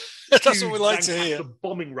with this that's what we like to hear.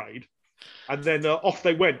 Bombing raid, and then off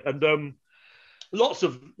they went, and lots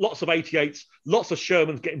of 88s, lots of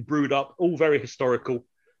Shermans getting brewed up, all very historical,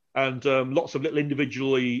 and lots of little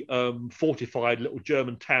individually fortified little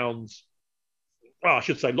German towns. Well, I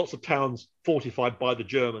should say lots of towns fortified by the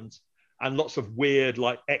Germans, and lots of weird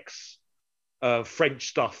like French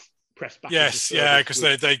stuff. Yes, because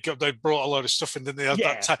they brought a load of stuff in, didn't they? They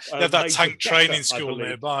had that tank training school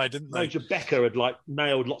nearby, didn't they? Major Becker had like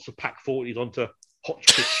nailed lots of Pack 40s onto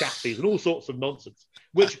Hotchkiss chassis and all sorts of nonsense,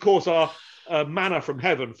 which of course are manna from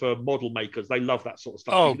heaven for model makers. They love that sort of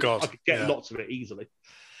stuff. Oh God, I could get lots of it easily,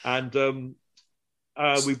 and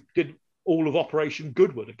we did all of Operation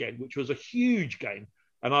Goodwood again, which was a huge game.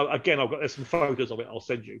 And there's some photos of it I'll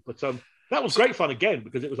send you, but that was great fun again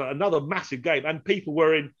because it was another massive game, and people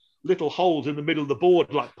were in little holes in the middle of the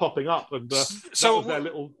board, like popping up, and so was their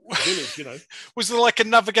little village, you know. Was there like a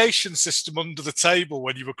navigation system under the table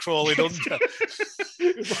when you were crawling under?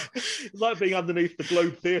 It was like being underneath the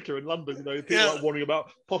Globe Theatre in London, you know, people like wandering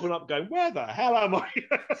about, popping up, going, "Where the hell am I?"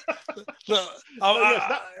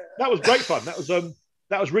 That was great fun.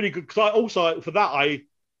 That was really good because I also, for that, I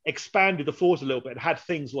expanded the force a little bit and had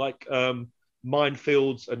things like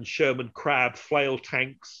minefields and Sherman Crab flail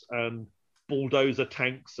tanks and bulldozer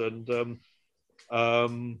tanks and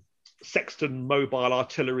Sexton mobile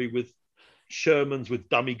artillery with Shermans with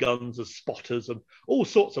dummy guns as spotters and all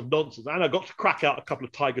sorts of nonsense. And I got to crack out a couple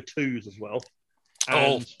of Tiger 2s as well.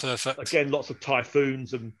 And perfect. Again, lots of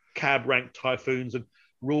Typhoons and cab rank Typhoons and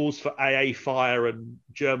rules for AA fire and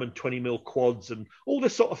German 20mm quads and all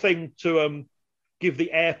this sort of thing to give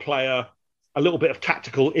the air player a little bit of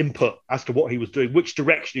tactical input as to what he was doing, which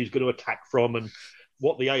direction he's going to attack from, and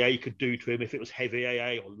what the AA could do to him if it was heavy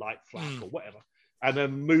AA or light flak or whatever, and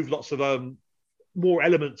then move lots of more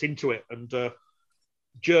elements into it. And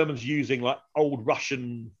Germans using like old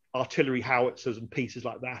Russian artillery howitzers and pieces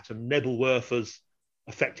like that, and Nebelwerfers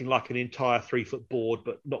affecting like an entire 3-foot board,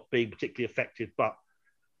 but not being particularly effective, but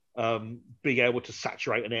being able to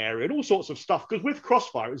saturate an area and all sorts of stuff. Because with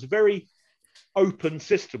Crossfire, it's a very open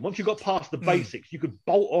system. Once you got past the basics, you could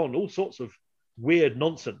bolt on all sorts of weird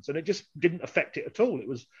nonsense, and it just didn't affect it at all. It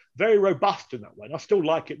was very robust in that way, and I still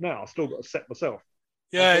like it now. I've still got a set myself.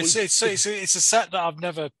 Yeah, it's a set that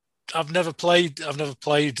I've never played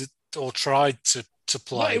or tried to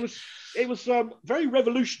play. No, it was very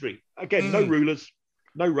revolutionary. Again, no rulers,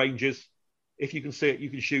 no ranges. If you can see it, you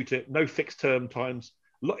can shoot it. No fixed term times.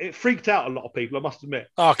 It freaked out a lot of people, I must admit.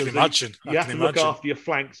 Oh, I can imagine. You have to look after your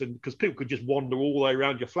flanks, and because people could just wander all the way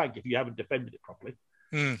around your flank if you haven't defended it properly.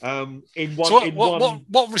 In one, so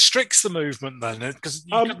what restricts the movement then? Because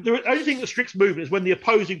the only thing that restricts movement is when the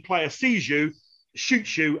opposing player sees you,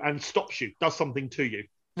 shoots you, and stops you, does something to you.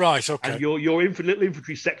 Right. Okay. And your little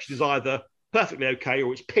infantry section is either perfectly okay,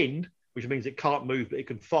 or it's pinned, which means it can't move but it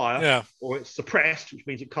can fire. Yeah. Or it's suppressed, which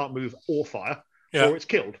means it can't move or fire. Yeah. Or it's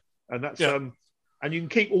killed, and that's and you can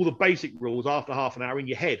keep all the basic rules after half an hour in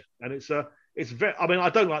your head, and it's very. I mean, I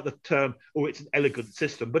don't like the term, it's an elegant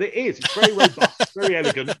system, but it is. It's very robust, very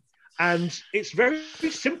elegant, and it's very,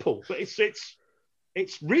 very simple. But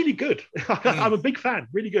it's really good. I'm a big fan.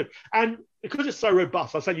 Really good, and because it's so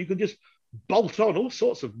robust, I said you can just bolt on all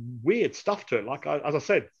sorts of weird stuff to it. Like as I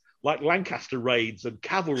said, like Lancaster raids and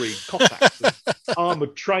cavalry Cossacks, and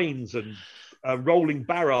armored trains and rolling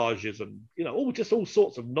barrages, and all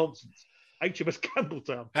sorts of nonsense. HMS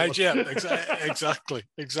Campbelltown.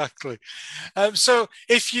 Exactly. So,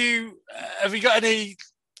 if you have you got any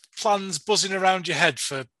plans buzzing around your head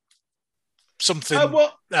for something else?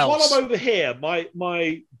 While I'm over here,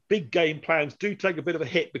 my big game plans do take a bit of a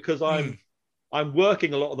hit because I'm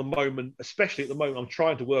working a lot at the moment. Especially at the moment, I'm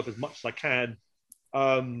trying to work as much as I can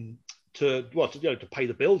to pay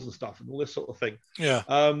the bills and stuff and all this sort of thing. Yeah.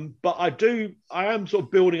 But I am sort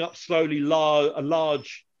of building up slowly a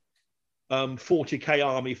large 40k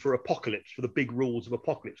army for Apocalypse, for the big rules of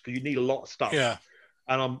Apocalypse, because you need a lot of stuff. Yeah.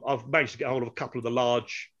 And I've managed to get hold of a couple of the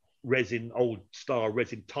large old star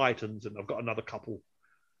resin Titans, and I've got another couple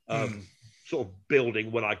sort of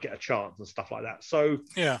building when I get a chance and stuff like that. So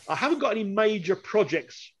I haven't got any major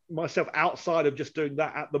projects myself outside of just doing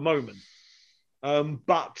that at the moment.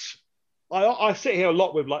 But I sit here a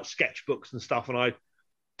lot with like sketchbooks and stuff, and I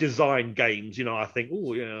design games. I think,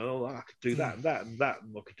 I could do that and that and that,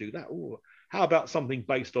 and I could do that. How about something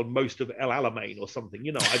based on most of El Alamein or something?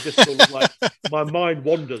 I just sort of like my mind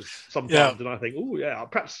wanders sometimes, and I think,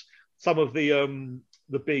 perhaps some of the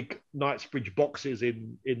big Knightsbridge boxes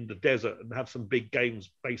in the desert, and have some big games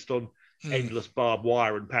based on Endless Barbed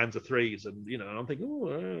Wire and Panzer IIIs, and and I'm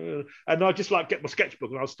thinking, and I just like get my sketchbook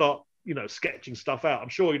and I'll start sketching stuff out. I'm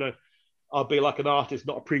sure I'll be like an artist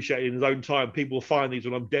not appreciated in his own time. People will find these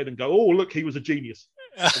when I'm dead and go, "Oh, look, he was a genius."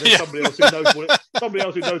 And then somebody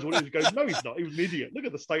else who knows what it is goes, "No, he's not. He was an idiot. Look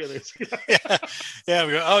at the state of this." Yeah.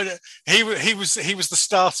 We go, he was the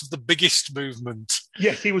start of the biggest movement.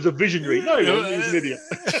 Yes, he was a visionary. No, he was an idiot.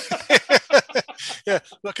 Yeah,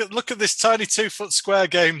 look at this tiny 2-foot square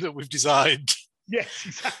game that we've designed. Yes,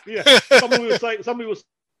 exactly. Yeah. Somebody will say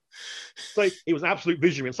he was an absolute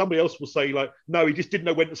visionary, and somebody else will say, like, no, he just didn't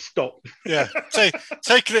know when to stop. Yeah,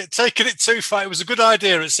 taking it too far. It was a good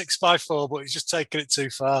idea at 6x4, but he's just taking it too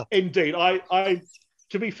far. Indeed, I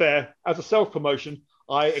to be fair, as a self-promotion,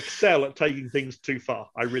 I excel at taking things too far.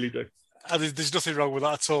 I really do. And there's nothing wrong with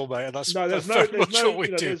that at all, mate. And that's there's what we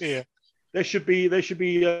do here. There should be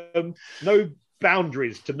no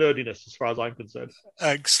boundaries to nerdiness, as far as I'm concerned.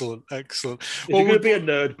 Excellent. If you're going to be a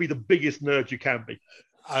nerd, be the biggest nerd you can be.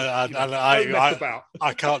 I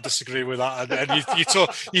can't disagree with that. And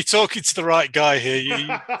you're talking to the right guy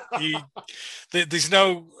here. There's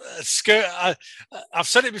no I've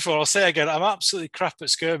said it before. I'll say it again. I'm absolutely crap at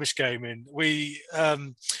skirmish gaming. We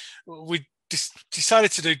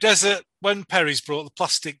decided to do desert when Perry's brought the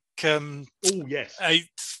plastic. 8th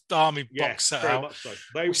Army box set very out. Much so.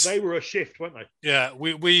 They were a shift, weren't they? Yeah,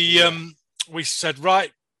 we said,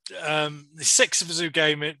 right, the 6 of us who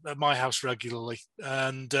game it at my house regularly,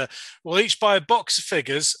 and we'll each buy a box of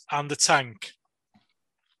figures and a tank,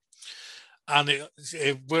 and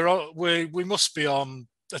we must be on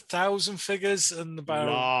 1,000 figures and about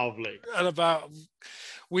lovely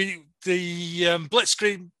the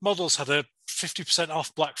Blitzkrieg models had a 50%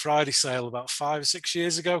 off Black Friday sale about 5 or 6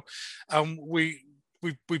 years ago, and we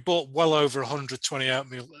bought well over 128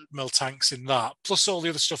 mil tanks in that, plus all the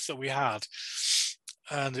other stuff that we had,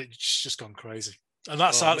 and it's just gone crazy. And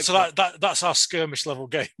that's that's our skirmish level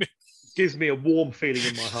game. Gives me a warm feeling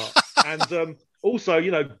in my heart. And also,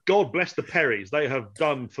 God bless the Perrys. They have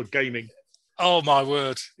done for gaming. Oh my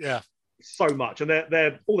word, yeah. So much, and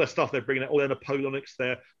they're all their stuff they're bringing out, all their Napoleonics,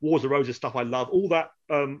 their Wars of Roses stuff. I love all that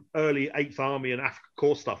early 8th Army and Africa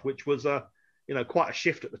Corps stuff, which was quite a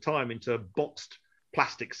shift at the time into boxed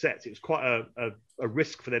plastic sets. It was quite a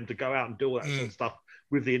risk for them to go out and do all that sort of stuff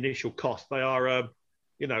with the initial cost. They are,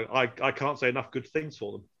 I can't say enough good things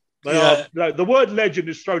for them. They are. The word legend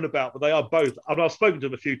is thrown about, but they are both. I mean, I've spoken to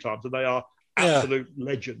them a few times, and they are absolute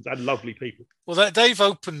legends and lovely people. Well, they've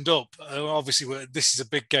opened up, obviously this is a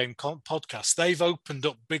big game podcast, they've opened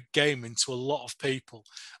up big game into a lot of people,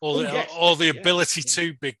 or the ability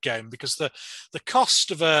to big game, because the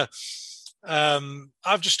cost of a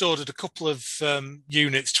I've just ordered a couple of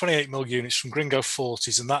units, 28mm units from Gringo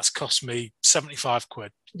 40s, and that's cost me 75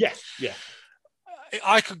 quid. Yeah.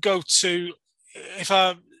 I could go to, if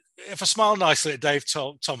I smile nicely at Dave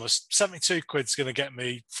Thomas, 72 quid's going to get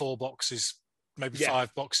me 4 boxes, maybe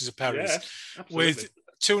 5 boxes of Perry's with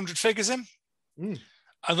 200 figures in.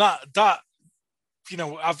 And that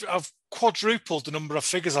I've quadrupled the number of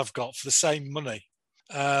figures I've got for the same money.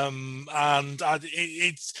 And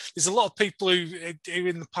there's a lot of people who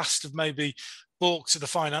in the past have maybe balked at the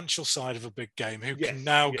financial side of a big game who can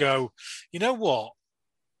now go, you know what?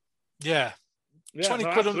 20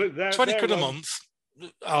 quid a month.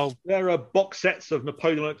 There are box sets of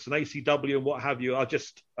Napoleonics and ACW and what have you. Are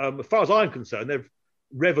just, as far as I'm concerned, they've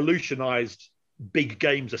revolutionized big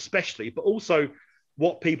games, especially, but also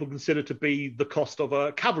what people consider to be the cost of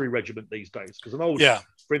a cavalry regiment these days. Because an old,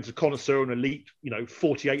 for instance, connoisseur and elite,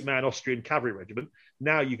 48-man Austrian cavalry regiment,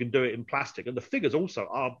 now you can do it in plastic. And the figures also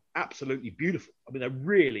are absolutely beautiful. I mean, they're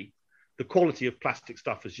really, the quality of plastic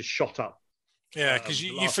stuff has just shot up. Yeah, because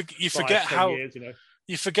you forget how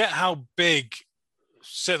you forget how big,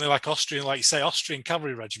 certainly like Austrian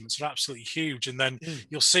cavalry regiments are absolutely huge, and then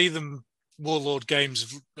you'll see them Warlord games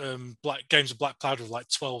of Black Powder with like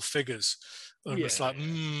 12 figures, and it's like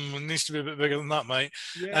it needs to be a bit bigger than that, mate.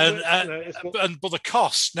 But the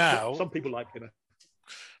cost now, some people like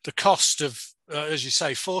the cost of as you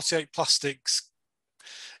say, 48 plastics.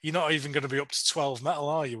 You're not even going to be up to 12 metal,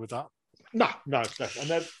 are you, with that? No.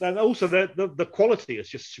 And then also the quality is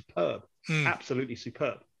just superb, absolutely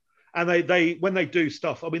superb. And they when they do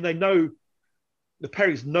stuff, I mean, they know, the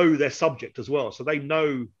Perrys know their subject as well, so they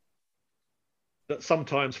know that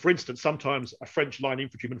sometimes, for instance, a French line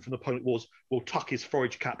infantryman from the Napoleonic Wars will tuck his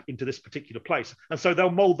forage cap into this particular place, and so they'll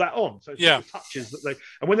mould that on. So it's the touches that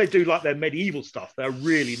and when they do like their medieval stuff, they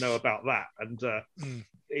really know about that, and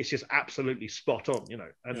it's just absolutely spot on,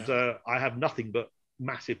 And I have nothing but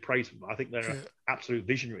massive praise for them. I think they're absolute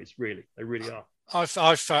visionaries, really. They really are.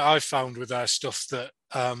 I've found with their stuff that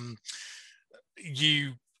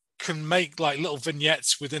you can make like little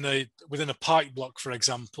vignettes within a pike block, for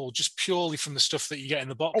example, just purely from the stuff that you get in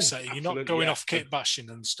the box set. You're not going off kit bashing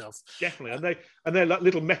and stuff. Definitely, and they're like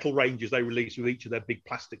little metal ranges they release with each of their big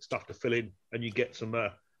plastic stuff to fill in, and you get some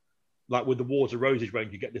like with the Wars of Roses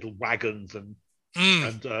range, you get little wagons and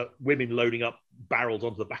women loading up barrels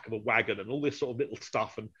onto the back of a wagon and all this sort of little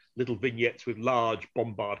stuff, and little vignettes with large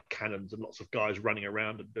bombard cannons and lots of guys running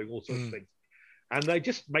around and doing all sorts of things. And they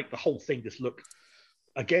just make the whole thing just look,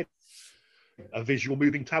 again, a visual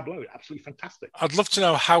moving tableau. Absolutely fantastic. I'd love to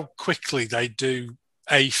know how quickly they do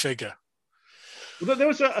a figure. Well, there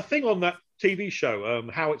was a thing on that TV show,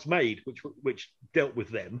 How It's Made, which dealt with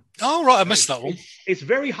them. Oh, right, I missed that one. It's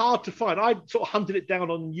very hard to find. I sort of hunted it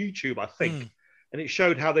down on YouTube, I think. And it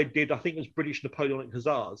showed how they did, I think it was British Napoleonic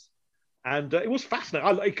Hussars. And it was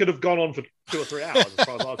fascinating. It could have gone on for 2 or 3 hours as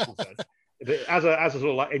far as I was concerned. As a sort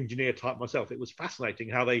of like engineer type myself, it was fascinating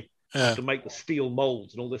how they have to make the steel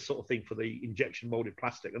molds and all this sort of thing for the injection molded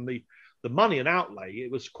plastic. And the money and outlay,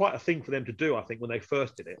 it was quite a thing for them to do, I think, when they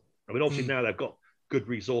first did it. I mean, obviously now they've got good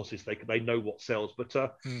resources, they know what sells, but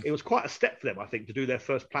it was quite a step for them, I think, to do their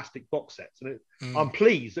first plastic box sets. And I'm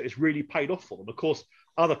pleased that it's really paid off for them. Of course,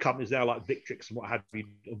 other companies now like Victrix and what have you,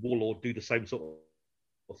 Warlord, do the same sort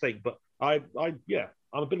of thing. But I'm a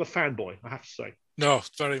bit of a fanboy, I have to say. No,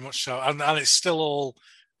 very much so, and it's still all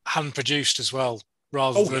hand produced as well,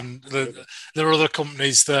 rather than there are other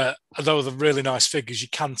companies that, although they're really nice figures, you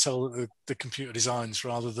can tell that the computer designs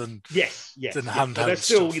rather than handheld. They're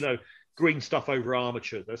still stuff. Green stuff over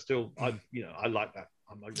armature. They're still I like that.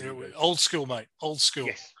 Old school, mate. Old school.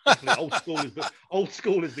 Yes, old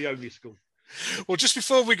school is the only school. Well, just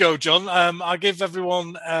before we go, John, I give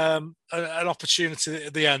everyone an opportunity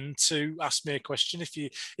at the end to ask me a question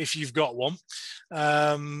if you've got one.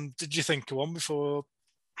 Did you think of one before?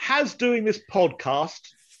 Has doing this podcast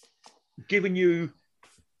given you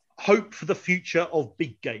hope for the future of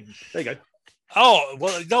big games? There you go. Oh,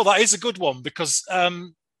 well, no, that is a good one, because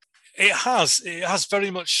it has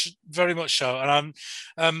very much so. And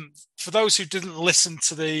for those who didn't listen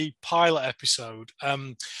to the pilot episode,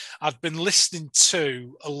 I've been listening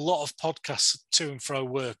to a lot of podcasts to and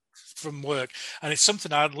from work, and it's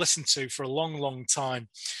something I hadn't listened to for a long time.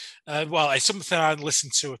 It's something I hadn't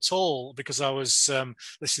listened to at all, because I was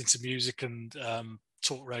listening to music and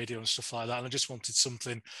talk radio and stuff like that, and I just wanted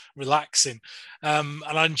something relaxing, and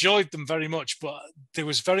I enjoyed them very much, but there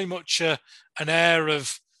was very much an air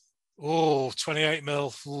of 28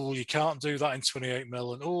 mil. Oh, you can't do that in 28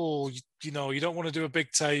 mil. And you don't want to do a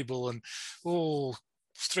big table. And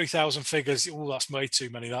 3,000 figures. Oh, that's way too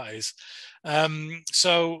many. That is.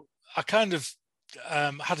 So I kind of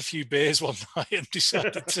had a few beers one night and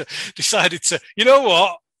decided to, you know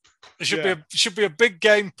what? There should be a big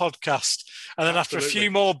game podcast, and then after a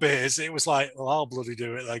few more beers, it was like, well, I'll bloody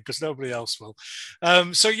do it then because nobody else will.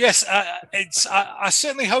 So yes, I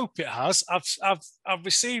certainly hope it has. I've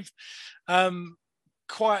received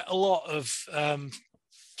quite a lot of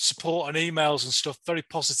support and emails and stuff, very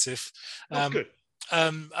positive. That's good.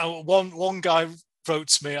 One guy wrote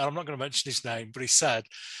to me, and I'm not going to mention his name, but he said,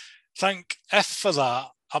 "Thank F for that.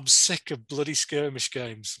 I'm sick of bloody skirmish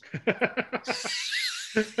games."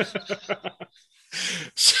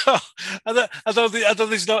 So, although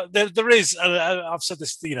there's no, there is, I've said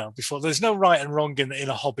this, before. There's no right and wrong in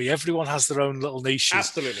a hobby. Everyone has their own little niches.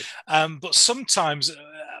 Absolutely. But sometimes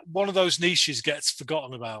one of those niches gets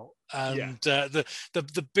forgotten about, and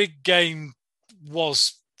the big game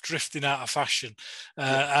was drifting out of fashion,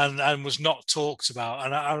 and was not talked about.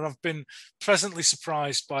 And I've been pleasantly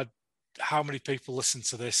surprised by how many people listen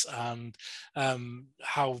to this, and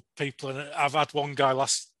how people, and I've had one guy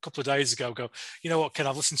last couple of days ago go, "You know what, Ken,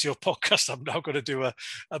 I've listened to your podcast. I'm now going to do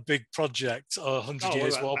a big project, or 100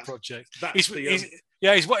 Years War project."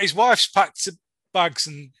 His wife's packed bags,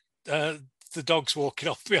 and the dog's walking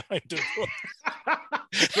off behind him.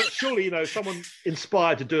 But surely, someone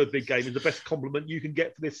inspired to do a big game is the best compliment you can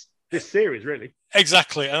get for this series, really.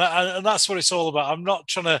 Exactly, and that's what it's all about. I'm not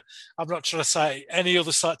trying to say any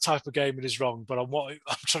other type of gaming is wrong, but what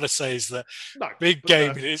I'm trying to say is that big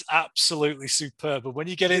gaming is absolutely superb. And when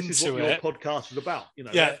you get into it, your podcast is about.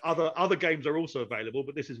 Other games are also available,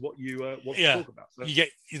 but this is what you want to talk about. So. You get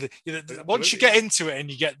once you get into it, and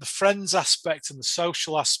you get the friends aspect and the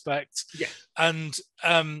social aspect. Yeah, and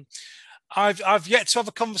I've yet to have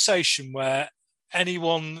a conversation where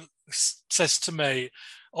anyone says to me,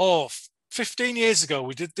 "Oh, 15 years ago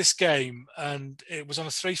we did this game and it was on a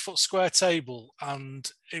 3-foot square table and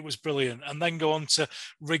it was brilliant," and then go on to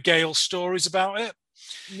regale stories about it.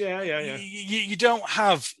 Yeah. You don't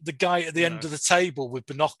have the guy at the end of the table with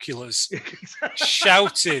binoculars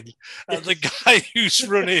shouting at the guy who's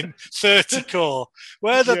running 30 core.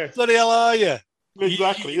 Where the bloody hell are you?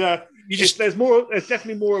 Exactly. There's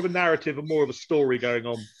definitely more of a narrative and more of a story going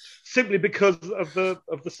on, simply because of the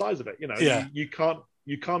size of it.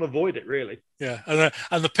 You can't avoid it, really. Yeah,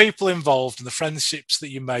 and the people involved and the friendships that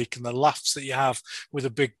you make and the laughs that you have with a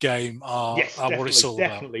big game are what it's all about.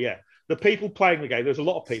 Definitely, yeah. The people playing the game, there's a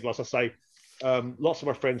lot of people, as I say, lots of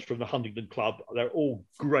my friends from the Huntingdon Club, they're all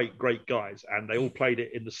great guys, and they all played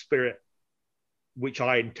it in the spirit which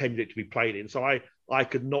I intended it to be played in. So I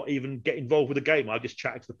could not even get involved with the game. I just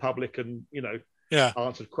chatted to the public and,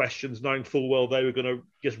 answered questions, knowing full well they were going to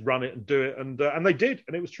just run it and do it. And they did,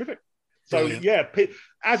 and it was terrific. So,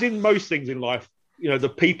 as in most things in life, the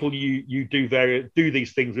people you do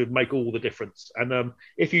these things with make all the difference. And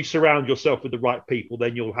if you surround yourself with the right people,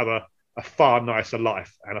 then you'll have a far nicer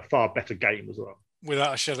life and a far better game as well.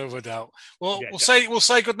 Without a shadow of a doubt. Well, we'll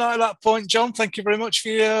say good night at that point, John. Thank you very much for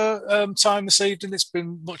your time this evening. It's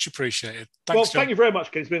been much appreciated. Thanks, John. Thank you very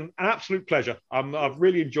much, Ken. It's been an absolute pleasure. I've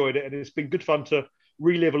really enjoyed it, and it's been good fun to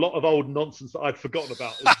relive a lot of old nonsense that I'd forgotten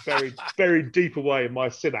about. It's very, very deep away in my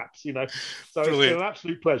synapse, So Brilliant. It's been an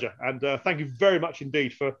absolute pleasure. And thank you very much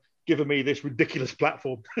indeed for giving me this ridiculous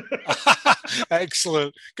platform.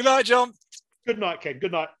 Excellent. Good night, John. Good night, Ken.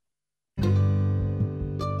 Good night.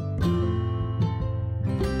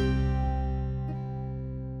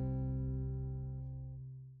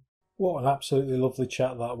 What an absolutely lovely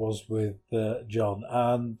chat that was with John.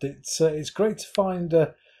 And it's great to find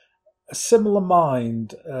a similar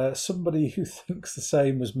mind, somebody who thinks the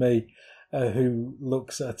same as me, who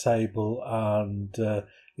looks at a table and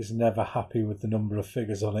is never happy with the number of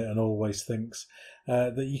figures on it, and always thinks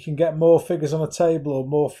that you can get more figures on a table or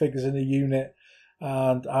more figures in a unit.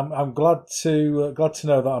 And I'm glad to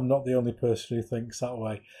know that I'm not the only person who thinks that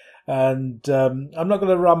way. And I'm not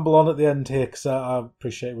going to ramble on at the end here, because I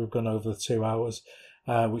appreciate we've gone over the 2 hours,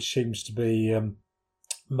 which seems to be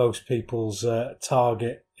most people's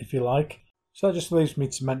target, if you like. So that just leaves me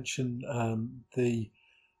to mention the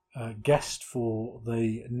guest for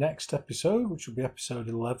the next episode, which will be episode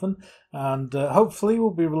 11, and hopefully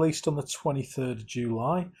will be released on the 23rd of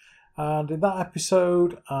July. And in that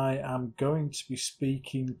episode, I am going to be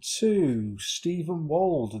speaking to Stephen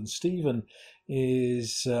Wald. And Stephen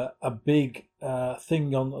is a big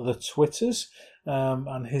thing on the Twitters,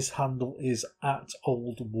 and his handle is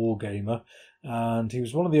 @OldWargamer. And he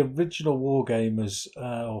was one of the original Wargamers,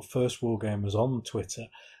 or first Wargamers on Twitter.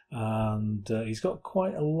 and he's got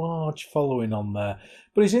quite a large following on there.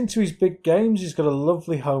 But he's into his big games. He's got a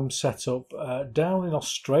lovely home setup down in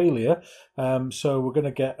Australia, so we're going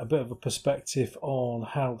to get a bit of a perspective on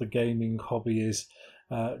how the gaming hobby is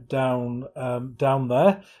down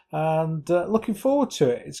there, and looking forward to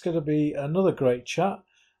it. It's going to be another great chat,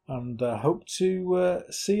 and hope to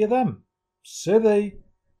see you then. See thee.